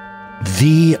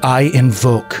 "Thee I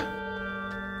invoke,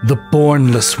 the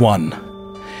bornless one,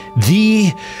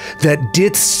 Thee that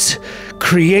didst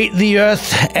create the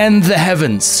earth and the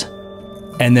heavens.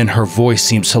 And then her voice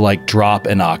seems to like drop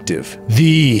an octave.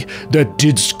 Thee that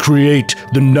didst create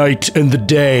the night and the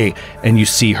day. And you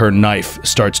see her knife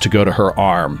starts to go to her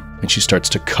arm, and she starts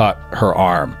to cut her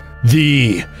arm.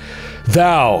 Thee,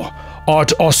 thou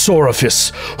art Osorifice,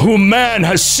 whom man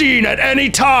has seen at any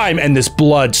time. And this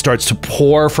blood starts to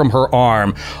pour from her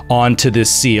arm onto this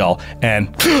seal,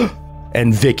 and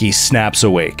Vicky snaps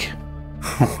awake.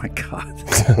 Oh my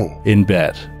god. In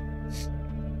bed.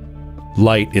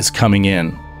 Light is coming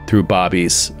in through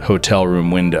Bobby's hotel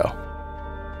room window.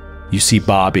 You see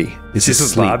Bobby is She's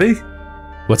asleep. with Bobby?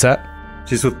 What's that?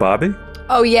 She's with Bobby?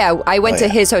 Oh yeah, I went to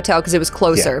his hotel because it was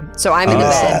closer. So I'm in the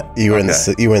bed. You were in the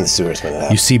sewers when that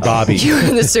happened. You see Bobby. You were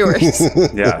in the sewers.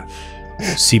 Yeah.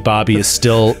 See Bobby is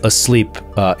still asleep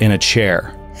in a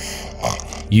chair.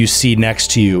 You see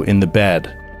next to you in the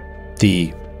bed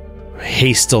the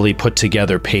hastily put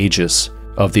together pages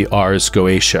of the Ars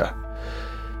Goetia.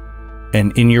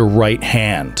 And in your right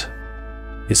hand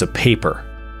is a paper.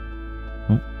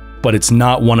 But it's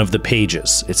not one of the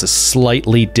pages. It's a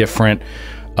slightly different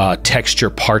texture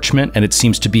parchment, and it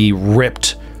seems to be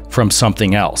ripped from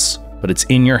something else. But it's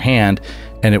in your hand,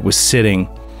 and it was sitting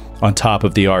on top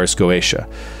of the Ars Goetia.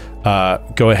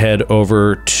 Go ahead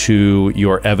over to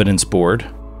your evidence board,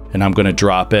 and I'm going to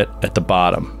drop it at the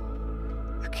bottom.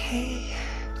 Okay.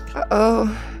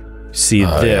 Uh-oh. See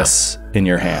this in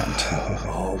your hand.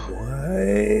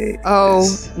 Oh,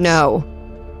 no.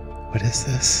 What is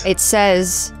this? It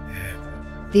says,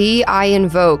 Thee I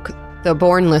invoke, the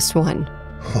bornless one.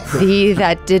 Thee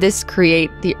that didst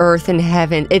create the earth and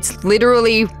heaven. It's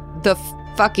literally the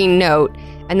fucking note.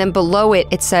 And then below it,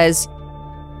 it says,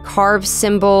 carve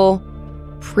symbol,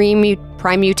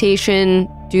 primutation,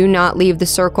 do not leave the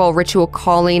circle, ritual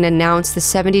calling, announce the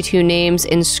 72 names,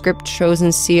 inscribe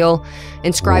chosen seal.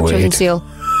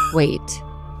 Wait.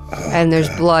 And there's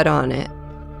blood on it.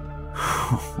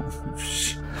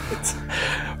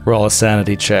 Roll a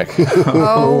sanity check.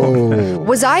 Oh.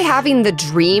 Was I having the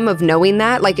dream of knowing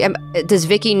that? Like, does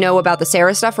Vicky know about the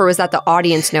Sarah stuff, or was that the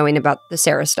audience knowing about the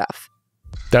Sarah stuff?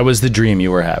 That was the dream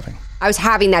you were having. I was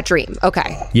having that dream.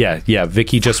 Okay. Yeah.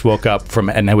 Vicky just woke up from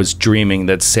and I was dreaming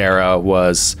that Sarah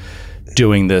was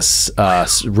doing this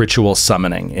ritual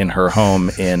summoning in her home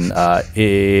in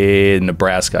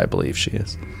Nebraska, I believe she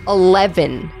is.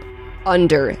 11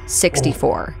 under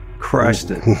 64. Crushed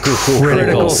it.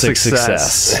 Critical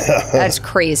success. That's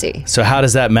crazy. So how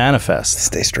does that manifest?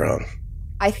 Stay strong.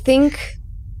 I think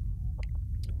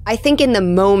in the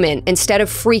moment, instead of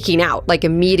freaking out, like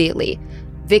immediately,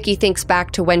 Vicky thinks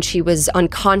back to when she was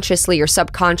unconsciously or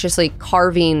subconsciously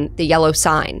carving the yellow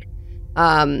sign.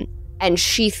 And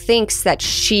she thinks that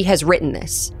she has written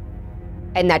this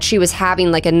and that she was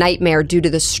having like a nightmare due to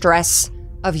the stress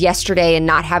of yesterday and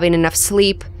not having enough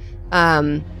sleep.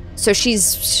 So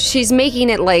she's making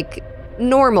it like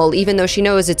normal, even though she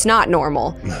knows it's not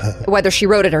normal. Whether she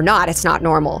wrote it or not, it's not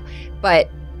normal. But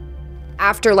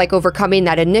after like overcoming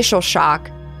that initial shock,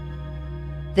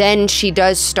 then she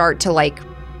does start to like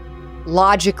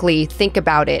logically think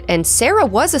about it. And Sarah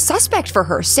was a suspect for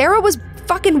her. Sarah was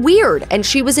fucking weird, and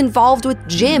she was involved with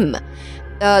Jim,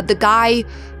 the guy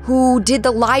who did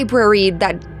the library,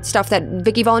 that stuff that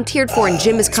Vicky volunteered for, and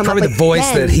Jim has come up with. Probably the voice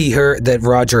then. that he heard, that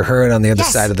Roger heard on the other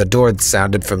Yes. side of the door, that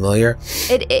sounded familiar.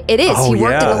 It is. Oh, he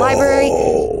worked in yeah. the library.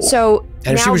 So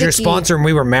And if now she was your Vicky- sponsor and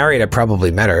we were married, I probably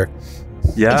met her.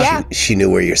 Yeah. Yeah. She knew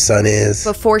where your son is.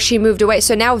 Before she moved away.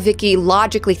 So now Vicky,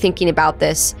 logically thinking about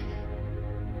this,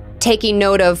 taking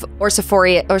note of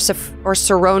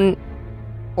Orsaroniferis.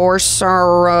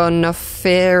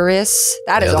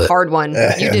 That is a hard one.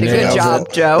 You did a good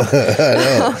job, Joe.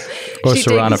 Or She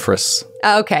Serraniferous.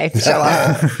 Okay, show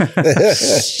up.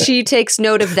 She takes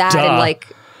note of that and like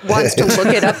wants to look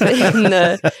it up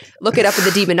in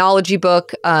the demonology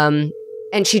book. And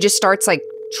she just starts like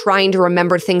trying to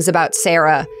remember things about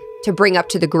Sarah to bring up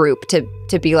to the group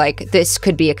to be like, this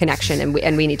could be a connection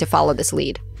and we need to follow this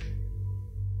lead.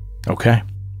 Okay.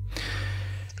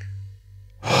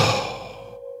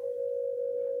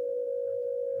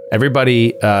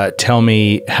 Everybody, tell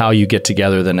me how you get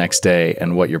together the next day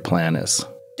and what your plan is.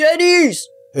 Denny's!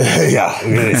 Yeah,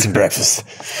 we're gonna need some breakfast.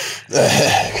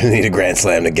 Gonna need a grand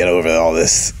slam to get over all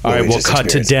this. All right, we'll cut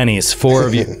to Denny's. Four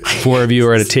of you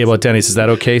are at a table at Denny's. Is that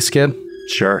okay, Skid?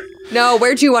 Sure. No,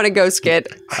 where'd you want to go, Skid?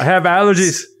 I have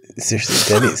allergies.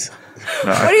 Seriously, Denny's. What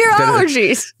are your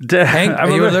allergies?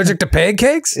 Are you allergic to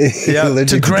pancakes? Yeah,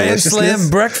 To Grand Slam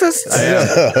breakfast? All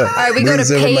right, we go to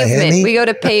Rings over my Pavement. Hemi? We go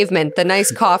to Pavement, the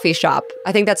nice coffee shop.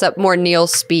 I think that's up more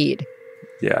Neil's speed.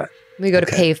 Yeah. We go to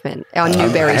Pavement on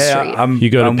Newberry Street. You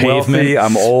go to I'm Pavement? wealthy,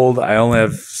 I'm old. I only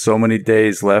have so many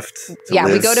days left. Yeah,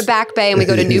 we go to Back Bay and we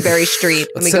go to Newberry Street.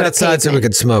 And we Sit go to outside so we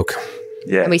can smoke.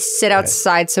 Yeah. And we sit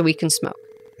outside so we can smoke.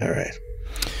 All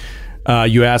right.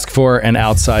 You ask for an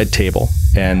outside table,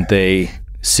 and they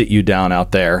sit you down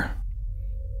out there.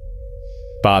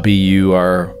 Bobby, you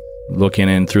are looking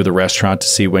in through the restaurant to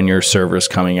see when your server's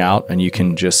coming out, and you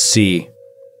can just see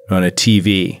on a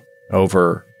TV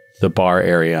over the bar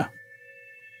area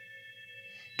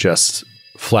just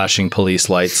flashing police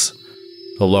lights,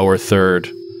 the lower third,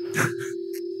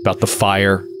 about the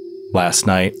fire last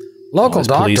night. Local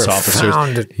doctor police officers.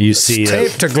 found You see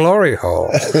taped to glory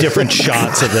hole. different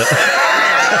shots of the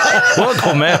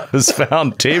local man was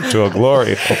found taped to a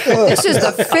glory hole. This is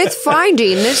the 5th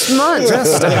finding this month.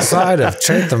 Just outside of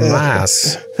Chatham,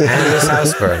 Mass. And this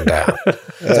house burned down.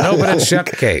 It's an open and shut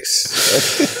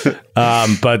case.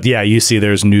 But yeah, you see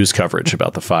there's news coverage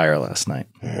about the fire last night.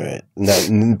 All right.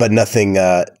 No, but nothing.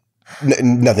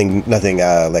 Nothing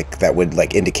like that would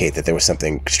like indicate that there was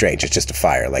something strange. It's just a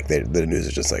fire. Like the news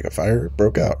is just like a fire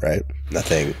broke out, right?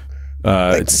 Nothing.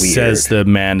 Like It says the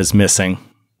man is missing.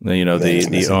 You know,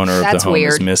 the owner of That's the home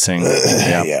weird. is missing.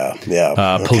 Yeah. Yeah.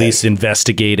 Okay. Police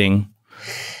investigating.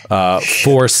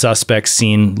 4 suspects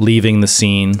seen leaving the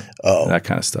scene. Oh. That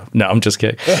kind of stuff. No, I'm just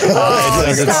kidding. It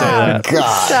doesn't say stop. that.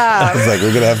 God. Stop. It's like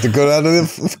we're gonna have to go down to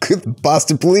the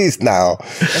Boston Police now.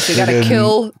 Guess we gotta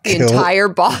kill the entire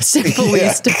Boston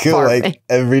Police kill Department. like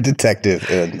every detective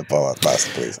in the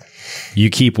Boston Police. You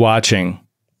keep watching,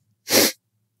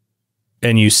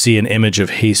 and you see an image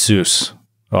of Jesus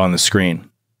on the screen,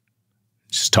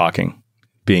 just talking,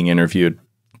 being interviewed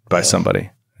by somebody.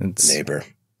 It's, Neighbor.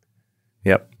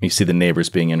 Yep, you see the neighbors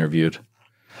being interviewed.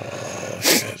 Oh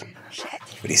shit.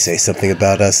 Would he say something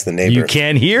about us, the neighbor? You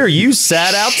can't hear. You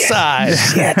sat outside.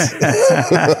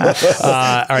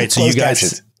 All right, so Closed you guys.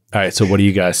 captions. All right, so what are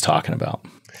you guys talking about?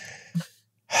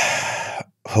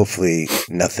 Hopefully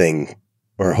nothing,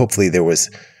 or hopefully there was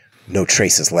no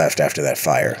traces left after that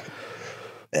fire,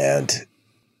 and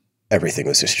everything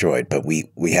was destroyed. But we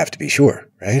have to be sure,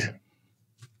 right?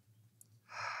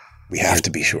 We have to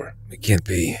be sure. We can't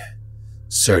be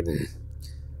certain,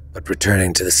 but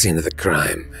returning to the scene of the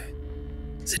crime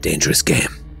is a dangerous game.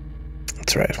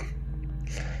 That's right.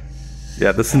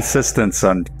 Yeah, this insistence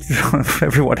on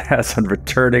everyone has on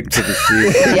returning to the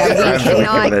scene. Yeah, we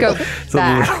cannot go It's a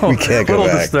back. little, We can't go little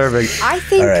back. disturbing. I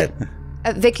think All right.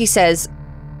 Vicky says,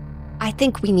 I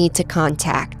think we need to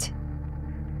contact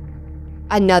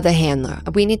another handler.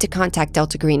 We need to contact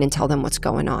Delta Green and tell them what's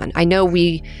going on. I know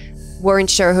we weren't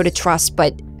sure who to trust,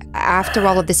 but after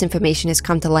all of this information has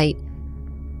come to light,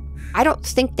 I don't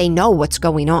think they know what's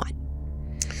going on.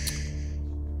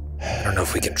 I don't know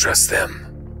if we can trust them.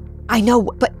 I know,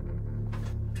 but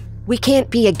we can't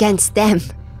be against them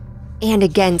and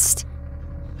against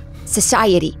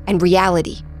society and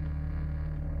reality.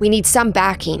 We need some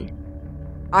backing.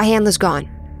 Our handler's gone.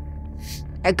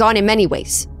 Gone in many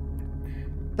ways.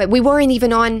 But we weren't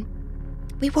even on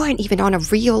a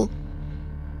real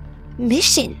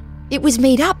mission. It was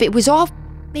made up. It was all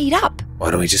made up.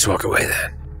 Why don't we just walk away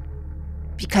then?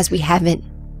 Because we haven't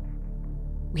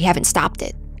stopped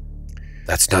it.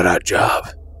 That's not our job.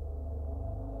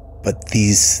 But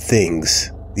these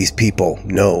things, these people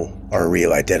know our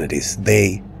real identities.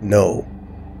 They know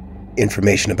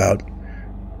information about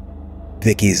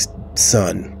Vicky's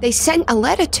son. They sent a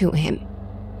letter to him.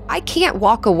 I can't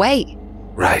walk away.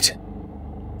 Right.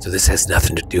 So this has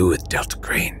nothing to do with Delta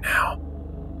Green now.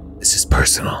 This is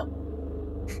personal.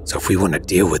 So if we want to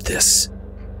deal with this,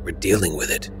 we're dealing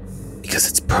with it because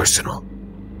it's personal,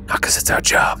 not because it's our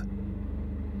job.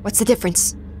 What's the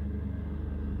difference?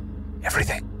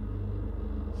 Everything.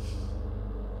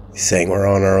 You saying we're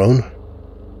on our own?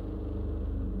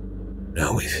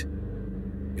 No,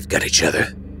 we've got each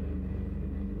other.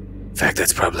 In fact,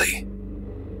 it's probably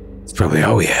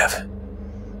all we have.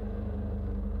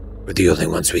 We're the only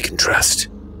ones we can trust.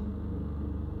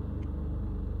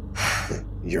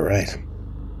 You're right.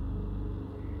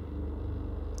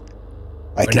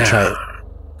 I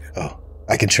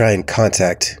can try and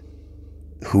contact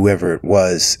whoever it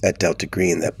was at Delta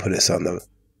Green that put us on the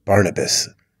Barnabas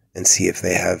and see if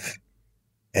they have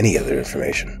any other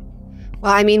information.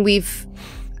 Well, I mean, we've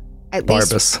at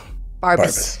Barbas. least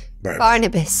Barbas.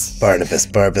 Barnabas.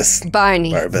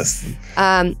 Barney. Barbas.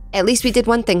 At least we did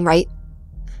one thing right,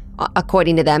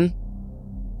 according to them.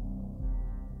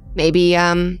 Maybe,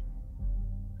 I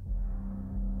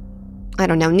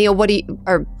don't know. Neil,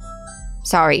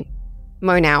 sorry,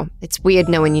 Murnau. It's weird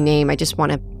knowing your name. I just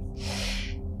want to...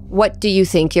 What do you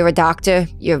think? You're a doctor?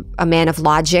 You're a man of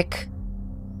logic?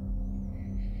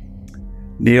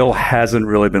 Neil hasn't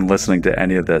really been listening to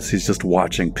any of this. He's just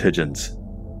watching pigeons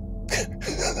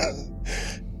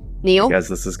Neil, as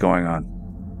this is going on.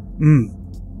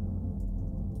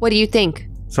 what do you think?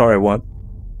 Sorry, what?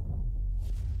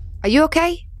 Are you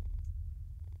okay?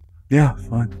 Yeah,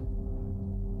 fine.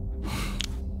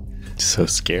 So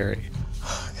scary.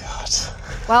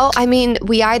 Well, I mean,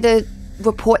 we either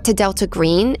report to Delta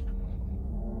Green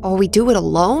or we do it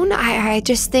alone. I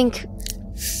just think...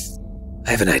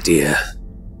 I have an idea.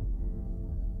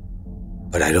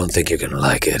 But I don't think you're gonna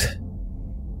like it.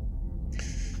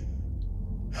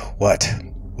 What?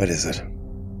 What is it?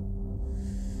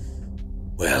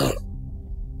 Well,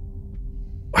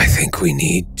 I think we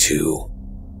need to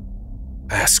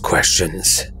ask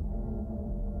questions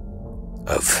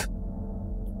of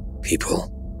people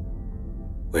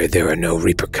where there are no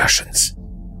repercussions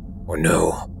or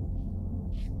no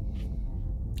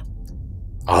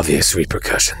obvious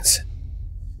repercussions.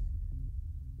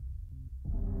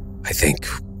 I think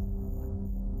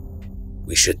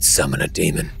we should summon a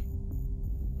demon.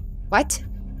 What?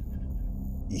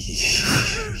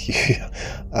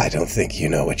 I don't think you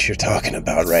know what you're talking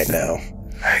about right now.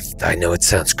 I know it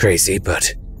sounds crazy,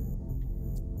 but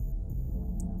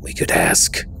we could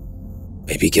ask,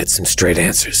 maybe get some straight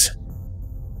answers.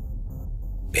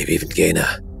 Maybe even gain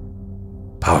a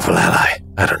powerful ally.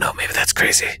 I don't know, maybe that's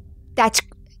crazy.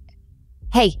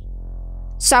 Hey,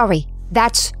 sorry,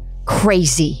 that's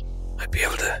crazy. Might be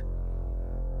able to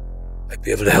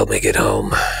help me get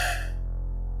home.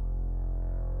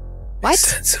 What? Make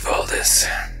sense of all this.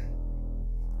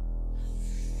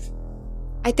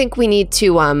 I think we need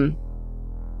to,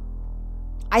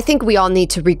 I think we all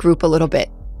need to regroup a little bit.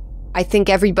 I think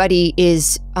everybody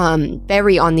is,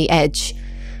 very on the edge.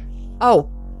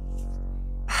 Oh.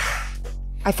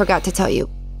 I forgot to tell you.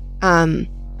 I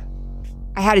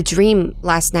had a dream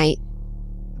last night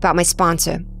about my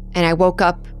sponsor, and I woke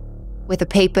up with a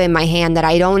paper in my hand that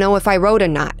I don't know if I wrote or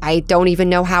not. I don't even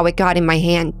know how it got in my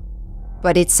hand.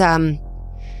 But it's,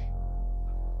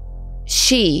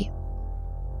 she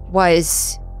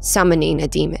was summoning a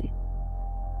demon.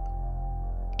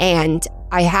 And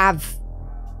I have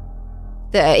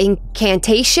the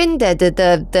incantation,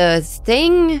 the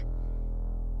thing,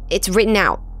 it's written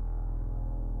out.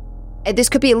 This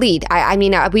could be a lead. I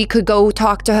mean, we could go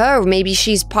talk to her. Maybe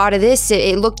she's part of this.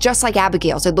 It looked just like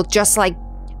Abigail's. It looked just like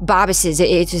Barbas's.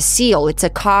 It's a seal. It's a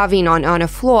carving on a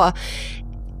floor.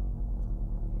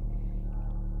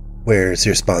 Where's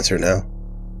your sponsor now?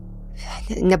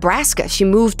 Nebraska. She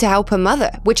moved to help her mother,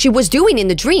 which she was doing in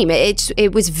the dream.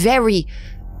 It was very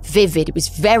vivid. It was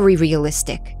very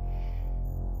realistic.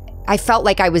 I felt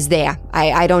like I was there.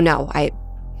 I don't know.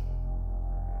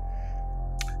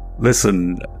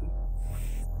 Listen,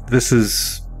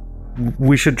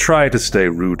 we should try to stay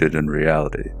rooted in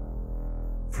reality.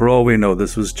 For all we know,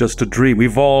 this was just a dream.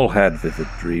 We've all had vivid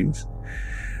dreams.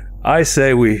 I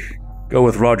say we go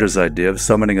with Roger's idea of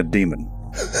summoning a demon.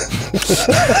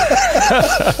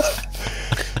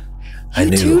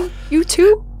 You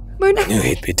too? I knew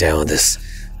he'd be down with this.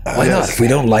 Why not? If we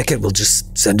don't like it, we'll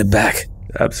just send him back.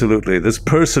 Absolutely. This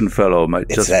person fellow might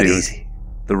just be easy.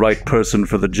 The right person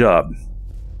for the job.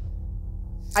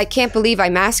 I can't believe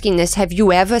I'm asking this. Have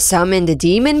you ever summoned a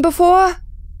demon before?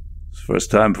 It's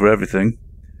first time for everything.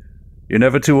 You're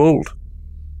never too old.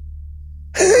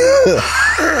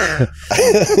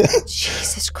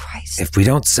 Jesus Christ. If we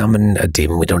don't summon a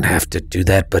demon, we don't have to do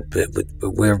that, but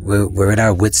we're at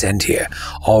our wits' end here.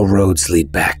 All roads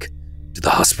lead back to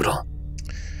the hospital.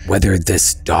 Whether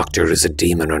this doctor is a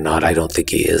demon or not, I don't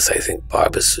think he is. I think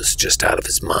Barbas is just out of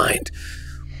his mind.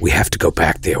 We have to go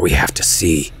back there. We have to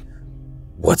see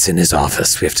what's in his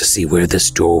office. We have to see where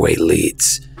this doorway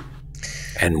leads.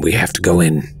 And we have to go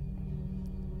in.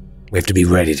 We have to be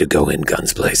ready to go in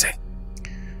guns blazing.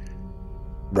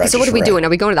 So what are we doing? Are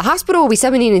we going to the hospital or are we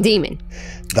summoning a demon?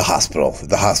 The hospital.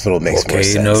 The hospital makes more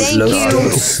sense.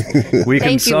 Thank you. We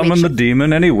can summon the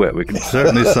demon anywhere. We can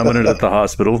certainly summon it at the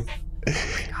hospital.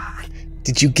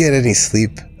 Did you get any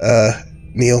sleep,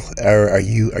 Neil? Are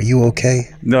you okay?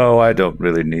 No, I don't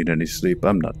really need any sleep.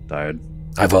 I'm not tired.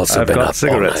 I've also been up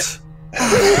cigarettes.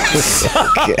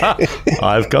 Okay.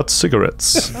 I've got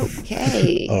cigarettes.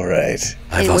 Okay. All right.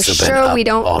 I've also been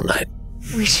up all night.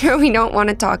 We're sure we don't want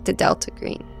to talk to Delta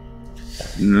Green.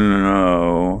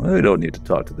 No, we don't need to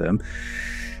talk to them.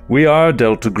 We are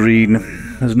Delta Green.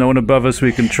 There's no one above us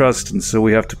we can trust, and so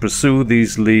we have to pursue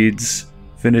these leads,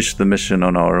 finish the mission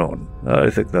on our own. I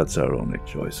think that's our only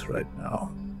choice right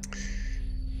now.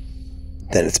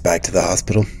 Then it's back to the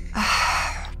hospital.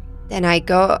 Then I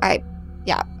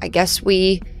guess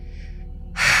we...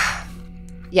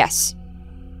 Yes.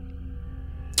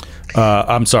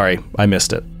 I'm sorry, I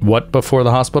missed it. What before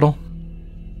the hospital?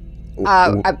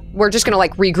 We're just gonna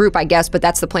like regroup, I guess, but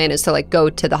that's the plan is to like go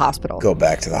to the hospital. Go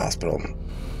back to the hospital.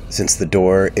 Since the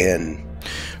door in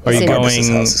Are you Barbas'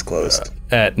 going house is closed.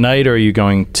 At night or are you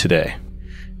going today?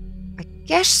 I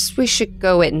guess we should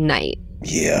go at night.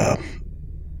 Yeah.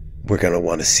 We're going to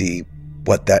want to see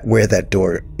where that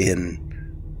door in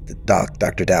the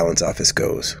Dr. Dallin's office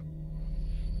goes.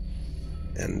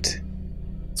 And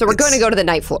so we're going to go to the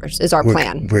night floors is our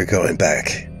plan. We're going back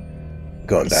to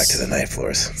the night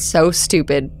floors. So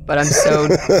stupid, but I'm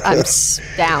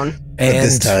down. And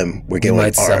this time we're going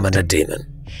might summon a demon.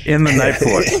 In the night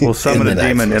floors. We'll summon a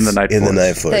demon in the night floors. In the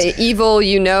night floors. The evil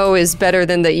you know is better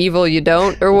than the evil you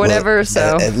don't, or whatever. Well,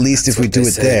 so at least if we do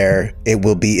it there, it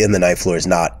will be in the night floors,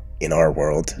 not in our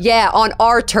world. Yeah, on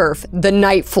our turf, the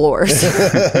night floors.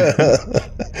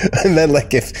 And then,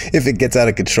 like, if it gets out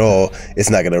of control, it's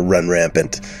not going to run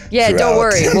rampant. Yeah, throughout. don't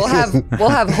worry. We'll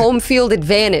have home field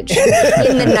advantage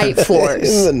in the night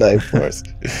floors. In the night floors.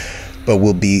 But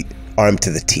we'll be armed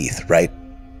to the teeth, right,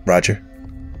 Roger?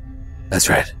 That's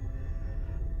right.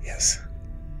 Yes.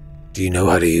 Do you know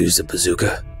how to use a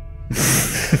bazooka?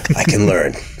 I can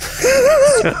learn.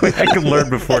 I can learn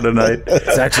before tonight.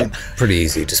 It's actually pretty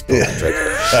easy. Just pull the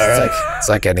trigger. It's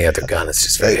like any other gun. It's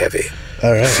just very heavy.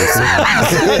 All right.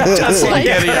 Just like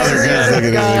any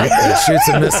other gun. It shoots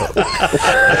a missile.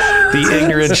 The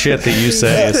ignorant shit that you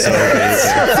say is so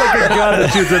amazing. It's like a gun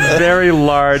that shoots a very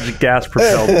large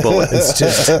gas-propelled bullet. It's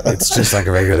just like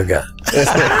a regular gun.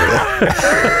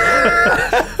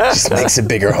 Just makes a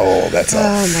bigger hole. That's all.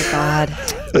 Oh my god.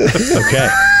 Okay.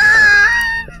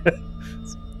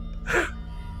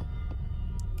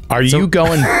 Are you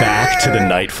going back to the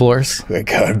night floors? We're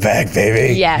going back,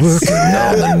 baby. Yes.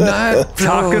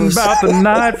 Talking about the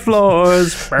night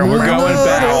floors. We're going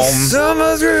back.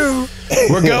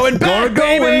 We're going back,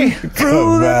 baby.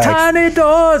 Through the tiny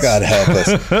doors. God help us.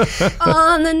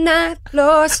 On the night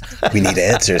floors. We need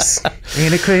answers.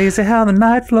 Ain't it crazy how the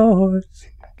night floors?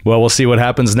 Well, we'll see what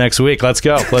happens next week. Let's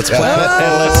go. Let's plan it.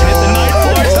 And let's hit the night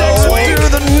floors next week. To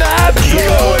the night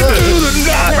floors.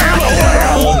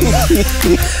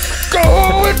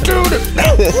 Going to the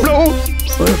night floors.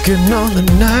 Working on the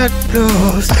night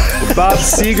floors. Bob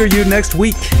Seger, you next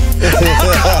week.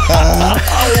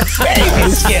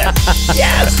 Baby skin.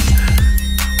 Yes.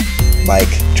 Mic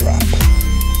drop.